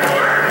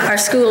 Yeah. Our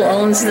school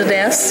owns the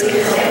desk.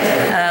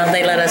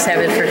 They let us have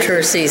it for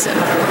tour season.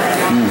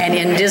 And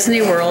in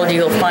Disney World,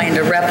 you'll find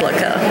a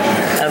replica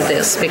of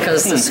this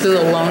because the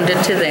school loaned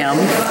it to them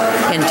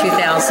in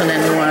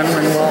 2001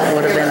 when Walt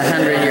would have been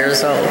 100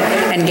 years old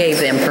and gave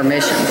them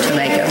permission to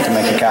make a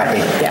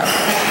copy. Yeah.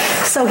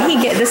 So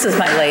this is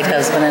my late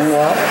husband and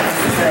Walt,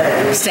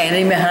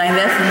 standing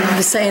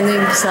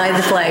beside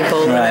the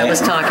flagpole that I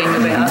was talking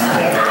about.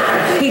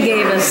 He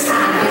gave us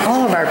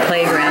all of our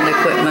playground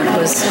equipment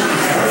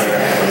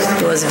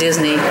was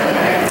Disney,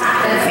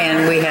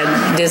 and we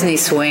had Disney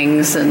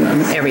swings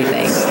and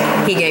everything.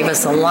 He gave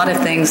us a lot of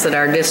things that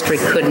our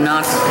district could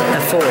not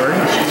afford,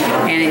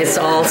 and it's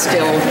all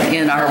still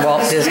in our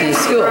Walt Disney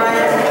School.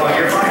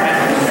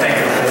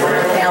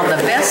 Now,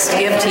 the best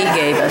gift he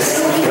gave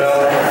us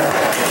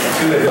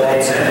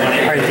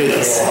are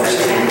these.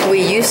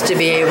 We used to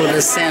be able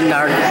to send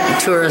our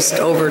tourists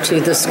over to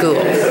the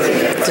school,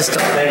 just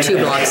 2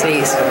 blocks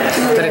east.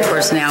 But of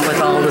course now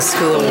with all the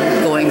school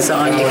goings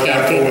on, you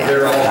can't do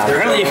that.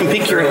 Apparently you can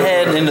peek your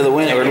head into the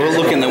window, or we'll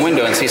look in the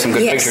window and see some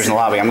good pictures in the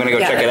lobby. I'm going to go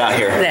check it out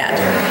here.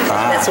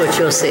 That's what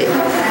you'll see.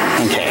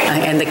 Okay.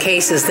 And the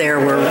case is there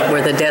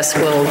where the desk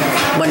will,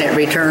 when it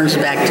returns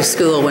back to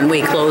school, when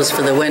we close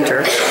for the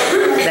winter,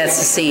 that's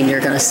the scene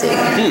you're going to see.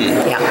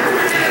 Yeah.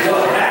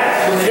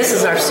 This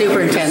is our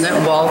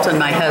superintendent, Walt, and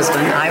my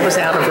husband. I was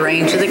out of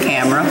range of the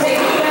camera,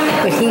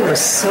 but he was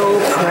so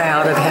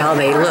proud of how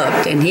they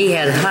looked, and he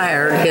had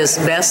hired his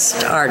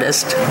best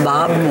artist,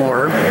 Bob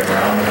Moore,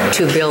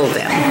 to build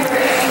them.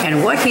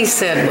 And what he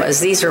said was,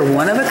 these are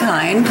one of a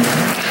kind,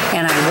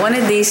 and I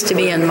wanted these to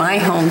be in my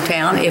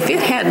hometown. If it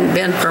hadn't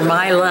been for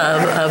my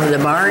love of the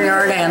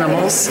barnyard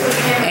animals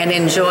and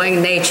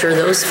enjoying nature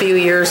those few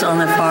years on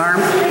the farm,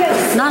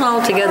 not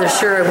altogether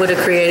sure I would have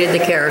created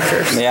the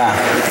characters. Yeah.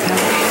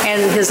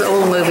 And his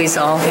old movies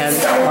all had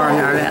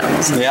barnyard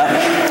animals. Yeah.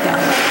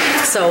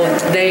 So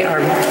they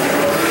are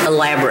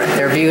elaborate.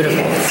 They're beautiful.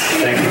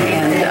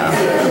 And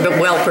but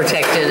well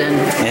protected and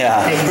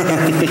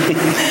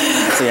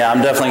So yeah,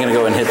 I'm definitely going to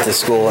go and hit this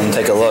school and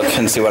take a look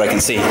and see what I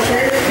can see.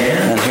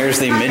 And here's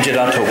the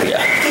Midget-Autopia.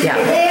 Yeah,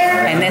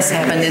 and this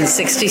happened in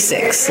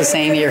 '66, the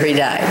same year he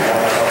died.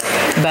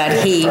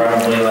 But he,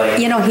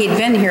 he'd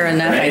been here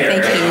enough. I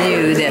think he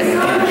knew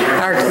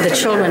that the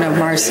children of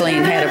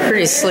Marceline had a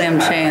pretty slim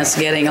chance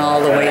getting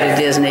all the way to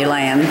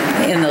Disneyland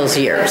in those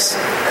years.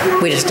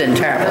 We just didn't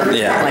travel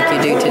like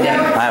you do today.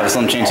 I have a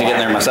slim chance of getting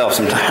there myself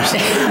sometimes.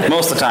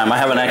 Most of the time, I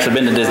haven't actually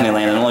been to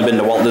Disneyland. I've only been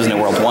to Walt Disney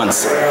World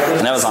once,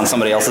 and that was on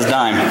somebody else's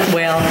dime.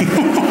 Well,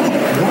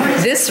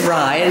 this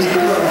ride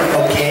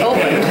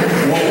opened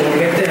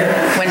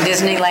when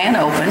Disneyland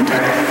opened.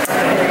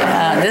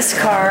 This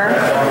car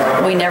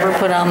we never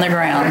put on the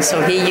ground,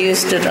 so he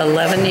used it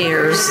 11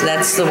 years.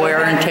 That's the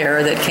wear and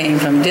tear that came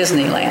from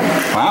Disneyland.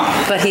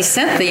 Wow. But he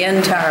sent the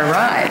entire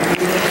ride.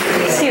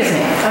 Excuse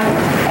me.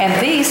 And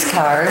these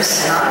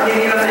cars,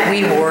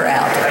 we wore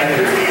out.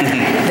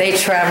 They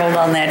traveled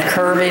on that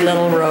curvy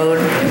little road,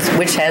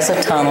 which has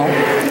a tunnel.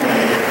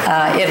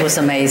 It was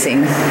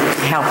amazing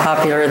how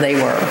popular they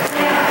were.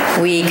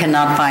 We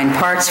cannot find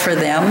parts for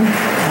them.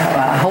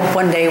 I hope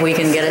one day we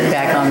can get it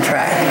back on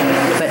track.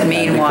 But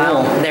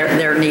meanwhile,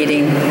 they're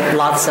needing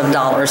lots of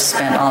dollars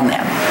spent on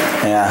them.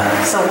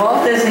 Yeah. So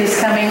Walt Disney's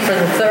coming for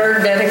the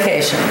 3rd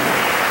dedication.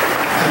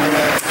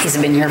 He's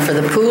been here for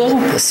the pool,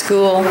 the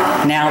school,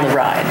 now the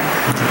ride.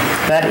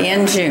 But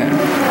in June,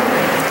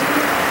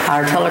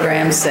 our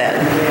telegram said,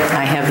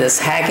 I have this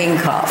hacking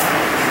cough,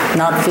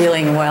 not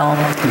feeling well,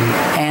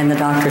 and the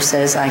doctor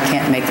says I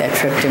can't make that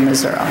trip to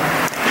Missouri.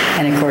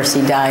 And of course,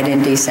 he died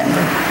in December.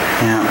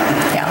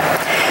 Yeah.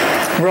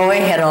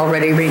 Roy had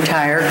already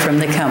retired from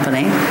the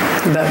company,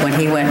 but when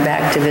he went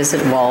back to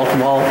visit Walt,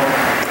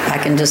 I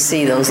can just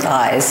see those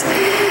eyes.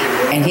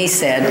 And he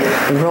said,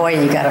 Roy,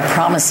 you got to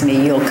promise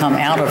me you'll come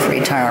out of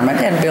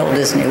retirement and build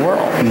Disney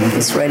World.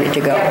 It's ready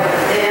to go.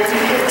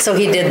 So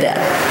he did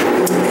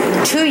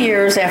that. 2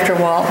 years after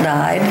Walt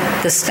died,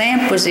 the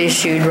stamp was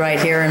issued right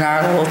here in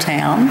our little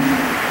town.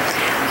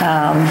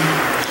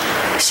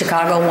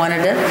 Chicago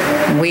wanted it.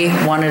 We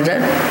wanted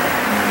it.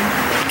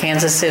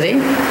 Kansas City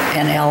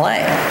and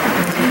LA.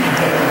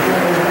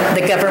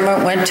 The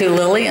government went to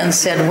Lily and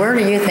said, where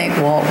do you think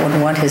Walt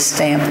would want his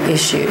stamp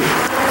issued?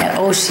 And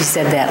she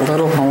said, that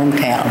little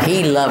hometown.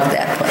 He loved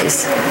that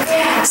place.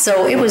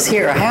 So it was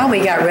here. How we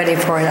got ready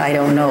for it, I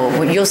don't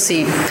know. You'll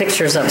see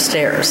pictures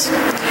upstairs.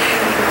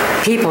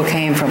 People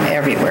came from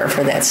everywhere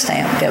for that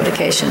stamp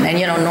dedication. And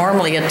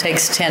normally it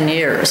takes 10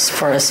 years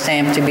for a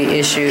stamp to be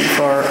issued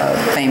for a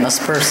famous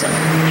person.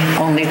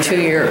 Only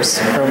 2 years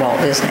for Walt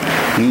Disney.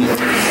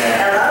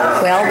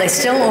 Well, they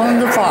still own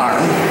the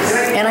farm.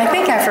 And I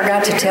think I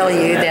forgot to tell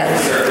you that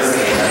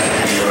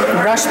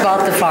Rush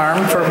bought the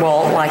farm for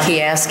Walt like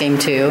he asked him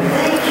to.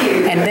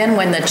 And then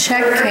when the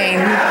check came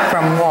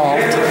from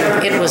Walt,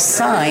 it was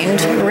signed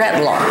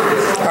Retlaw,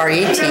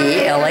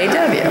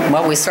 R-E-T-L-A-W.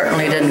 Well, we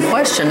certainly didn't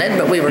question it,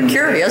 but we were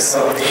curious.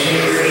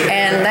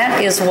 And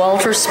that is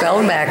Walter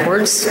spelled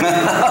backwards.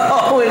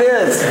 Oh, it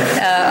is.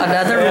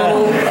 Another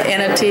little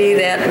entity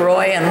that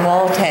Roy and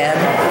Walt had.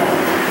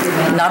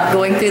 Not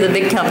going through the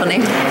big company.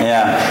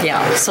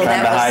 Yeah. So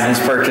trying to hide his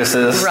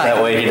purchases. Right.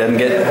 That way he doesn't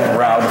get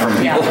robbed from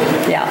people.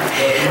 Yeah.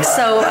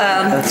 So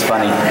that's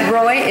funny.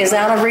 Roy is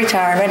out of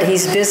retirement.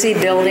 He's busy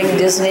building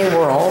Disney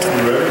World.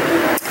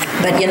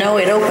 But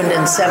it opened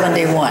in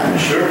 '71.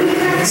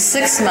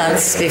 6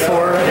 months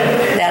before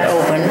that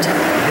opened,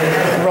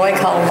 Roy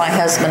called my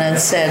husband and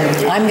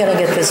said, I'm going to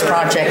get this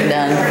project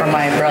done for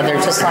my brother,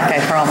 just like I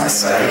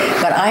promised.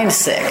 But I'm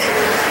sick,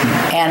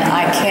 and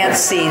I can't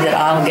see that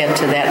I'll get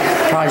to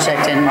that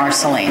project in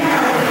Marceline.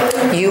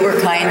 You were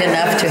kind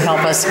enough to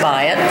help us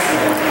buy it.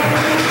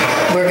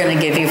 We're going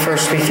to give you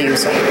first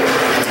refusal.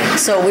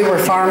 So we were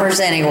farmers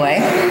anyway,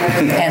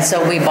 and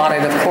so we bought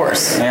it, of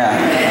course,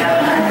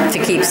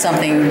 to keep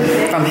something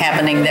from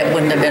happening that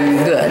wouldn't have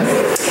been good.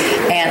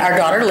 And our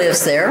daughter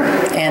lives there,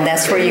 and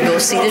that's where you go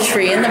see the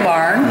tree in the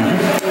barn.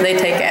 They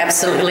take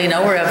absolutely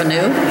no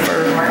revenue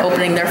for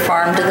opening their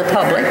farm to the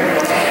public,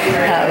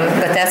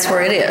 but that's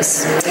where it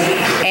is.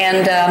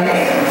 And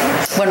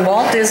when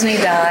Walt Disney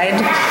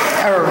died,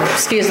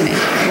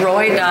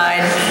 Roy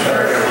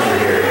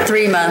died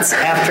 3 months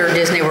after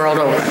Disney World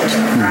opened.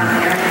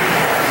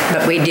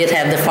 But we did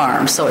have the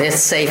farm, so it's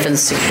safe and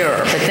secure.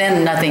 But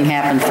then nothing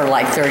happened for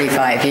like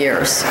 35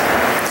 years.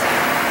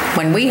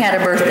 When we had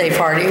a birthday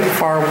party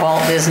for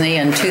Walt Disney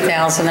in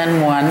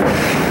 2001,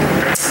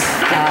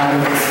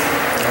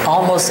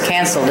 almost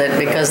canceled it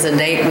because the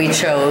date we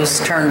chose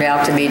turned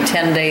out to be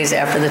 10 days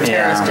after the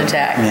terrorist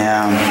attack.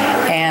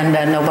 And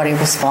nobody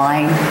was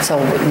flying,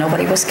 so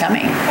nobody was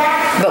coming.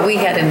 But we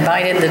had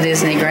invited the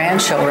Disney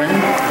grandchildren.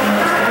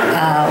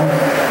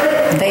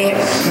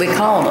 We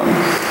called them.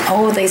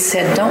 Oh, they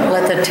said, don't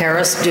let the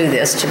terrorists do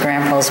this to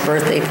Grandpa's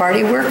birthday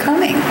party. We're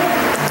coming.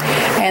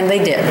 And they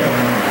did.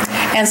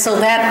 And so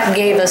that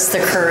gave us the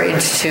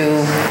courage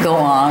to go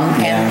on.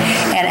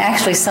 And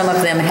actually some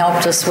of them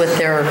helped us with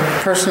their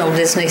personal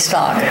Disney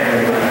stock.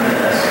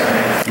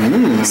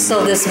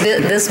 So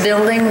this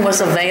building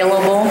was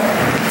available,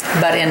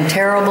 but in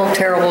terrible,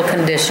 terrible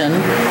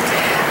condition.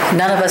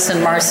 None of us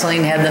in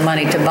Marceline had the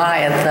money to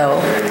buy it, though.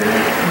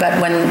 But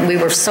when we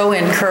were so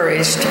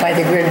encouraged by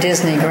the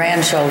Disney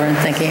grandchildren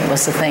thinking it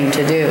was the thing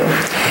to do,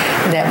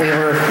 that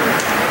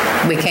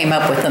we came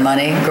up with the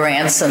money,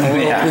 grants and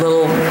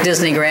little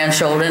Disney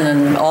grandchildren,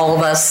 and all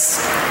of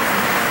us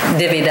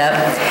divvied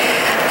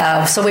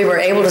up. So we were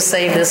able to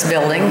save this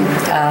building.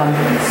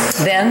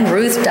 Then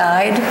Ruth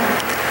died.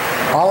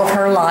 All of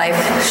her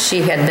life,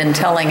 she had been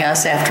telling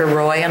us after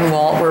Roy and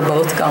Walt were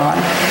both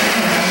gone,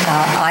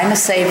 I'm a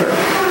saver,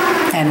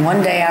 and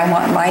one day I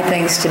want my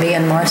things to be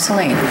in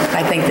Marceline.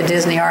 I think the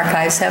Disney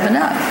archives have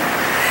enough.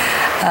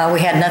 We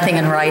had nothing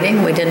in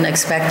writing. We didn't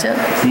expect it.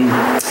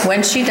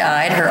 When she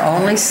died, her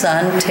only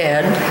son,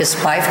 Ted, his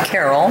wife,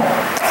 Carol,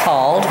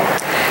 called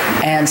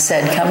and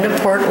said, come to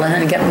Portland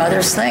and get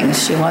Mother's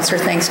things. She wants her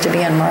things to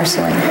be in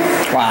Marceline.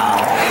 Wow.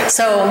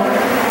 So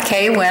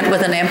Kay went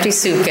with an empty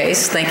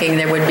suitcase thinking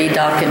there would be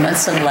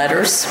documents and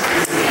letters.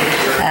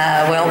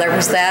 Well, there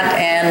was that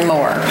and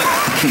more.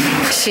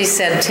 She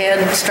said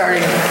Ted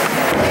started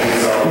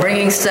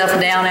bringing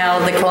stuff down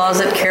out of the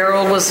closet.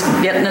 Carol was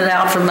getting it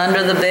out from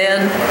under the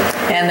bed,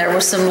 and there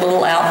were some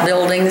little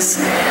outbuildings.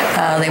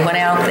 They went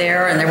out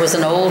there, and there was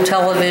an old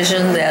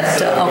television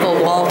that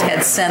Uncle Walt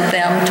had sent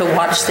them to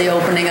watch the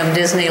opening of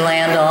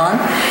Disneyland on.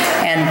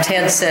 And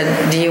Ted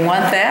said, do you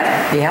want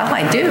that? Yeah,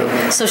 I do.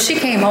 So she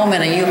came home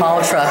in a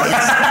U-Haul truck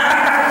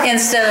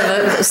instead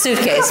of a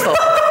suitcase full.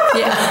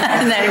 Yeah,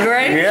 isn't that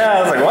great? Yeah,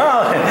 I was like,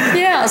 wow.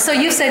 Yeah, so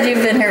you said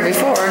you've been here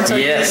before, so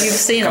yes, you've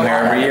seen come a lot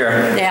here every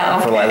year. Yeah.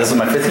 Okay. This is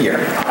my 5th year.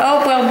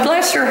 Oh, well,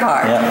 bless your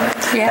heart.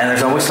 Yeah. And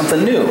there's always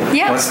something new.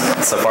 Yeah.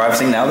 So far I've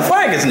seen now the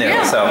flag is new.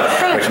 Yeah, so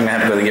right. Which I'm going to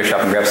have to go to the gift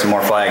shop and grab some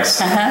more flags.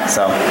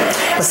 So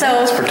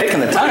thanks for taking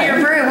the time. Oh, you're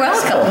very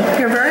welcome.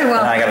 You're very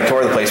welcome. I got to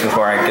tour the place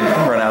before I can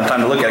run out of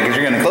time to look at it because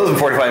you're going to close in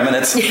 45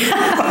 minutes.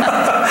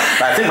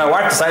 I think my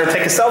wife decided to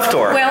take a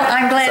self-tour. Well,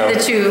 I'm glad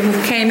that you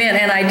came in,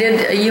 and I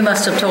did. You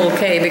must have told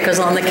Kay because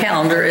on the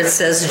calendar it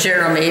says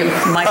Jeremy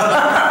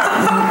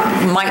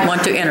might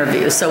want to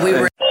interview. So we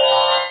were.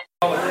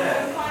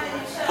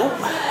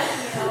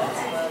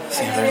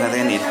 See if there's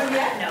anything I need.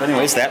 But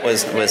anyways, that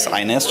was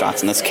Inez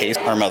Johnson. That's Kay's,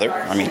 our mother.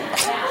 I mean,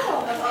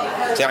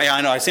 see, yeah,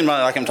 I know. I seem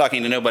like I'm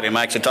talking to nobody. I'm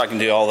actually talking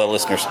to all the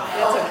listeners.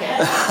 That's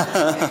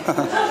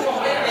okay.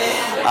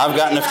 I've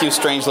gotten a few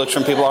strange looks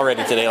from people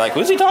already today. Like,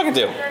 who's he talking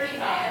to?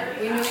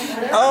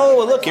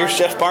 Oh, look, here's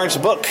Jeff Barnes'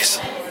 books.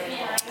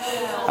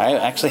 I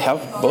actually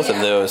have both of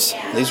those.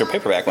 These are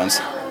paperback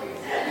ones.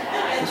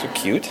 These are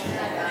cute.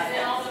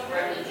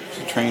 There's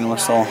a train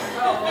whistle.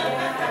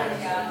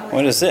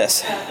 What is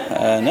this?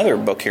 Another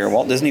book here.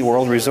 Walt Disney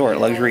World Resort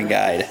Luxury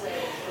Guide.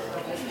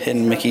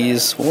 Hidden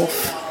Mickey's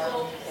Wolf.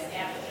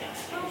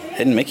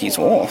 Hidden Mickey's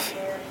Wolf?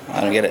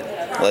 I don't get it.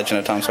 Legend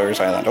of Tom Sawyer's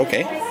Island.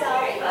 Okay.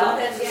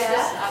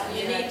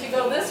 You need to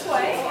go this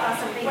way.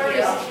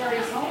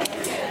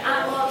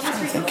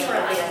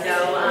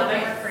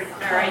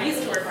 I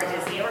used to work for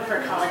Disney. I work for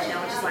a college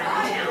now, which is why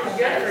I'm in town.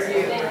 Good for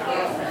you.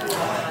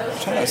 I'm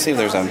trying to see if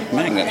there's a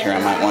magnet here I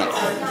might want.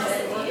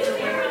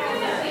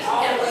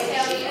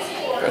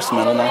 First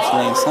metal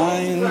Marceline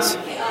signs.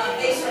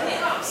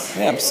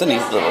 Yeah, it's a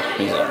neat little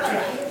museum.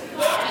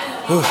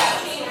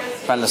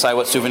 Trying to decide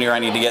what souvenir I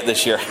need to get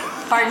this year.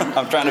 Pardon?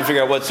 I'm trying to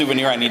figure out what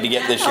souvenir I need to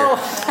get this year.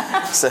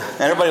 Oh. So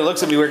everybody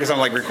looks at me weird because I'm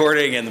like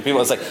recording, and the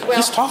people are like,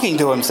 he's talking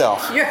to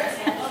himself.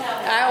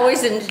 I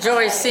always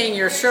enjoy seeing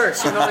your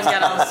shirts. You've always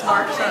got on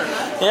smart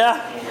shirts.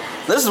 Yeah.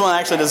 This is one I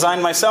actually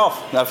designed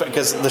myself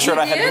because the shirt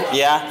I had.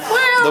 Yeah.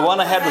 Well, the one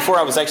I had before,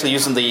 I was actually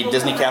using the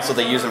Disney castle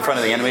they use in front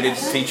of the animated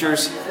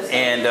features,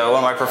 and one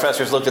of my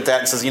professors looked at that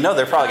and says, you know,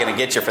 they're probably going to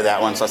get you for that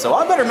one. So I said,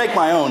 well, I better make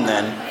my own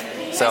then.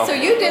 So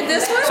you did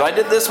this one? So I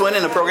did this one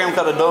in a program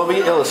called Adobe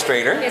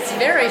Illustrator. It's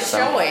very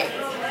showy.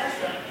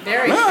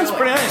 Very showy. It's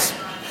pretty nice.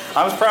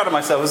 I was proud of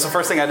myself. It was the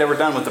first thing I'd ever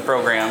done with the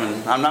program,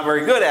 and I'm not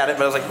very good at it,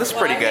 but I was like, this is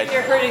pretty good.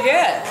 You're pretty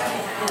good.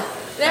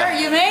 There,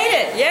 you made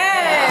it.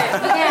 Yay!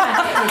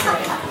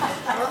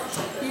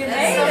 You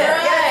made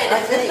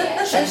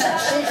it. She's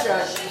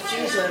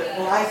a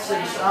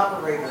licensed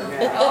operator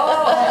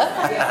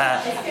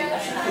now.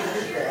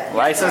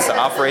 License to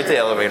operate the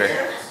elevator.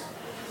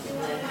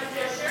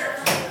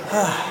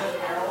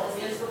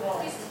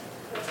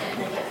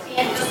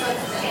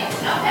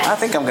 I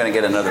think I'm going to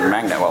get another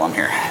magnet while I'm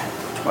here.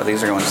 Well,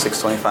 these are going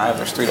 $6.25.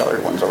 There's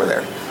 $3 ones over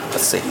there.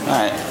 Let's see. All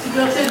right. You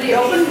go through the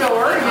open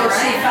door, you'll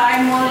see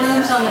 5 more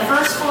rooms on the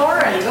first floor,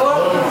 and go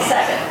up to the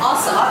second.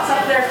 Awesome. Lots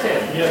up there, too.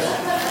 Yes.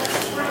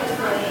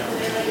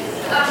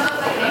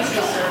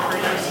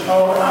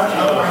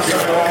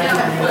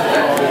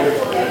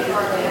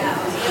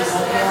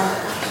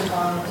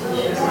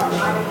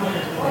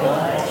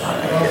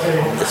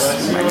 This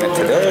magnet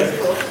today.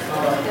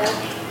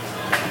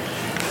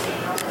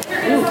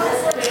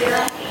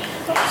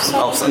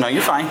 Oh, so, no,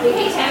 you're fine.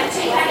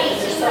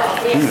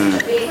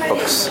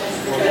 Books.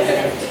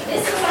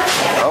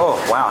 Oh,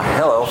 wow.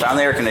 Hello. Found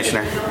the air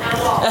conditioner.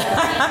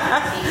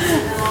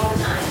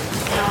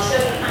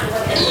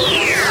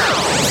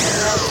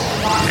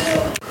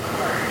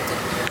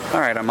 All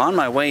right, I'm on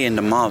my way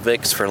into Ma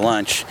Vic's for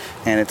lunch,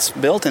 and it's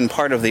built in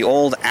part of the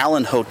old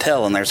Allen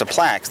Hotel, and there's a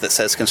plaque that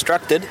says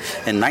constructed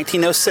in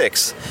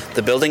 1906.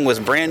 The building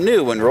was brand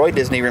new when Roy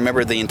Disney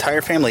remembered the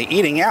entire family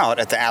eating out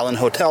at the Allen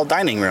Hotel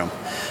dining room.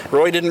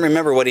 Roy didn't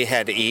remember what he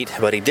had to eat,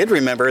 but he did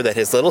remember that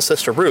his little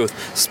sister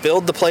Ruth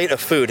spilled the plate of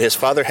food his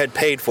father had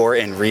paid for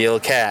in real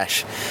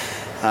cash.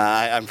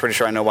 I'm pretty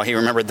sure I know why he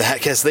remembered that,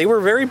 because they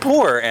were very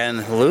poor,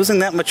 and losing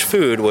that much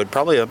food would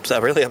probably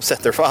really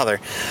upset their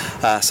father.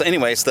 So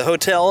anyways, the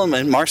hotel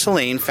in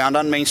Marceline, found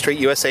on Main Street,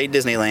 USA,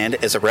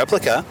 Disneyland, is a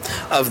replica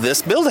of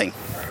this building.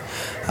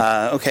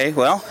 Okay,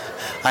 well,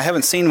 I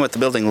haven't seen what the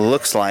building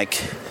looks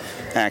like,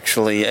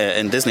 actually,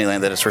 in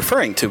Disneyland that it's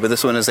referring to, but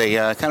this one is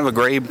a kind of a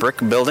gray brick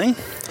building.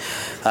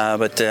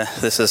 But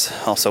this is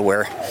also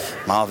where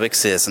Ma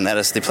Vic's is, and that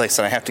is the place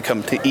that I have to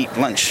come to eat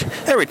lunch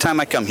every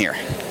time I come here.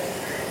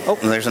 Oh,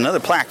 and there's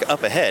another plaque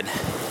up ahead.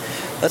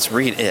 Let's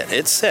read it.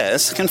 It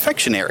says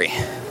confectionery.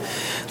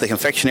 The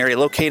confectionery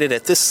located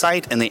at this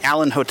site in the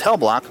Allen Hotel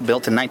block,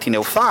 built in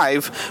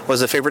 1905,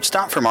 was a favorite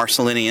stop for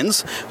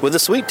Marcelinians with a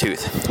sweet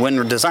tooth.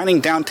 When designing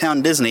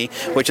Downtown Disney,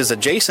 which is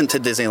adjacent to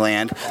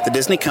Disneyland, the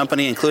Disney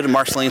Company included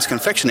Marceline's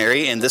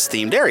confectionery in this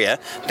themed area.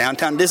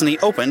 Downtown Disney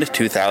opened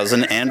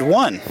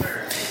 2001.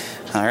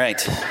 All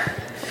right.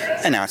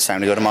 And now it's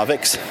time to go to Ma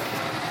Vic's.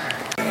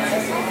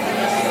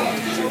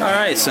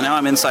 Alright, so now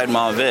I'm inside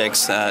Ma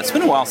Vic's. It's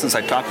been a while since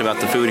I talked about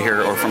the food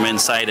here or from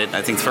inside it.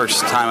 I think the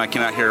first time I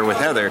came out here with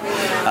Heather,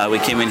 we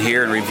came in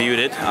here and reviewed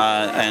it,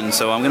 and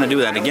so I'm going to do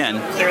that again.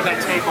 There's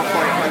that table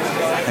for you.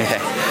 Okay.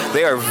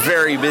 They are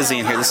very busy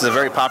in here. This is a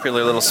very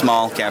popular little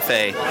small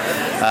cafe,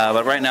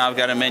 but right now I've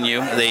got a menu.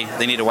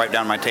 They need to wipe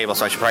down my table,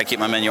 so I should probably keep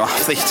my menu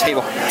off the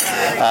table.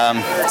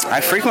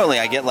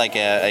 I get like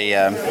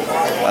a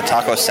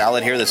taco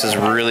salad here. This is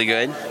really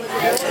good.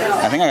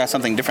 I think I got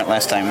something different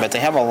last time, but they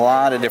have a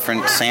lot of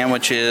different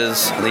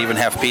sandwiches. They even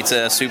have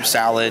pizza, soup,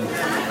 salad,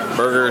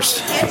 burgers.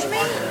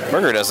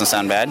 Burger doesn't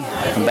sound bad.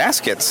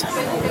 Baskets.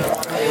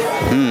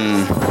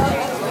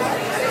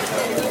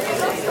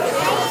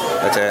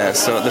 But,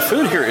 so the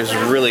food here is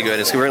really good.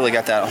 It's really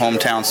got that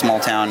hometown, small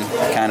town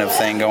kind of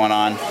thing going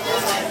on.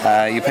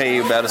 You pay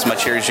about as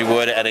much here as you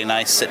would at a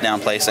nice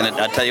sit-down place. And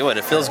I tell you what,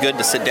 it feels good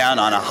to sit down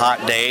on a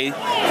hot day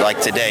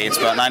like today. It's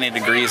about 90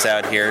 degrees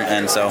out here.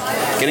 And so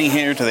getting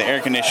here to the air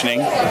conditioning,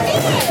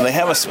 they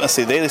have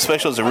daily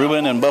specials of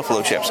Reuben and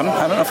buffalo chips.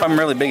 I don't know if I'm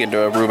really big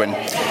into a Reuben.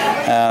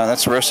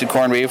 That's roasted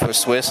corned beef with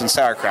Swiss and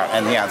sauerkraut.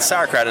 And yeah, the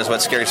sauerkraut is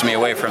what scares me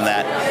away from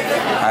that.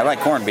 I like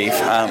corned beef.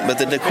 But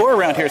the decor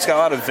around here, it's got a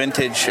lot of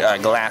vintage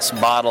glass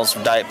bottles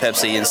of Diet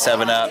Pepsi and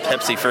 7-Up,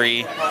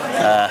 Pepsi-free.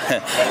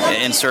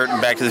 Insert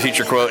Back to the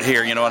Future quote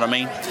here, you know what I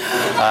mean?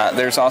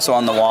 There's also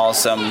on the wall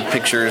some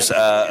pictures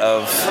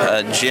of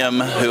Jim,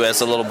 who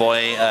as a little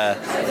boy,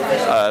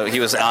 he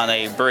was on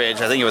a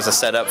bridge. I think it was a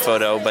set-up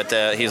photo, but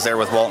he was there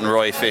with Walt and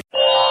Roy fishing.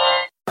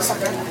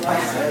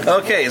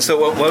 Okay, so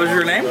what was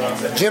your name?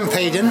 Jim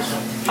Payton.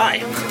 Hi.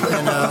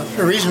 And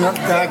the reason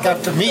I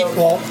got to meet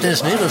Walt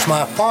Disney was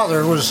my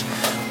father was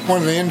one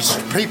of the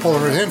people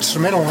that was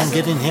instrumental in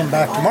getting him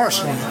back to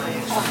Marceline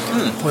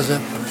with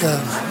the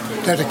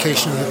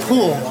dedication of the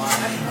pool.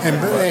 And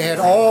they had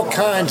all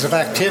kinds of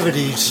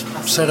activities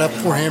set up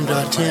for him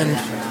to attend.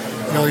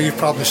 You know, you've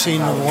probably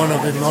seen one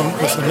of them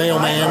with the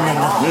mailman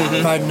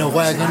and riding a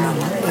wagon.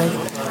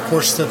 And of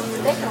course, the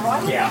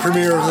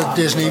premiere of the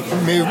Disney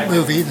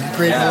movie, The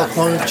Great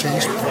Locomotive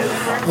Chase.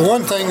 The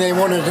one thing they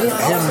wanted him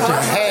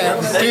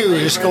to do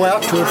is go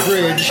out to a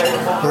bridge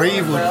where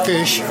he would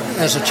fish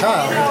as a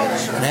child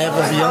and have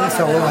a young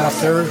fellow out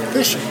there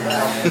fishing.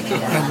 And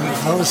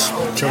I was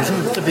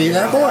chosen to be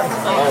that boy.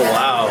 Oh,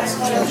 wow.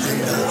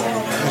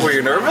 Were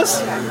you nervous?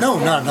 No.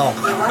 I'm a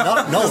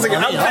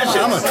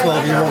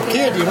 12-year-old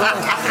kid, you know.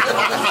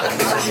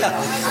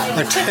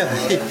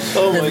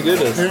 Oh my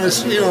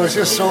goodness! It was,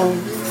 it's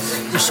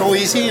just so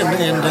easy,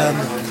 and the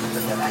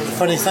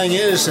funny thing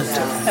is that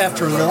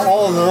after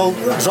all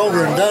was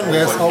over and done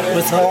with all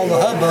the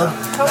hubbub,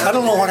 I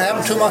don't know what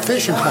happened to my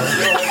fishing pole.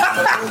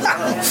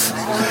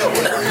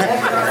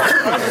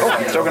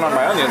 Choking on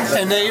my onions.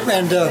 And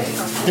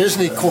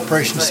Disney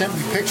Corporation sent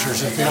me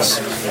pictures of this.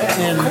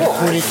 And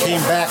when he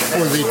came back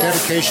for the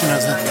dedication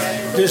of the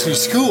Disney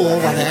School,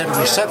 when they had a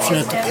reception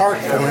at the park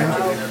for him,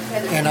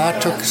 and I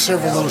took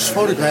several of those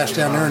photographs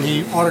down there, and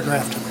he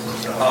autographed them.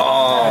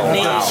 Oh,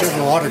 wow.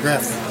 Several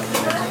autographed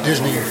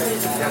Disney pictures.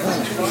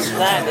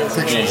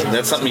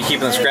 That's something you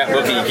keep in the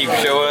scrapbook and you keep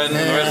showing the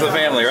rest of the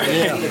family, right?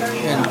 Yeah.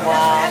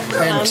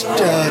 And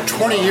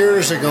 20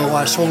 years ago,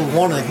 I sold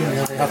one of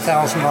them for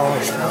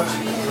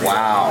 $1,000.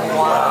 Wow.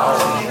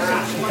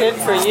 Good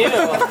for you.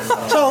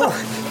 So,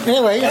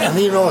 anyway, as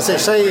they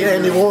say,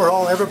 Andy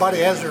Warhol, everybody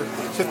has their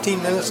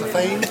 15 minutes of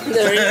fame.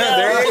 There you go.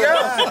 There you go.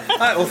 All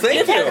right, well,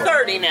 thank you. You've had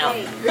 30 now.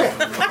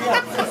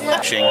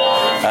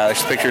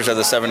 There's pictures of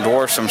the Seven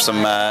Dwarfs from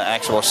some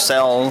actual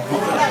cell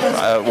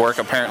work,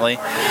 apparently.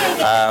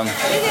 And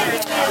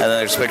then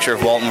there's a picture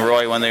of Walt and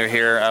Roy when they were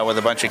here with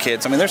a bunch of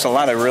kids. I mean, there's a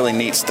lot of really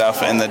neat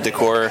stuff in the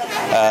decor.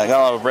 Got a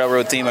lot of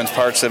railroad theme in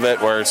parts of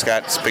it, where it's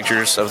got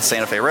pictures of the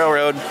Santa Fe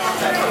Railroad,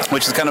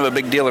 which is kind of a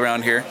big deal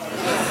around here.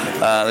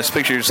 There's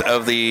pictures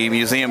of the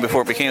museum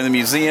before it became the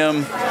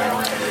museum.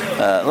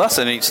 Lots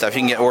of neat stuff.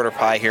 You can get order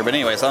pie here. But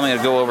anyways, I'm going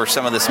to go over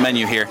some of this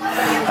menu here.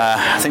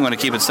 I think I'm going to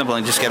keep it simple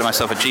and just get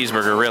myself a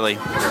cheeseburger, really.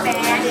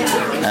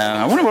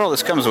 I wonder what all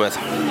this comes with.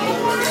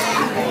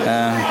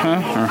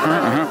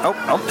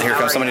 Oh, here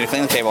comes somebody to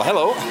clean the table.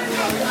 Hello.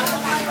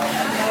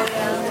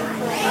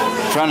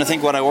 Trying to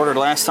think what I ordered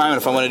last time and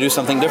if I want to do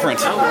something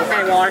different. Oh,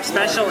 okay. Well, our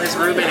special is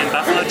Reuben and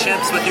buffalo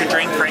chips with your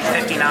drink for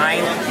 $8.59.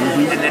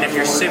 And then if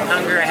you're soup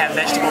hungry, I have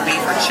vegetable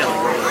beef or chili.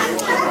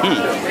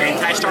 And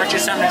can I start you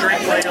something to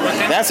drink while you're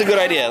looking? That's a good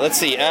idea. Let's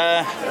see.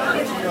 I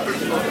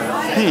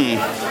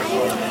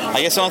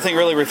guess the only thing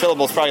really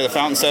refillable is probably the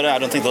fountain soda. I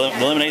don't think the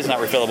lemonade's not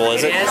refillable,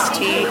 is it? It is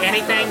tea,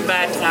 anything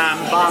but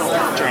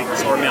bottled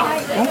drinks or milk.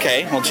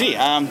 Okay. Well, gee.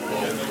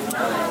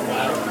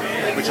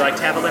 Would you like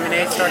to have a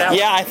lemonade start out?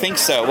 Yeah, I think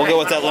so. We'll go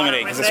with that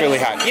lemonade because it's really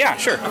hot. Yeah,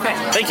 sure. Okay.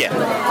 Thank you.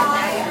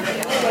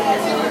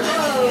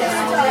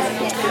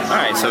 All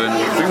right, so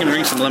we're going to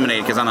drink some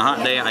lemonade because on a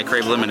hot day I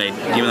crave lemonade,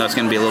 even though it's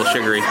going to be a little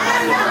sugary.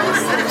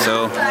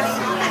 So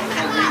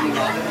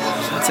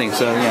I think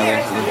so.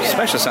 Yeah, the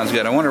special sounds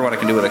good. I wonder what I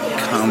can do with a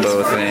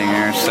combo thing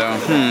or so.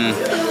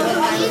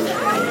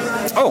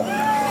 Oh,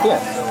 cool.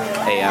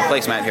 A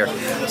placemat here.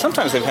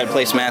 Sometimes we've had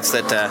placemats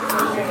that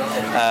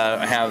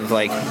have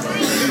like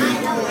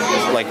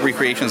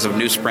recreations of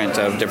newsprint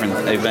of different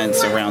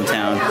events around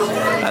town.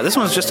 This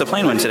one's just a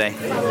plain one today.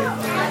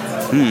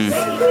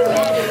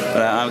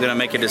 But I'm gonna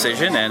make a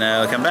decision and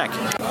I'll come back.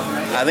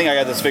 I think I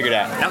got this figured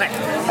out. Okay.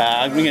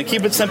 I'm gonna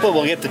keep it simple.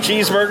 We'll get the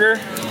cheeseburger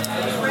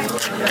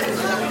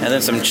and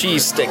then some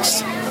cheese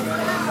sticks.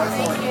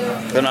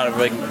 They're not a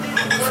big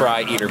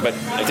fry eater, but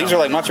if these are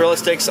like mozzarella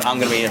sticks, I'm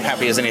going to be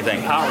happy as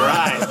anything. All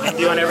right. And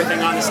do you want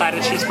everything on the side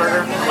of the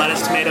cheeseburger?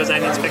 Lettuce, tomatoes,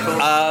 onions,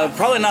 pickles?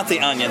 Probably not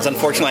the onions.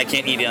 Unfortunately, I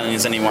can't eat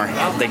onions anymore.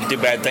 They do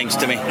bad things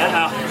to me.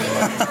 Uh-oh.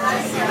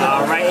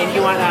 All right. And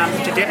you want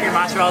to dip your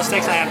mozzarella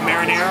sticks? I have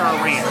marinara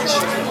or ranch?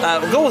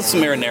 We'll go with some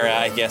marinara,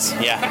 I guess.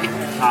 Yeah.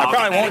 I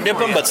probably won't dip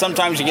them, but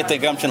sometimes you get the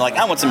gumption like,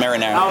 I want some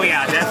marinara. Oh,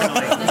 yeah,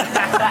 definitely.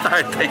 All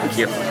right. Thank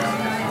you.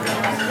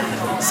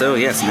 So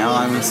yes, now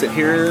I'm going to sit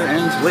here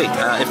and wait.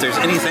 If there's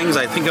any things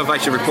I think of I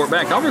should report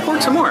back, I'll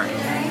report some more.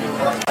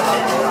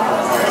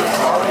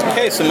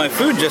 Okay, so my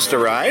food just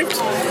arrived.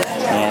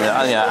 And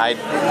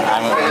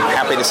I'm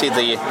happy to see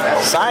the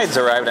sides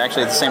arrived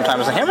actually at the same time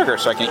as the hamburger,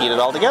 so I can eat it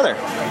all together.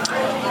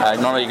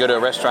 Normally you go to a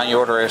restaurant, you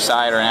order a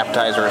side or an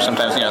appetizer, or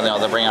sometimes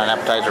they'll bring out an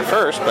appetizer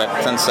first, but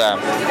since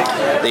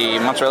the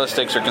mozzarella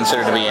sticks are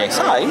considered to be a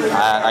side,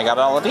 I got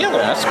it all together,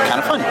 and that's kind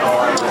of fun.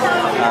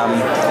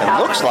 It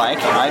looks like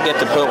I get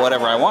to put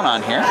whatever I want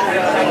on here.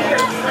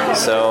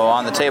 So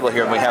on the table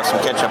here we have some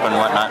ketchup and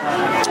whatnot.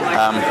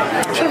 I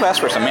should have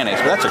asked for some mayonnaise,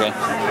 but that's okay.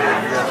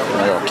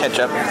 A little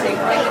ketchup.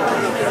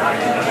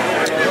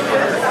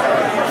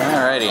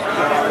 Alrighty.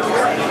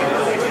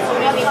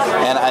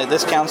 And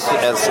this counts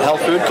as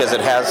health food because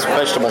it has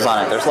vegetables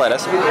on it. There's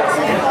lettuce.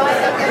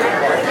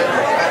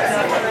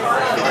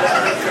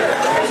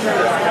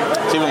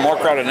 It's even more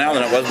crowded now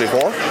than it was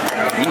before.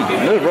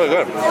 This is really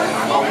good.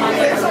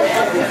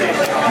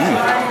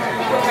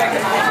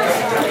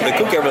 They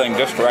cook everything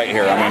just right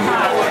here. I mean,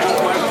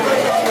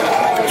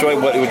 it's really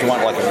what you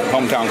want, like a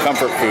hometown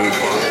comfort food.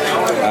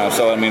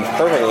 So I mean, it's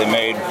perfectly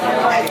made.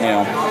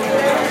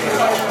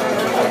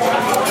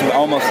 It's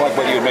almost like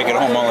what you would make at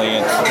home, only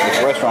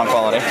it's restaurant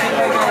quality. A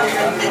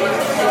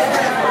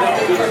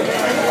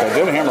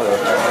good hamburger.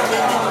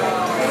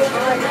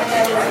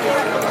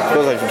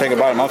 suppose I should take a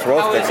bite of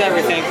mozzarella stick. It's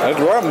everything. That's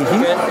right.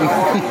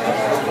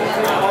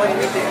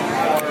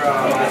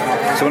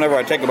 So whenever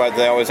I take a bite,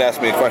 they always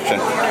ask me a question.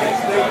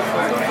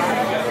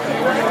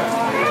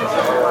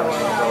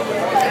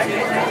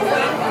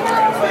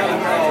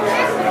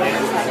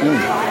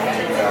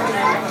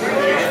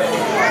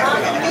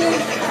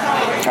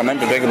 I meant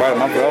to take a bite of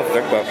mozzarella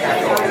stick, but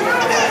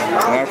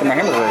I'm after my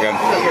hamburger again.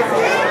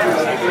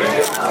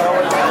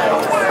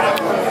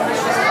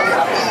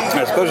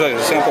 I suppose I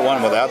could sample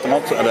one without the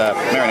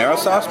marinara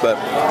sauce, but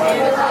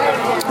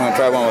I'm going to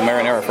try one with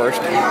marinara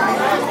first.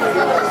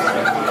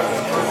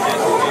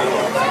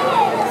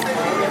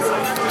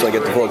 So I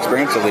get the full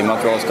experience of the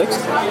mozzarella sticks.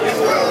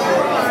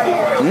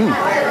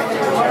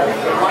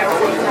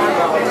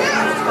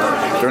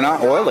 They're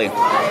not oily.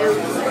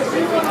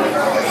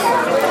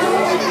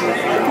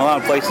 A lot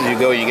of places you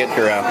go, you get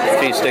your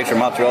cheese sticks or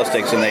mozzarella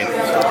sticks, and they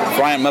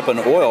fry them up in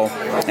oil,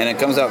 and it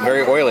comes out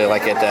very oily,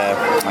 like at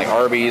like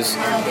Arby's.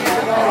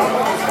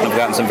 I've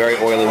gotten some very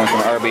oily ones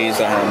from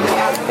Arby's.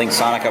 I think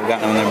Sonic, I've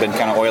gotten them, they've been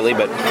kind of oily,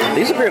 but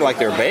these appear like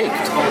they're baked,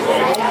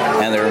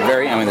 and they're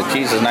the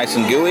cheese is nice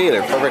and gooey.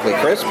 They're perfectly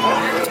crisp.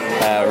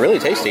 Really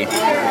tasty.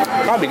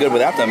 Probably good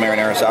without the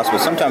marinara sauce, but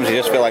sometimes you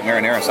just feel like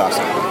marinara sauce.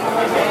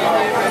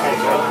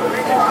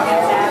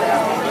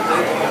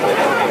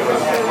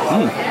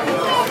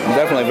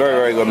 Definitely a very,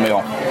 very good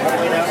meal.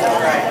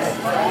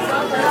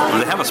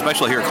 They have a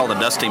special here called a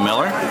Dusty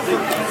Miller.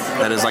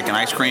 That is like an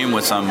ice cream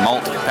with some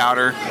malt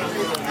powder.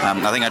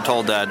 I think I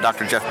told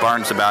Dr. Jeff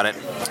Barnes about it.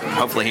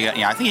 Hopefully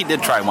I think he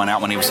did try one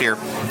out when he was here.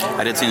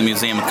 I did see in the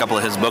museum a couple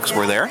of his books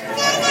were there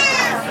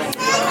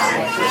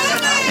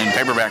in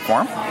paperback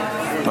form,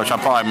 which I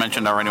probably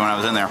mentioned already when I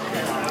was in there.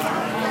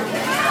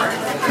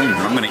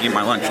 I'm going to eat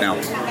my lunch now.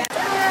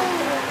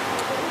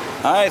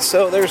 Alright,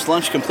 so there's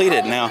lunch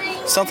completed. Now,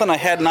 something I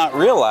had not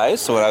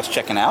realized when I was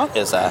checking out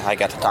is I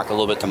got to talk a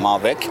little bit to Ma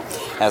Vic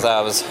as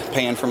I was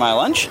paying for my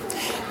lunch.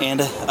 And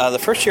the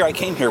first year I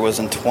came here was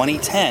in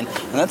 2010,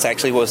 and that's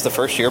actually was the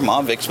first year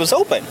Ma Vic's was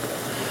open.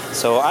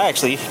 So I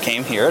actually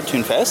came here at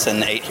ToonFest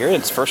and ate here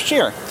its first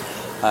year.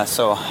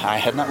 So I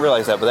had not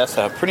realized that, but that's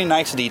a pretty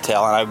nice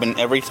detail. And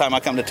every time I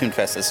come to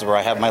ToonFest, this is where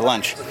I have my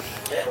lunch.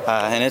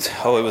 And it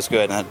was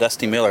good.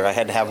 Dusty Miller, I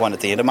had to have one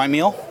at the end of my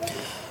meal.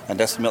 I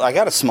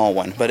got a small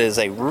one, but it is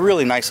a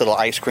really nice little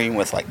ice cream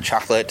with like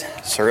chocolate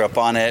syrup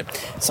on it,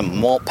 some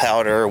malt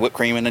powder, whipped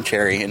cream, and a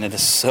cherry, and it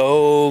is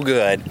so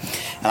good.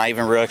 And I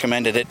even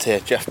recommended it to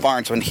Jeff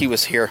Barnes when he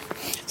was here.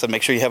 So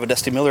make sure you have a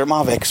Dusty Miller at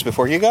Ma Vic's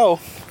before you go.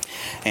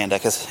 And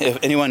because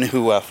if anyone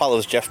who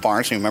follows Jeff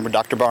Barnes, you remember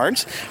Dr.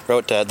 Barnes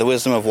wrote The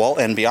Wisdom of Walt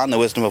and Beyond the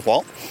Wisdom of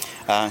Walt.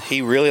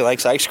 He really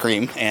likes ice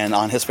cream, and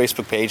on his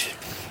Facebook page,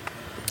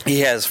 he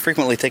has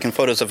frequently taken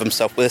photos of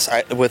himself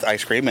with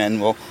ice cream, and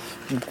will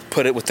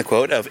put it with the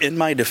quote of, "In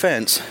my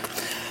defense."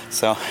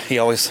 So he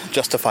always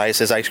justifies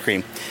his ice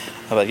cream.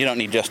 But you don't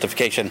need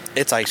justification.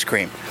 It's ice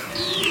cream.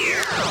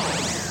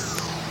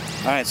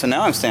 Alright, so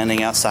now I'm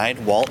standing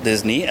outside Walt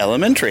Disney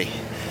Elementary.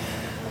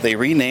 They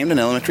renamed an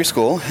elementary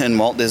school in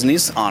Walt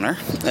Disney's honor.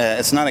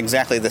 It's not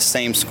exactly the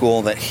same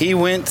school that he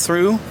went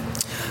through.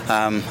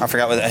 I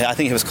forgot what, I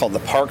think it was called the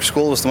Park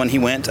School was the one he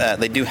went.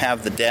 They do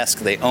have the desk.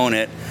 They own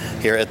it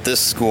here at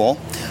this school.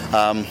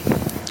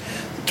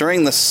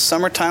 During the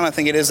summertime, I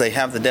think it is, they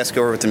have the desk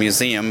over at the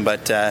museum,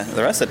 but the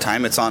rest of the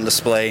time it's on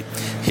display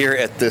here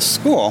at this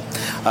school.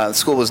 The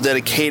school was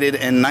dedicated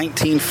in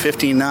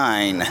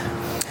 1959.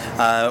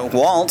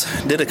 Walt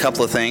did a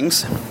couple of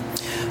things.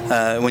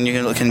 When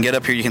you can get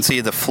up here, you can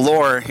see the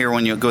floor here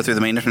when you go through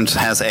the main entrance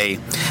has a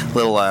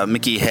little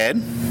Mickey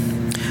head.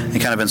 It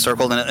kind of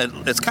encircled,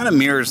 and it kind of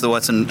mirrors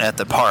what's at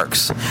the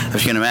parks.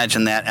 If you can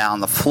imagine that out on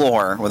the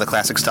floor with a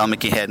classic style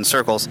Mickey head and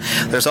circles.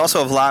 There's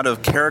also a lot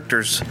of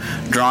characters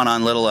drawn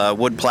on little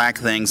wood plaque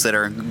things that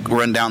are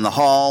run down the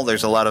hall.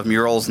 There's a lot of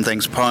murals and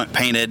things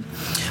painted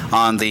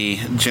on the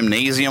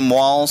gymnasium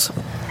walls.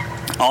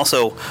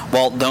 Also,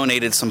 Walt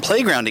donated some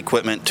playground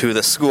equipment to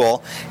the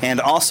school,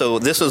 and also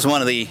this was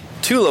one of the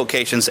two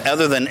locations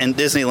other than in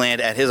Disneyland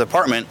at his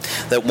apartment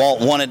that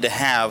Walt wanted to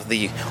have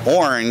the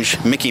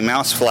orange Mickey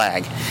Mouse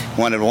flag.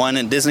 He wanted one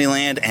in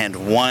Disneyland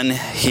and one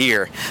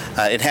here.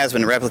 It has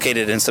been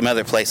replicated in some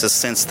other places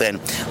since then.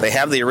 They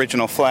have the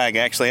original flag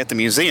actually at the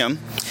museum.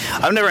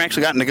 I've never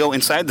actually gotten to go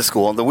inside the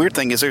school. The weird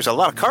thing is there's a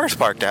lot of cars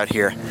parked out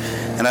here,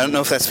 and I don't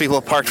know if that's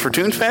people parked for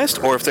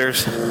ToonFest or if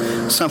there's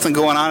something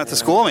going on at the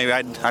school. Maybe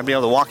I'd be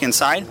able to walk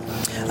inside,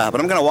 but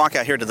I'm going to walk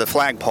out here to the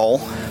flagpole,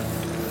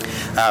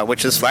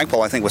 which this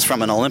flagpole I think was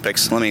from an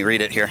Olympics. Let me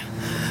read it here.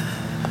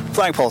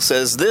 Flagpole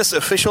says, "This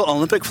official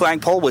Olympic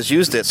flagpole was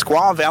used at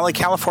Squaw Valley,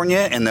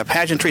 California in the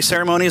pageantry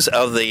ceremonies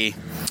of the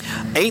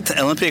 8th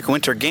Olympic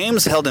Winter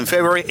Games held in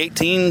February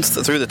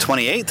 18th through the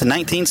 28th,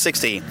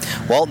 1960.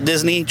 Walt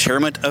Disney,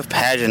 Chairman of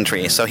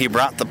Pageantry." So he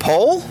brought the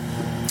pole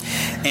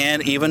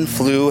and even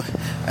flew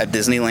a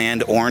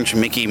Disneyland orange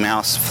Mickey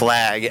Mouse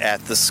flag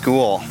at the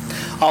school.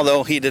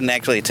 Although he didn't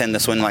actually attend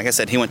this one. Like I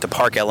said, he went to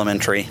Park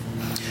Elementary.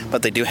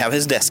 But they do have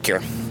his desk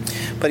here.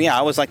 But yeah, I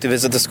always like to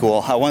visit the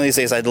school. One of these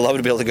days I'd love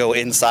to be able to go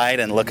inside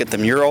and look at the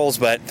murals,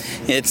 but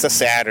it's a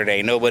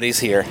Saturday. Nobody's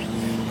here,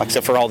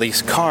 except for all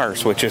these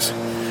cars, which is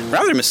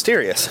rather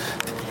mysterious.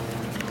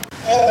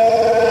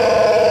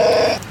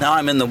 Now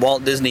I'm in the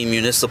Walt Disney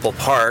Municipal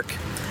Park.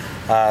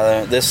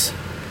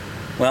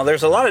 Well,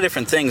 there's a lot of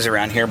different things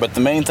around here, but the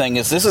main thing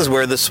is this is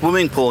where the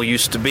swimming pool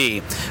used to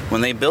be.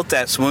 When they built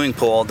that swimming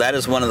pool, that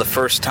is one of the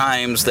first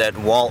times that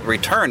Walt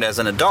returned as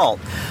an adult.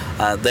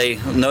 They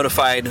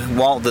notified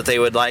Walt that they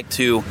would like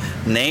to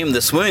name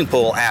the swimming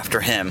pool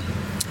after him.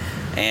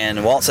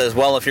 And Walt says,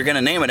 well, if you're going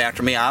to name it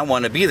after me, I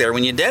want to be there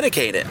when you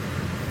dedicate it.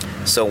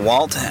 So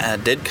Walt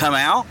did come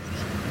out.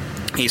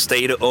 He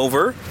stayed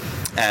over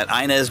at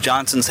Inez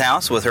Johnson's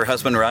house with her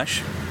husband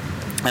Rush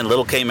and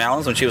little Kay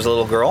Malins when she was a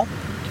little girl.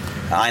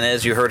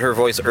 Inez, you heard her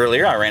voice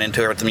earlier. I ran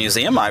into her at the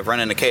museum. I've run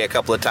into Kay a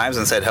couple of times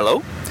and said hello.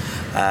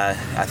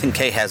 I think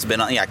Kay has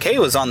been on. Yeah, Kay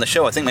was on the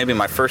show, I think maybe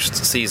my first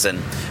season,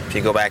 if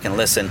you go back and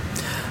listen.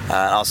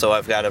 Also,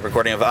 I've got a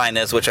recording of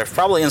Inez, which I've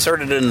probably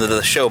inserted into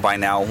the show by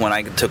now when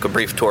I took a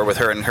brief tour with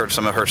her and heard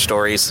some of her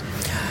stories.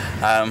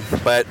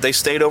 But they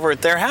stayed over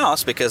at their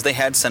house because they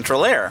had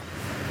central air.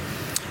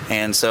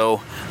 And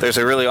so there's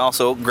a really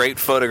also great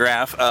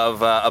photograph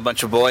of a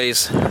bunch of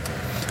boys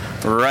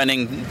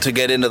running to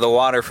get into the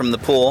water from the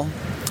pool.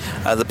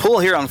 The pool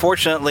here,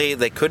 unfortunately,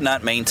 they could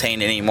not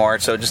maintain anymore,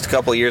 so just a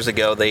couple of years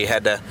ago they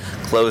had to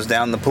close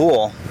down the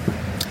pool.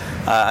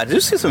 I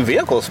do see some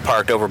vehicles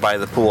parked over by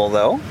the pool,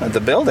 though, at the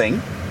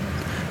building.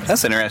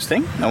 That's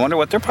interesting. I wonder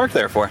what they're parked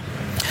there for.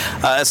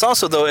 It's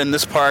also, though, in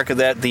this park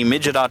that the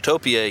Midget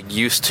Autopia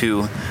used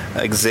to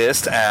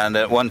exist, and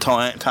at one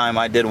time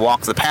I did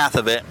walk the path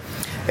of it.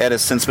 It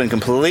has since been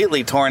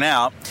completely torn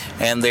out,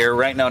 and they're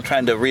right now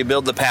trying to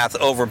rebuild the path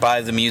over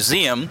by the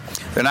museum.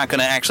 They're not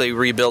going to actually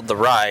rebuild the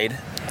ride,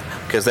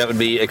 because that would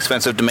be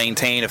expensive to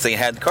maintain if they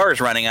had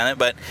cars running on it.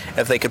 But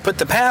if they could put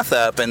the path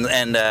up,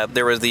 and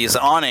there was these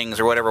awnings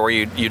or whatever where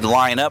you'd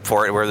line up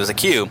for it, where there's a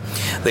queue,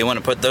 they want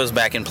to put those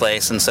back in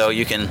place. And so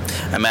you can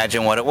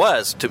imagine what it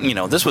was.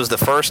 This was the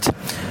first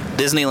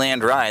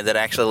Disneyland ride that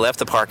actually left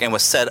the park and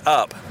was set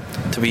up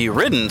to be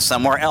ridden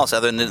somewhere else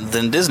other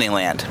than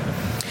Disneyland.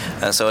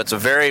 So it's a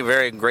very,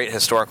 very great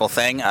historical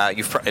thing.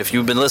 If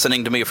you've been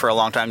listening to me for a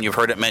long time, you've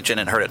heard it mentioned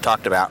and heard it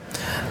talked about.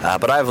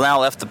 But I've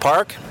now left the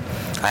park.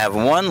 I have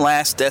one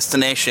last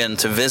destination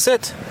to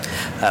visit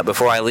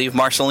before I leave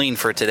Marceline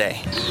for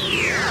today.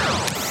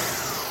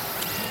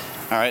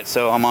 Alright,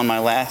 so I'm on my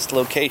last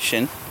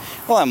location.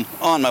 Well, I'm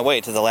on my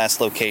way to the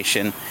last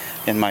location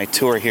in my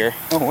tour here.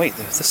 Oh wait,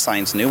 this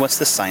sign's new. What's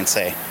this sign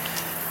say?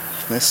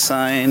 This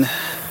sign...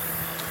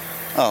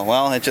 Oh,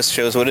 well, it just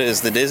shows what it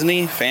is. The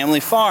Disney Family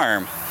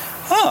Farm.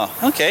 Oh,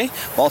 okay.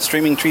 Walt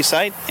Streaming Tree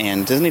Site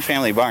and Disney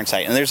Family Barn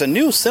Site. And there's a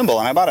new symbol,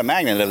 and I bought a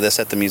magnet of this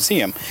at the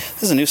museum.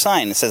 This is a new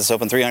sign. It says it's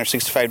open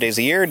 365 days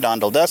a year, dawn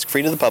till dusk,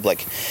 free to the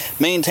public.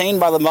 Maintained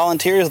by the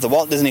volunteers of the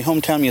Walt Disney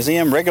Hometown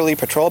Museum, regularly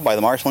patrolled by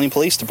the Marceline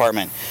Police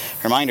Department.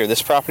 Reminder,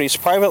 this property is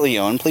privately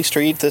owned. Please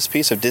treat this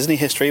piece of Disney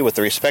history with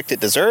the respect it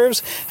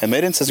deserves.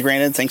 Admittance is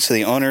granted thanks to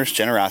the owner's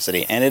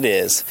generosity. And it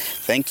is.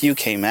 Thank you,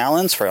 Kay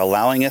Malins, for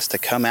allowing us to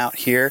come out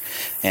here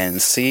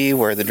and see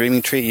where the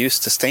Dreaming Tree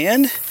used to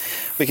stand.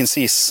 We can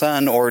see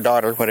son or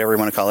daughter, whatever you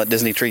want to call it,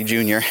 Disney Tree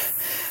Jr.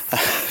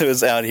 It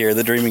was out here,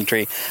 the Dreaming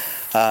Tree.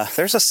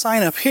 There's a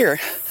sign up here.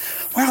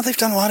 Wow, they've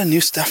done a lot of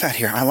new stuff out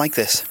here. I like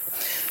this.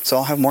 So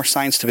I'll have more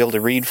signs to be able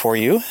to read for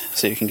you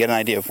so you can get an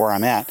idea of where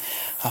I'm at.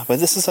 But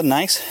this is a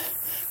nice,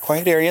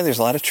 quiet area. There's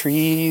a lot of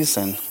trees,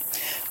 and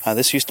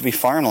this used to be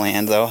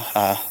farmland, though.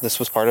 This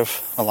was part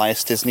of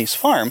Elias Disney's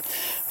farm,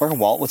 where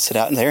Walt would sit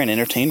out there and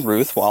entertain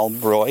Ruth while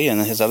Roy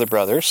and his other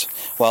brothers,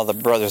 well, the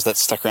brothers that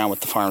stuck around with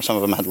the farm, some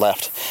of them had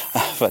left,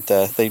 but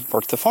they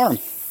worked the farm.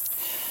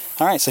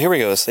 All right, so here we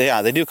go. So,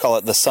 yeah, they do call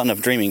it the Son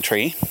of Dreaming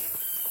Tree.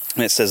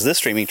 And it says this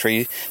Dreaming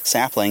Tree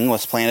sapling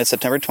was planted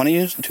September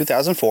 20,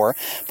 2004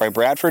 by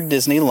Bradford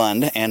Disney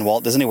Lund and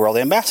Walt Disney World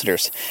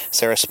ambassadors.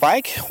 Sarah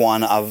Spike,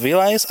 Juan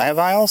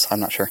Aviles, I'm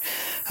not sure,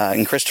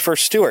 and Christopher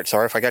Stewart,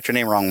 sorry if I got your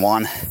name wrong,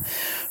 Juan,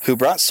 who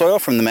brought soil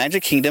from the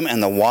Magic Kingdom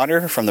and the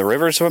water from the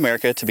rivers of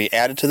America to be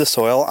added to the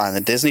soil on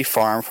the Disney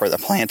farm for the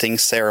planting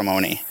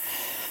ceremony.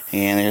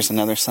 And there's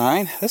another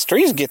sign. This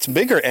tree gets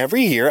bigger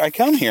every year I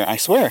come here, I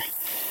swear.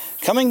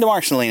 Coming to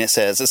Marceline, it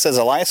says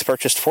Elias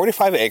purchased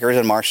 45 acres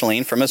in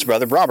Marceline from his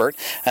brother Robert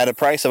at a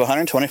price of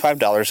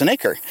 $125 an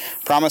acre,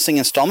 promising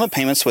installment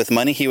payments with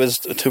money he was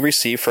to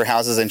receive for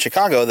houses in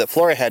Chicago that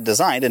Flora had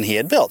designed and he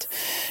had built.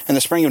 In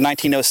the spring of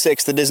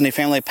 1906, the Disney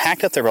family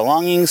packed up their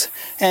belongings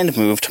and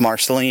moved to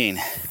Marceline.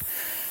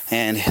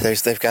 And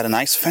they've got a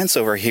nice fence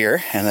over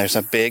here, and there's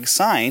a big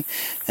sign,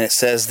 and it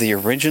says the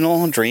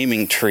original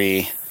Dreaming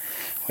Tree,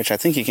 which I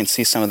think you can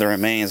see some of the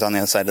remains on the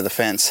other side of the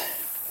fence.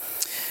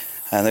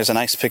 There's a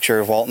nice picture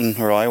of Walt and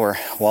Roy where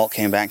Walt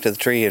came back to the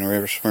tree and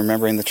was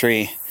remembering the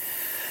tree.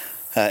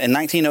 In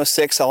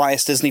 1906,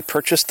 Elias Disney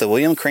purchased the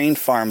William Crane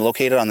Farm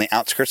located on the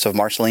outskirts of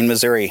Marceline,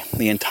 Missouri.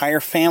 The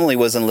entire family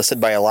was enlisted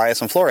by Elias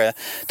and Flora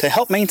to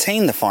help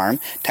maintain the farm,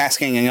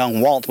 tasking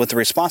young Walt with the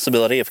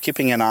responsibility of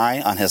keeping an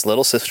eye on his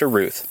little sister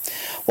Ruth.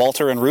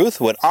 Walter and Ruth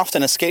would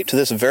often escape to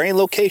this very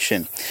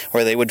location,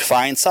 where they would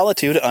find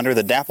solitude under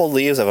the dappled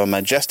leaves of a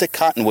majestic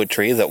cottonwood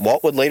tree that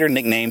Walt would later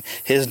nickname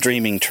his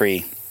dreaming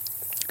tree.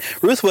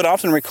 Ruth would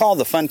often recall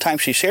the fun time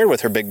she shared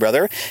with her big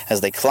brother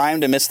as they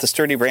climbed amidst the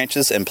sturdy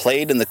branches and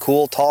played in the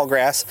cool, tall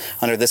grass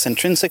under this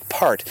intrinsic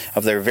part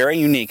of their very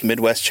unique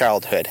Midwest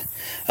childhood.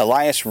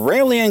 Elias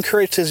rarely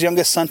encouraged his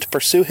youngest son to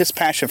pursue his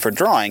passion for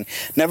drawing,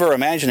 never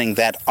imagining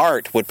that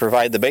art would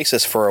provide the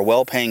basis for a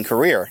well-paying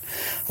career.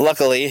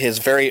 Luckily, his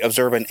very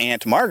observant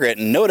Aunt Margaret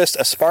noticed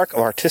a spark of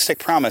artistic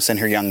promise in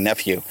her young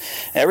nephew.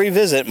 Every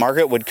visit,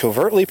 Margaret would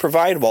covertly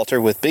provide Walter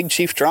with Big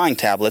Chief drawing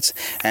tablets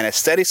and a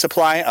steady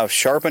supply of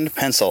sharpened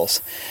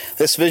pencils.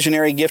 This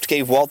visionary gift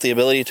gave Walt the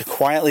ability to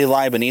quietly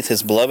lie beneath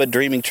his beloved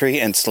dreaming tree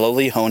and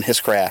slowly hone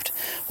his craft.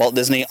 Walt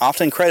Disney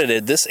often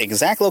credited this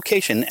exact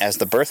location as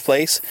the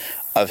birthplace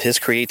of his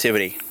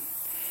creativity.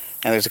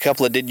 And there's a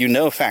couple of did you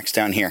know facts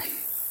down here.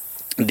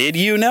 Did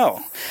you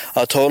know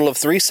a total of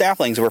 3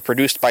 saplings were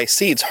produced by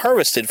seeds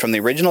harvested from the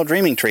original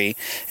dreaming tree?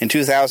 In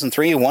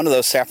 2003, one of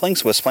those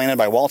saplings was planted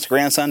by Walt's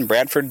grandson,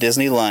 Bradford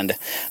Disney Lund,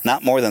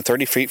 not more than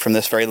 30 feet from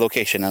this very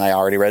location, and I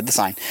already read the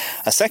sign.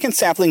 A second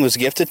sapling was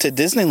gifted to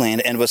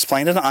Disneyland and was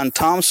planted on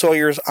Tom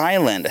Sawyer's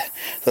Island.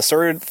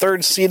 The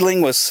third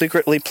seedling was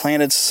secretly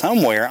planted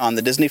somewhere on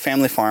the Disney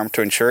family farm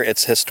to ensure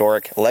its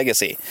historic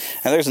legacy.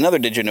 And there's another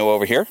did you know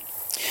over here.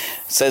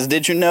 It says,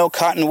 did you know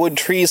cottonwood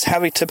trees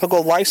have a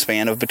typical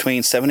lifespan of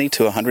between 70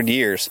 to 100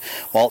 years?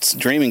 Walt's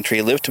dreaming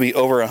tree lived to be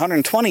over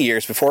 120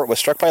 years before it was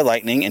struck by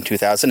lightning in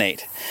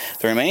 2008.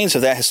 The remains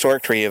of that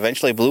historic tree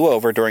eventually blew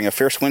over during a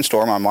fierce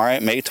windstorm on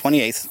May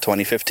 28,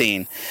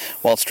 2015.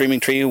 Walt's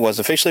dreaming tree was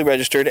officially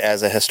registered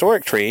as a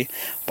historic tree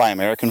by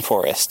American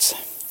Forests.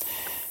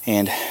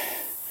 And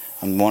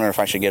I'm wondering if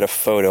I should get a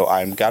photo.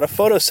 I've got a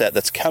photo set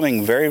that's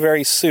coming very,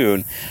 very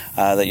soon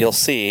that you'll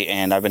see,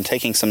 and I've been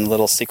taking some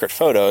little secret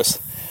photos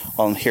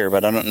while I'm here,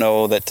 but I don't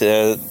know that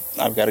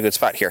I've got a good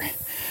spot here.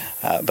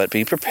 But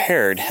be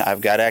prepared.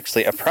 I've got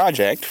actually a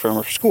project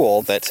from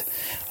school that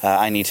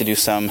I need to do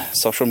some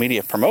social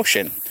media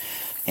promotion,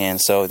 and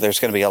so there's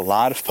going to be a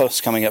lot of posts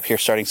coming up here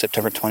starting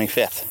September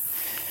 25th.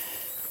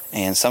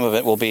 And some of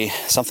it will be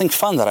something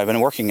fun that I've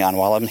been working on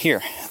while I'm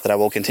here, that I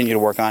will continue to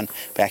work on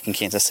back in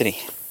Kansas City.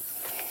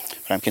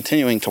 I'm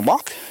continuing to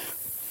walk.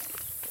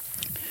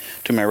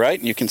 To my right,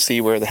 you can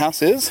see where the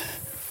house is.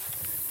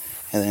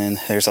 And then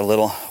there's a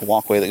little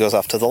walkway that goes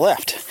off to the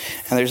left.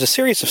 And there's a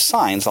series of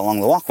signs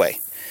along the walkway.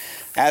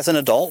 As an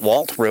adult,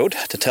 Walt wrote,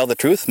 "To tell the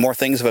truth, more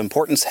things of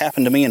importance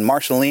happened to me in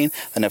Marceline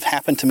than have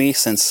happened to me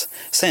since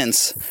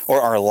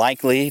or are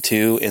likely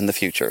to in the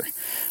future."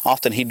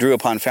 Often he drew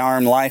upon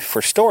farm life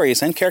for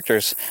stories and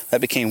characters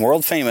that became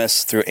world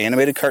famous through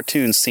animated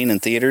cartoons seen in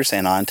theaters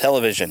and on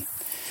television.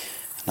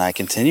 And I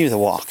continue the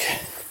walk.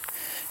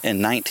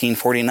 In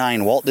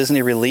 1949, Walt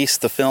Disney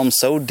released the film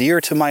So Dear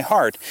to My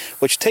Heart,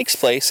 which takes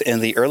place in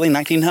the early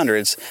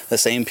 1900s, the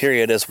same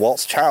period as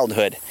Walt's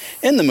childhood.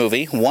 In the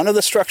movie, one of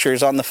the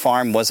structures on the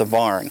farm was a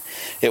barn.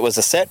 It was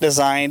a set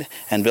designed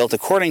and built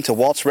according to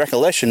Walt's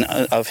recollection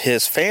of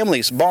his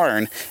family's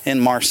barn in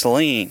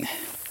Marceline.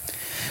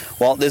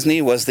 Walt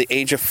Disney was the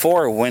age of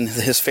 4 when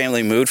his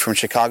family moved from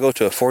Chicago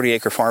to a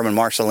 40-acre farm in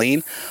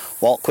Marceline.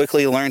 Walt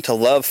quickly learned to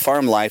love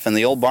farm life, and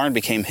the old barn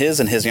became his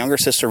and his younger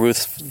sister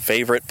Ruth's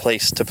favorite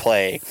place to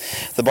play.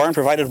 The barn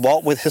provided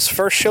Walt with his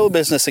first show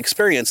business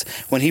experience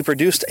when he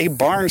produced a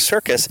barn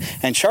circus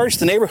and charged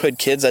the neighborhood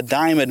kids a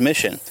dime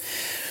admission.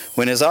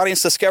 When his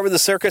audience discovered the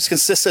circus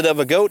consisted of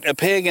a goat, a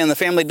pig, and the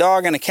family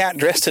dog, and a cat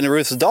dressed in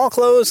Ruth's doll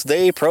clothes,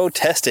 they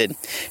protested.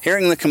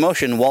 Hearing the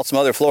commotion, Walt's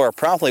mother, Flora,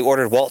 promptly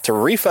ordered Walt to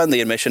refund the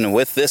admission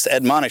with this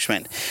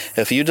admonishment: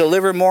 "If you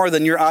deliver more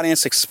than your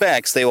audience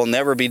expects, they will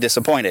never be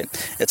disappointed."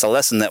 It's a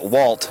lesson that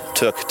Walt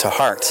took to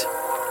heart.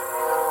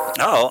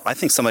 Oh, I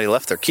think somebody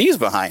left their keys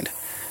behind.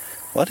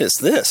 What is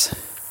this?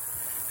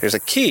 There's a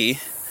key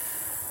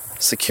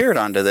secured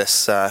onto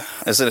this.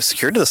 Is it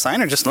secured to the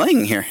sign or just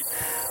laying here?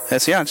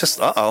 But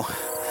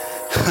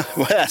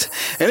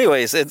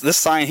anyways, this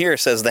sign here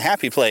says The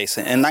Happy Place.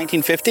 In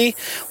 1950,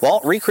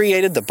 Walt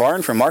recreated the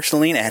barn from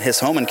Marceline at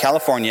his home in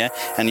California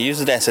and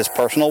used it as his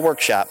personal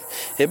workshop.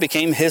 It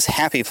became his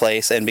happy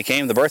place and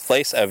became the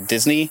birthplace of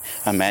Disney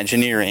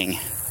Imagineering.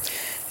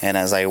 And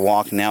as I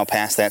walk now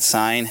past that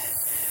sign,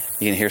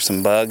 you can hear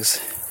some bugs.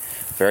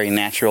 Very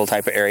natural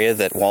type of area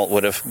that Walt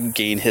would have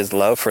gained his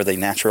love for the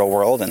natural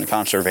world and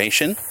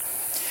conservation.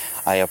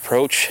 I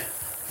approach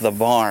the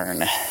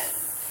barn.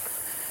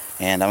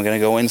 And I'm going to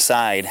go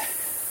inside,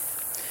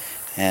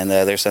 and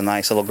there's a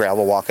nice little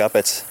gravel walk up.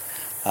 It's,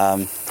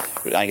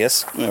 I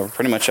guess,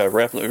 pretty much a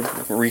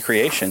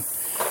recreation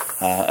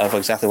of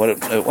exactly what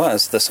it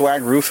was. The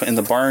swag roof in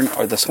the barn,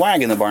 or the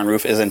swag in the barn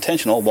roof, is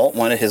intentional. Walt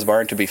wanted his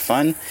barn to be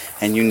fun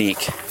and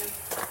unique.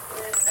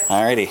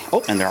 Alrighty.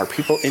 Oh, and there are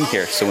people in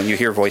here, so when you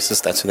hear voices,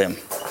 that's them.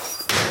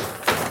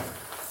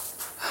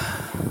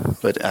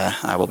 but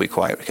I will be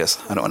quiet because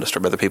I don't want to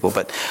disturb other people.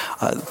 But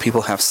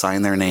people have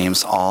signed their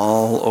names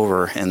all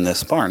over in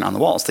this barn on the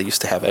walls. They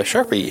used to have a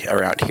Sharpie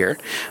around here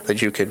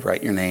that you could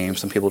write your name.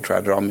 Some people tried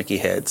to draw Mickey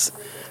heads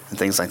and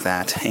things like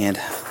that. And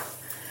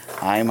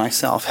I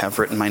myself have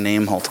written my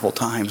name multiple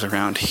times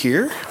around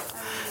here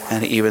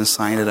and even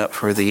signed it up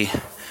for the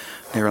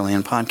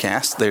Neverland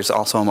podcast. There's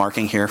also a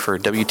marking here for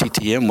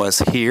WTTM was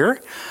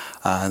here.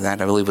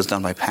 That I believe was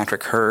done by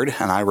Patrick Hurd,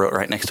 and I wrote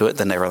right next to it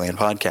the Neverland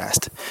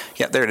podcast.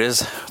 Yeah, there it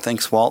is.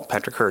 Thanks, Walt.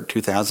 Patrick Hurd,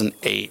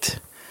 2008.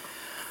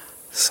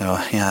 So,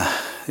 yeah,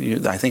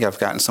 I think I've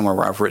gotten somewhere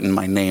where I've written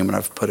my name and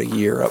I've put a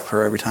year up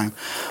for every time.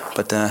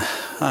 But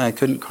I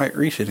couldn't quite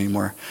reach it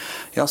anymore.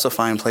 You also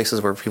find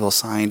places where people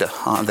signed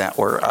that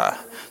were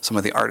some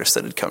of the artists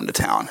that had come to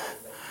town.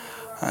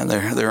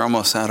 They're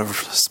almost out of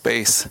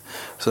space,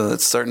 so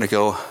it's starting to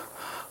go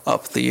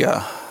up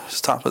the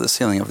top of the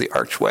ceiling of the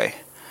archway.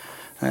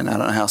 And I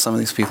don't know how some of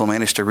these people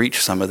managed to reach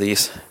some of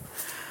these.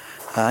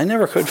 I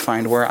never could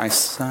find where I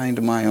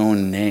signed my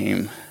own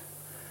name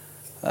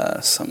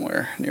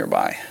somewhere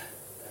nearby.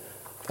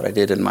 But I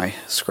did in my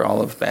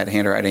scrawl of bad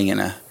handwriting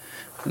and a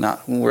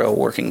not real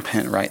working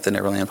pen write the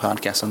Neverland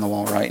podcast on the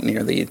wall right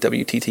near the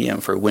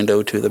WTTM for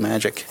Window to the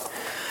Magic.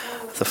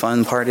 The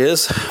fun part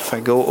is, if I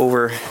go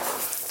over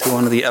to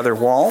one of the other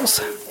walls,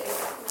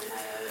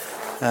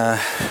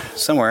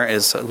 somewhere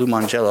is Lou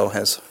Mongello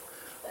has...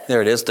 There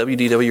it is.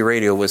 WDW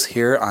Radio was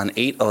here on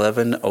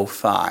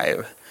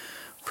 8/11/05.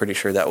 Pretty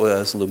sure that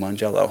was Lou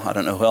Mongello. I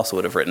don't know who else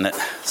would have written it.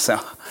 So,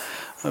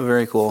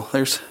 very cool.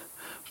 There's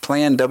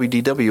Plan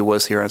WDW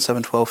was here on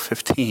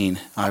 7/12/15.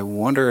 I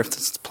wonder if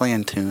it's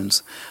Plan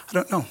Tunes. I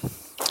don't know.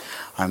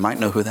 I might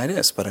know who that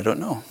is, but I don't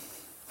know.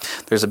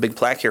 There's a big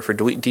plaque here for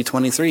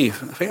D23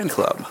 Fan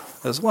Club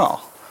as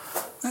well.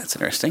 That's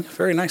interesting.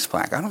 Very nice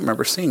plaque. I don't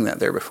remember seeing that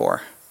there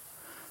before.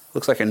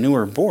 Looks like a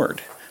newer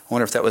board. I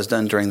wonder if that was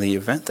done during the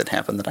event that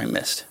happened that I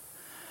missed.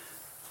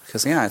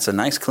 Because, yeah, it's a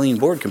nice, clean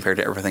board compared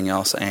to everything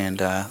else, and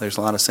there's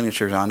a lot of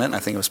signatures on it, and I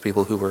think it was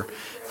people who were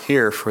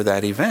here for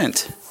that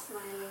event.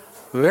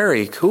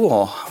 Very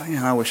cool.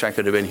 Man, I wish I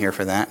could have been here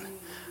for that.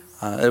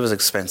 It was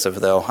expensive,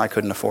 though. I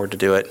couldn't afford to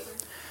do it.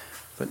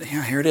 But,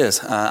 yeah, here it is.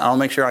 I'll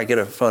make sure I get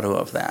a photo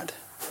of that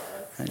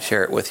and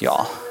share it with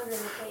y'all.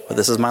 But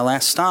this is my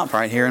last stop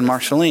right here in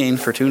Marceline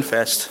for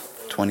ToonFest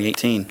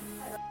 2018.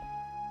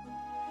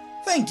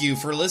 Thank you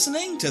for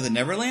listening to the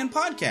Neverland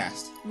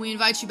Podcast. We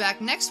invite you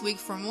back next week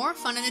for more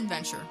fun and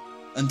adventure.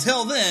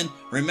 Until then,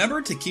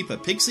 remember to keep a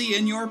pixie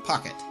in your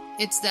pocket.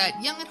 It's that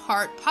young at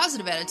heart,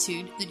 positive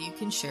attitude that you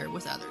can share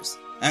with others.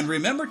 And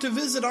remember to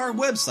visit our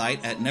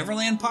website at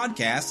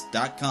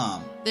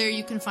neverlandpodcast.com. There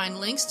you can find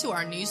links to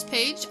our news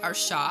page, our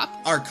shop,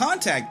 our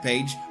contact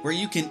page, where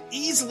you can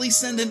easily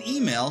send an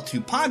email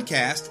to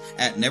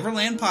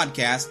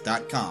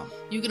podcast@neverlandpodcast.com.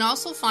 You can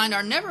also find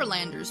our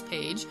Neverlanders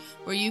page,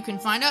 where you can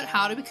find out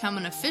how to become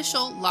an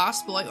official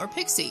Lost Boy or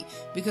Pixie,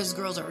 because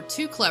girls are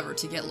too clever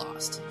to get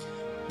lost.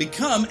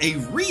 Become a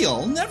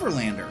real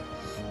Neverlander.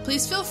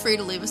 Please feel free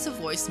to leave us a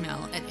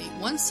voicemail at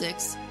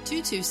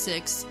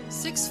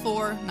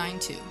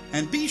 816-226-6492.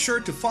 And be sure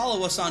to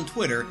follow us on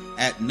Twitter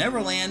at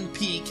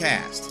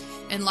NeverlandPcast.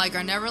 And like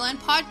our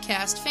Neverland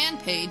Podcast fan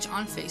page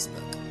on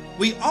Facebook.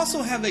 We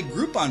also have a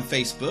group on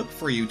Facebook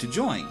for you to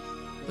join.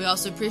 We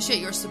also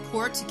appreciate your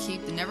support to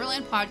keep the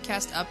Neverland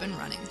Podcast up and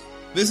running.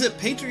 Visit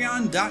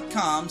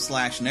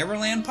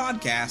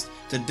patreon.com/NeverlandPodcast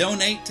to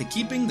donate to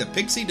keeping the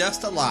pixie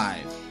dust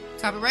alive.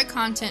 Copyright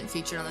content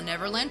featured on the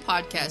Neverland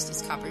Podcast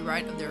is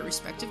copyright of their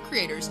respective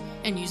creators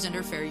and used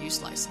under fair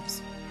use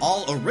license.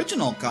 All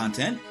original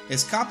content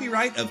is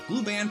copyright of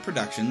Glue Band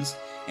Productions,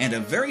 and a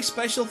very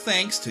special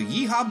thanks to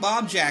Yeehaw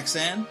Bob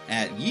Jackson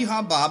at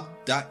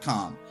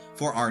yeehawbob.com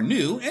for our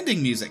new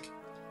ending music.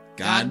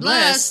 God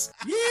bless!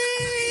 Yeah!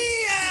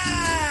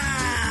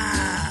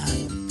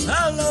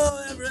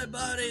 Hello,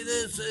 everybody.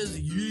 This is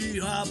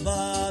Yeehaw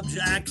Bob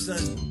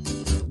Jackson.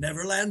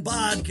 Neverland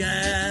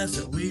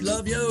Podcast, we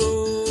love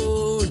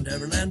you.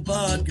 Neverland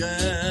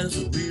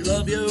Podcast, we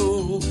love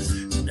you.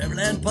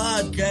 Neverland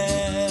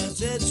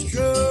Podcast, it's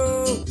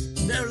true.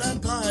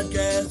 Neverland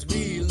Podcast,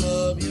 we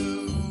love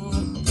you.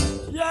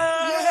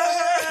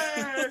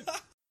 Yeah!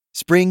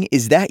 Spring,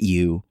 is that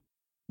you?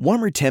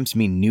 Warmer temps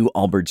mean new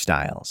Allbirds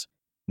styles.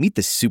 Meet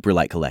the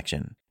Superlight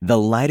Collection, the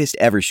lightest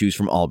ever shoes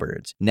from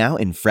Allbirds, now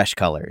in fresh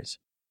colors.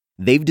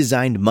 They've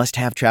designed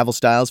must-have travel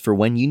styles for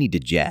when you need to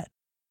jet.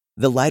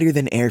 The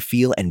lighter-than-air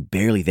feel and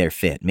barely-there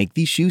fit make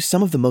these shoes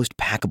some of the most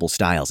packable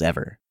styles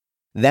ever.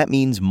 That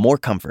means more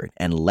comfort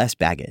and less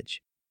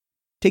baggage.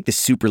 Take the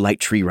Superlight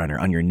Tree Runner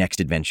on your next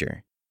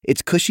adventure.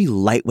 Its cushy,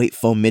 lightweight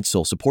foam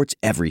midsole supports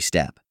every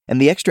step,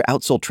 and the extra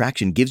outsole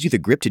traction gives you the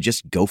grip to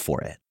just go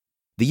for it.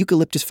 The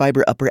eucalyptus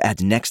fiber upper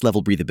adds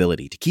next-level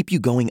breathability to keep you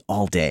going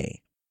all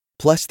day.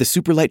 Plus, the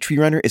Superlight Tree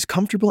Runner is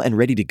comfortable and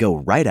ready to go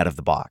right out of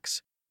the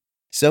box.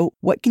 So,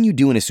 what can you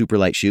do in a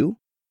Superlight shoe?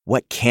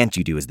 What can't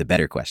you do is the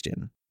better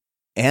question.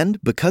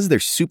 And because they're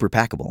super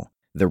packable,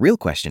 the real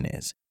question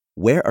is,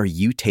 where are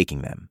you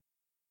taking them?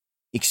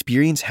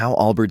 Experience how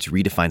Allbirds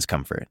redefines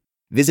comfort.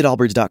 Visit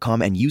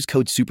allbirds.com and use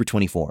code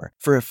SUPER24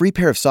 for a free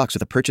pair of socks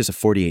with a purchase of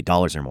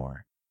 $48 or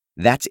more.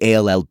 That's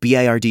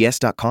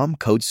ALLBIRDS.com,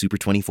 code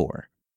SUPER24.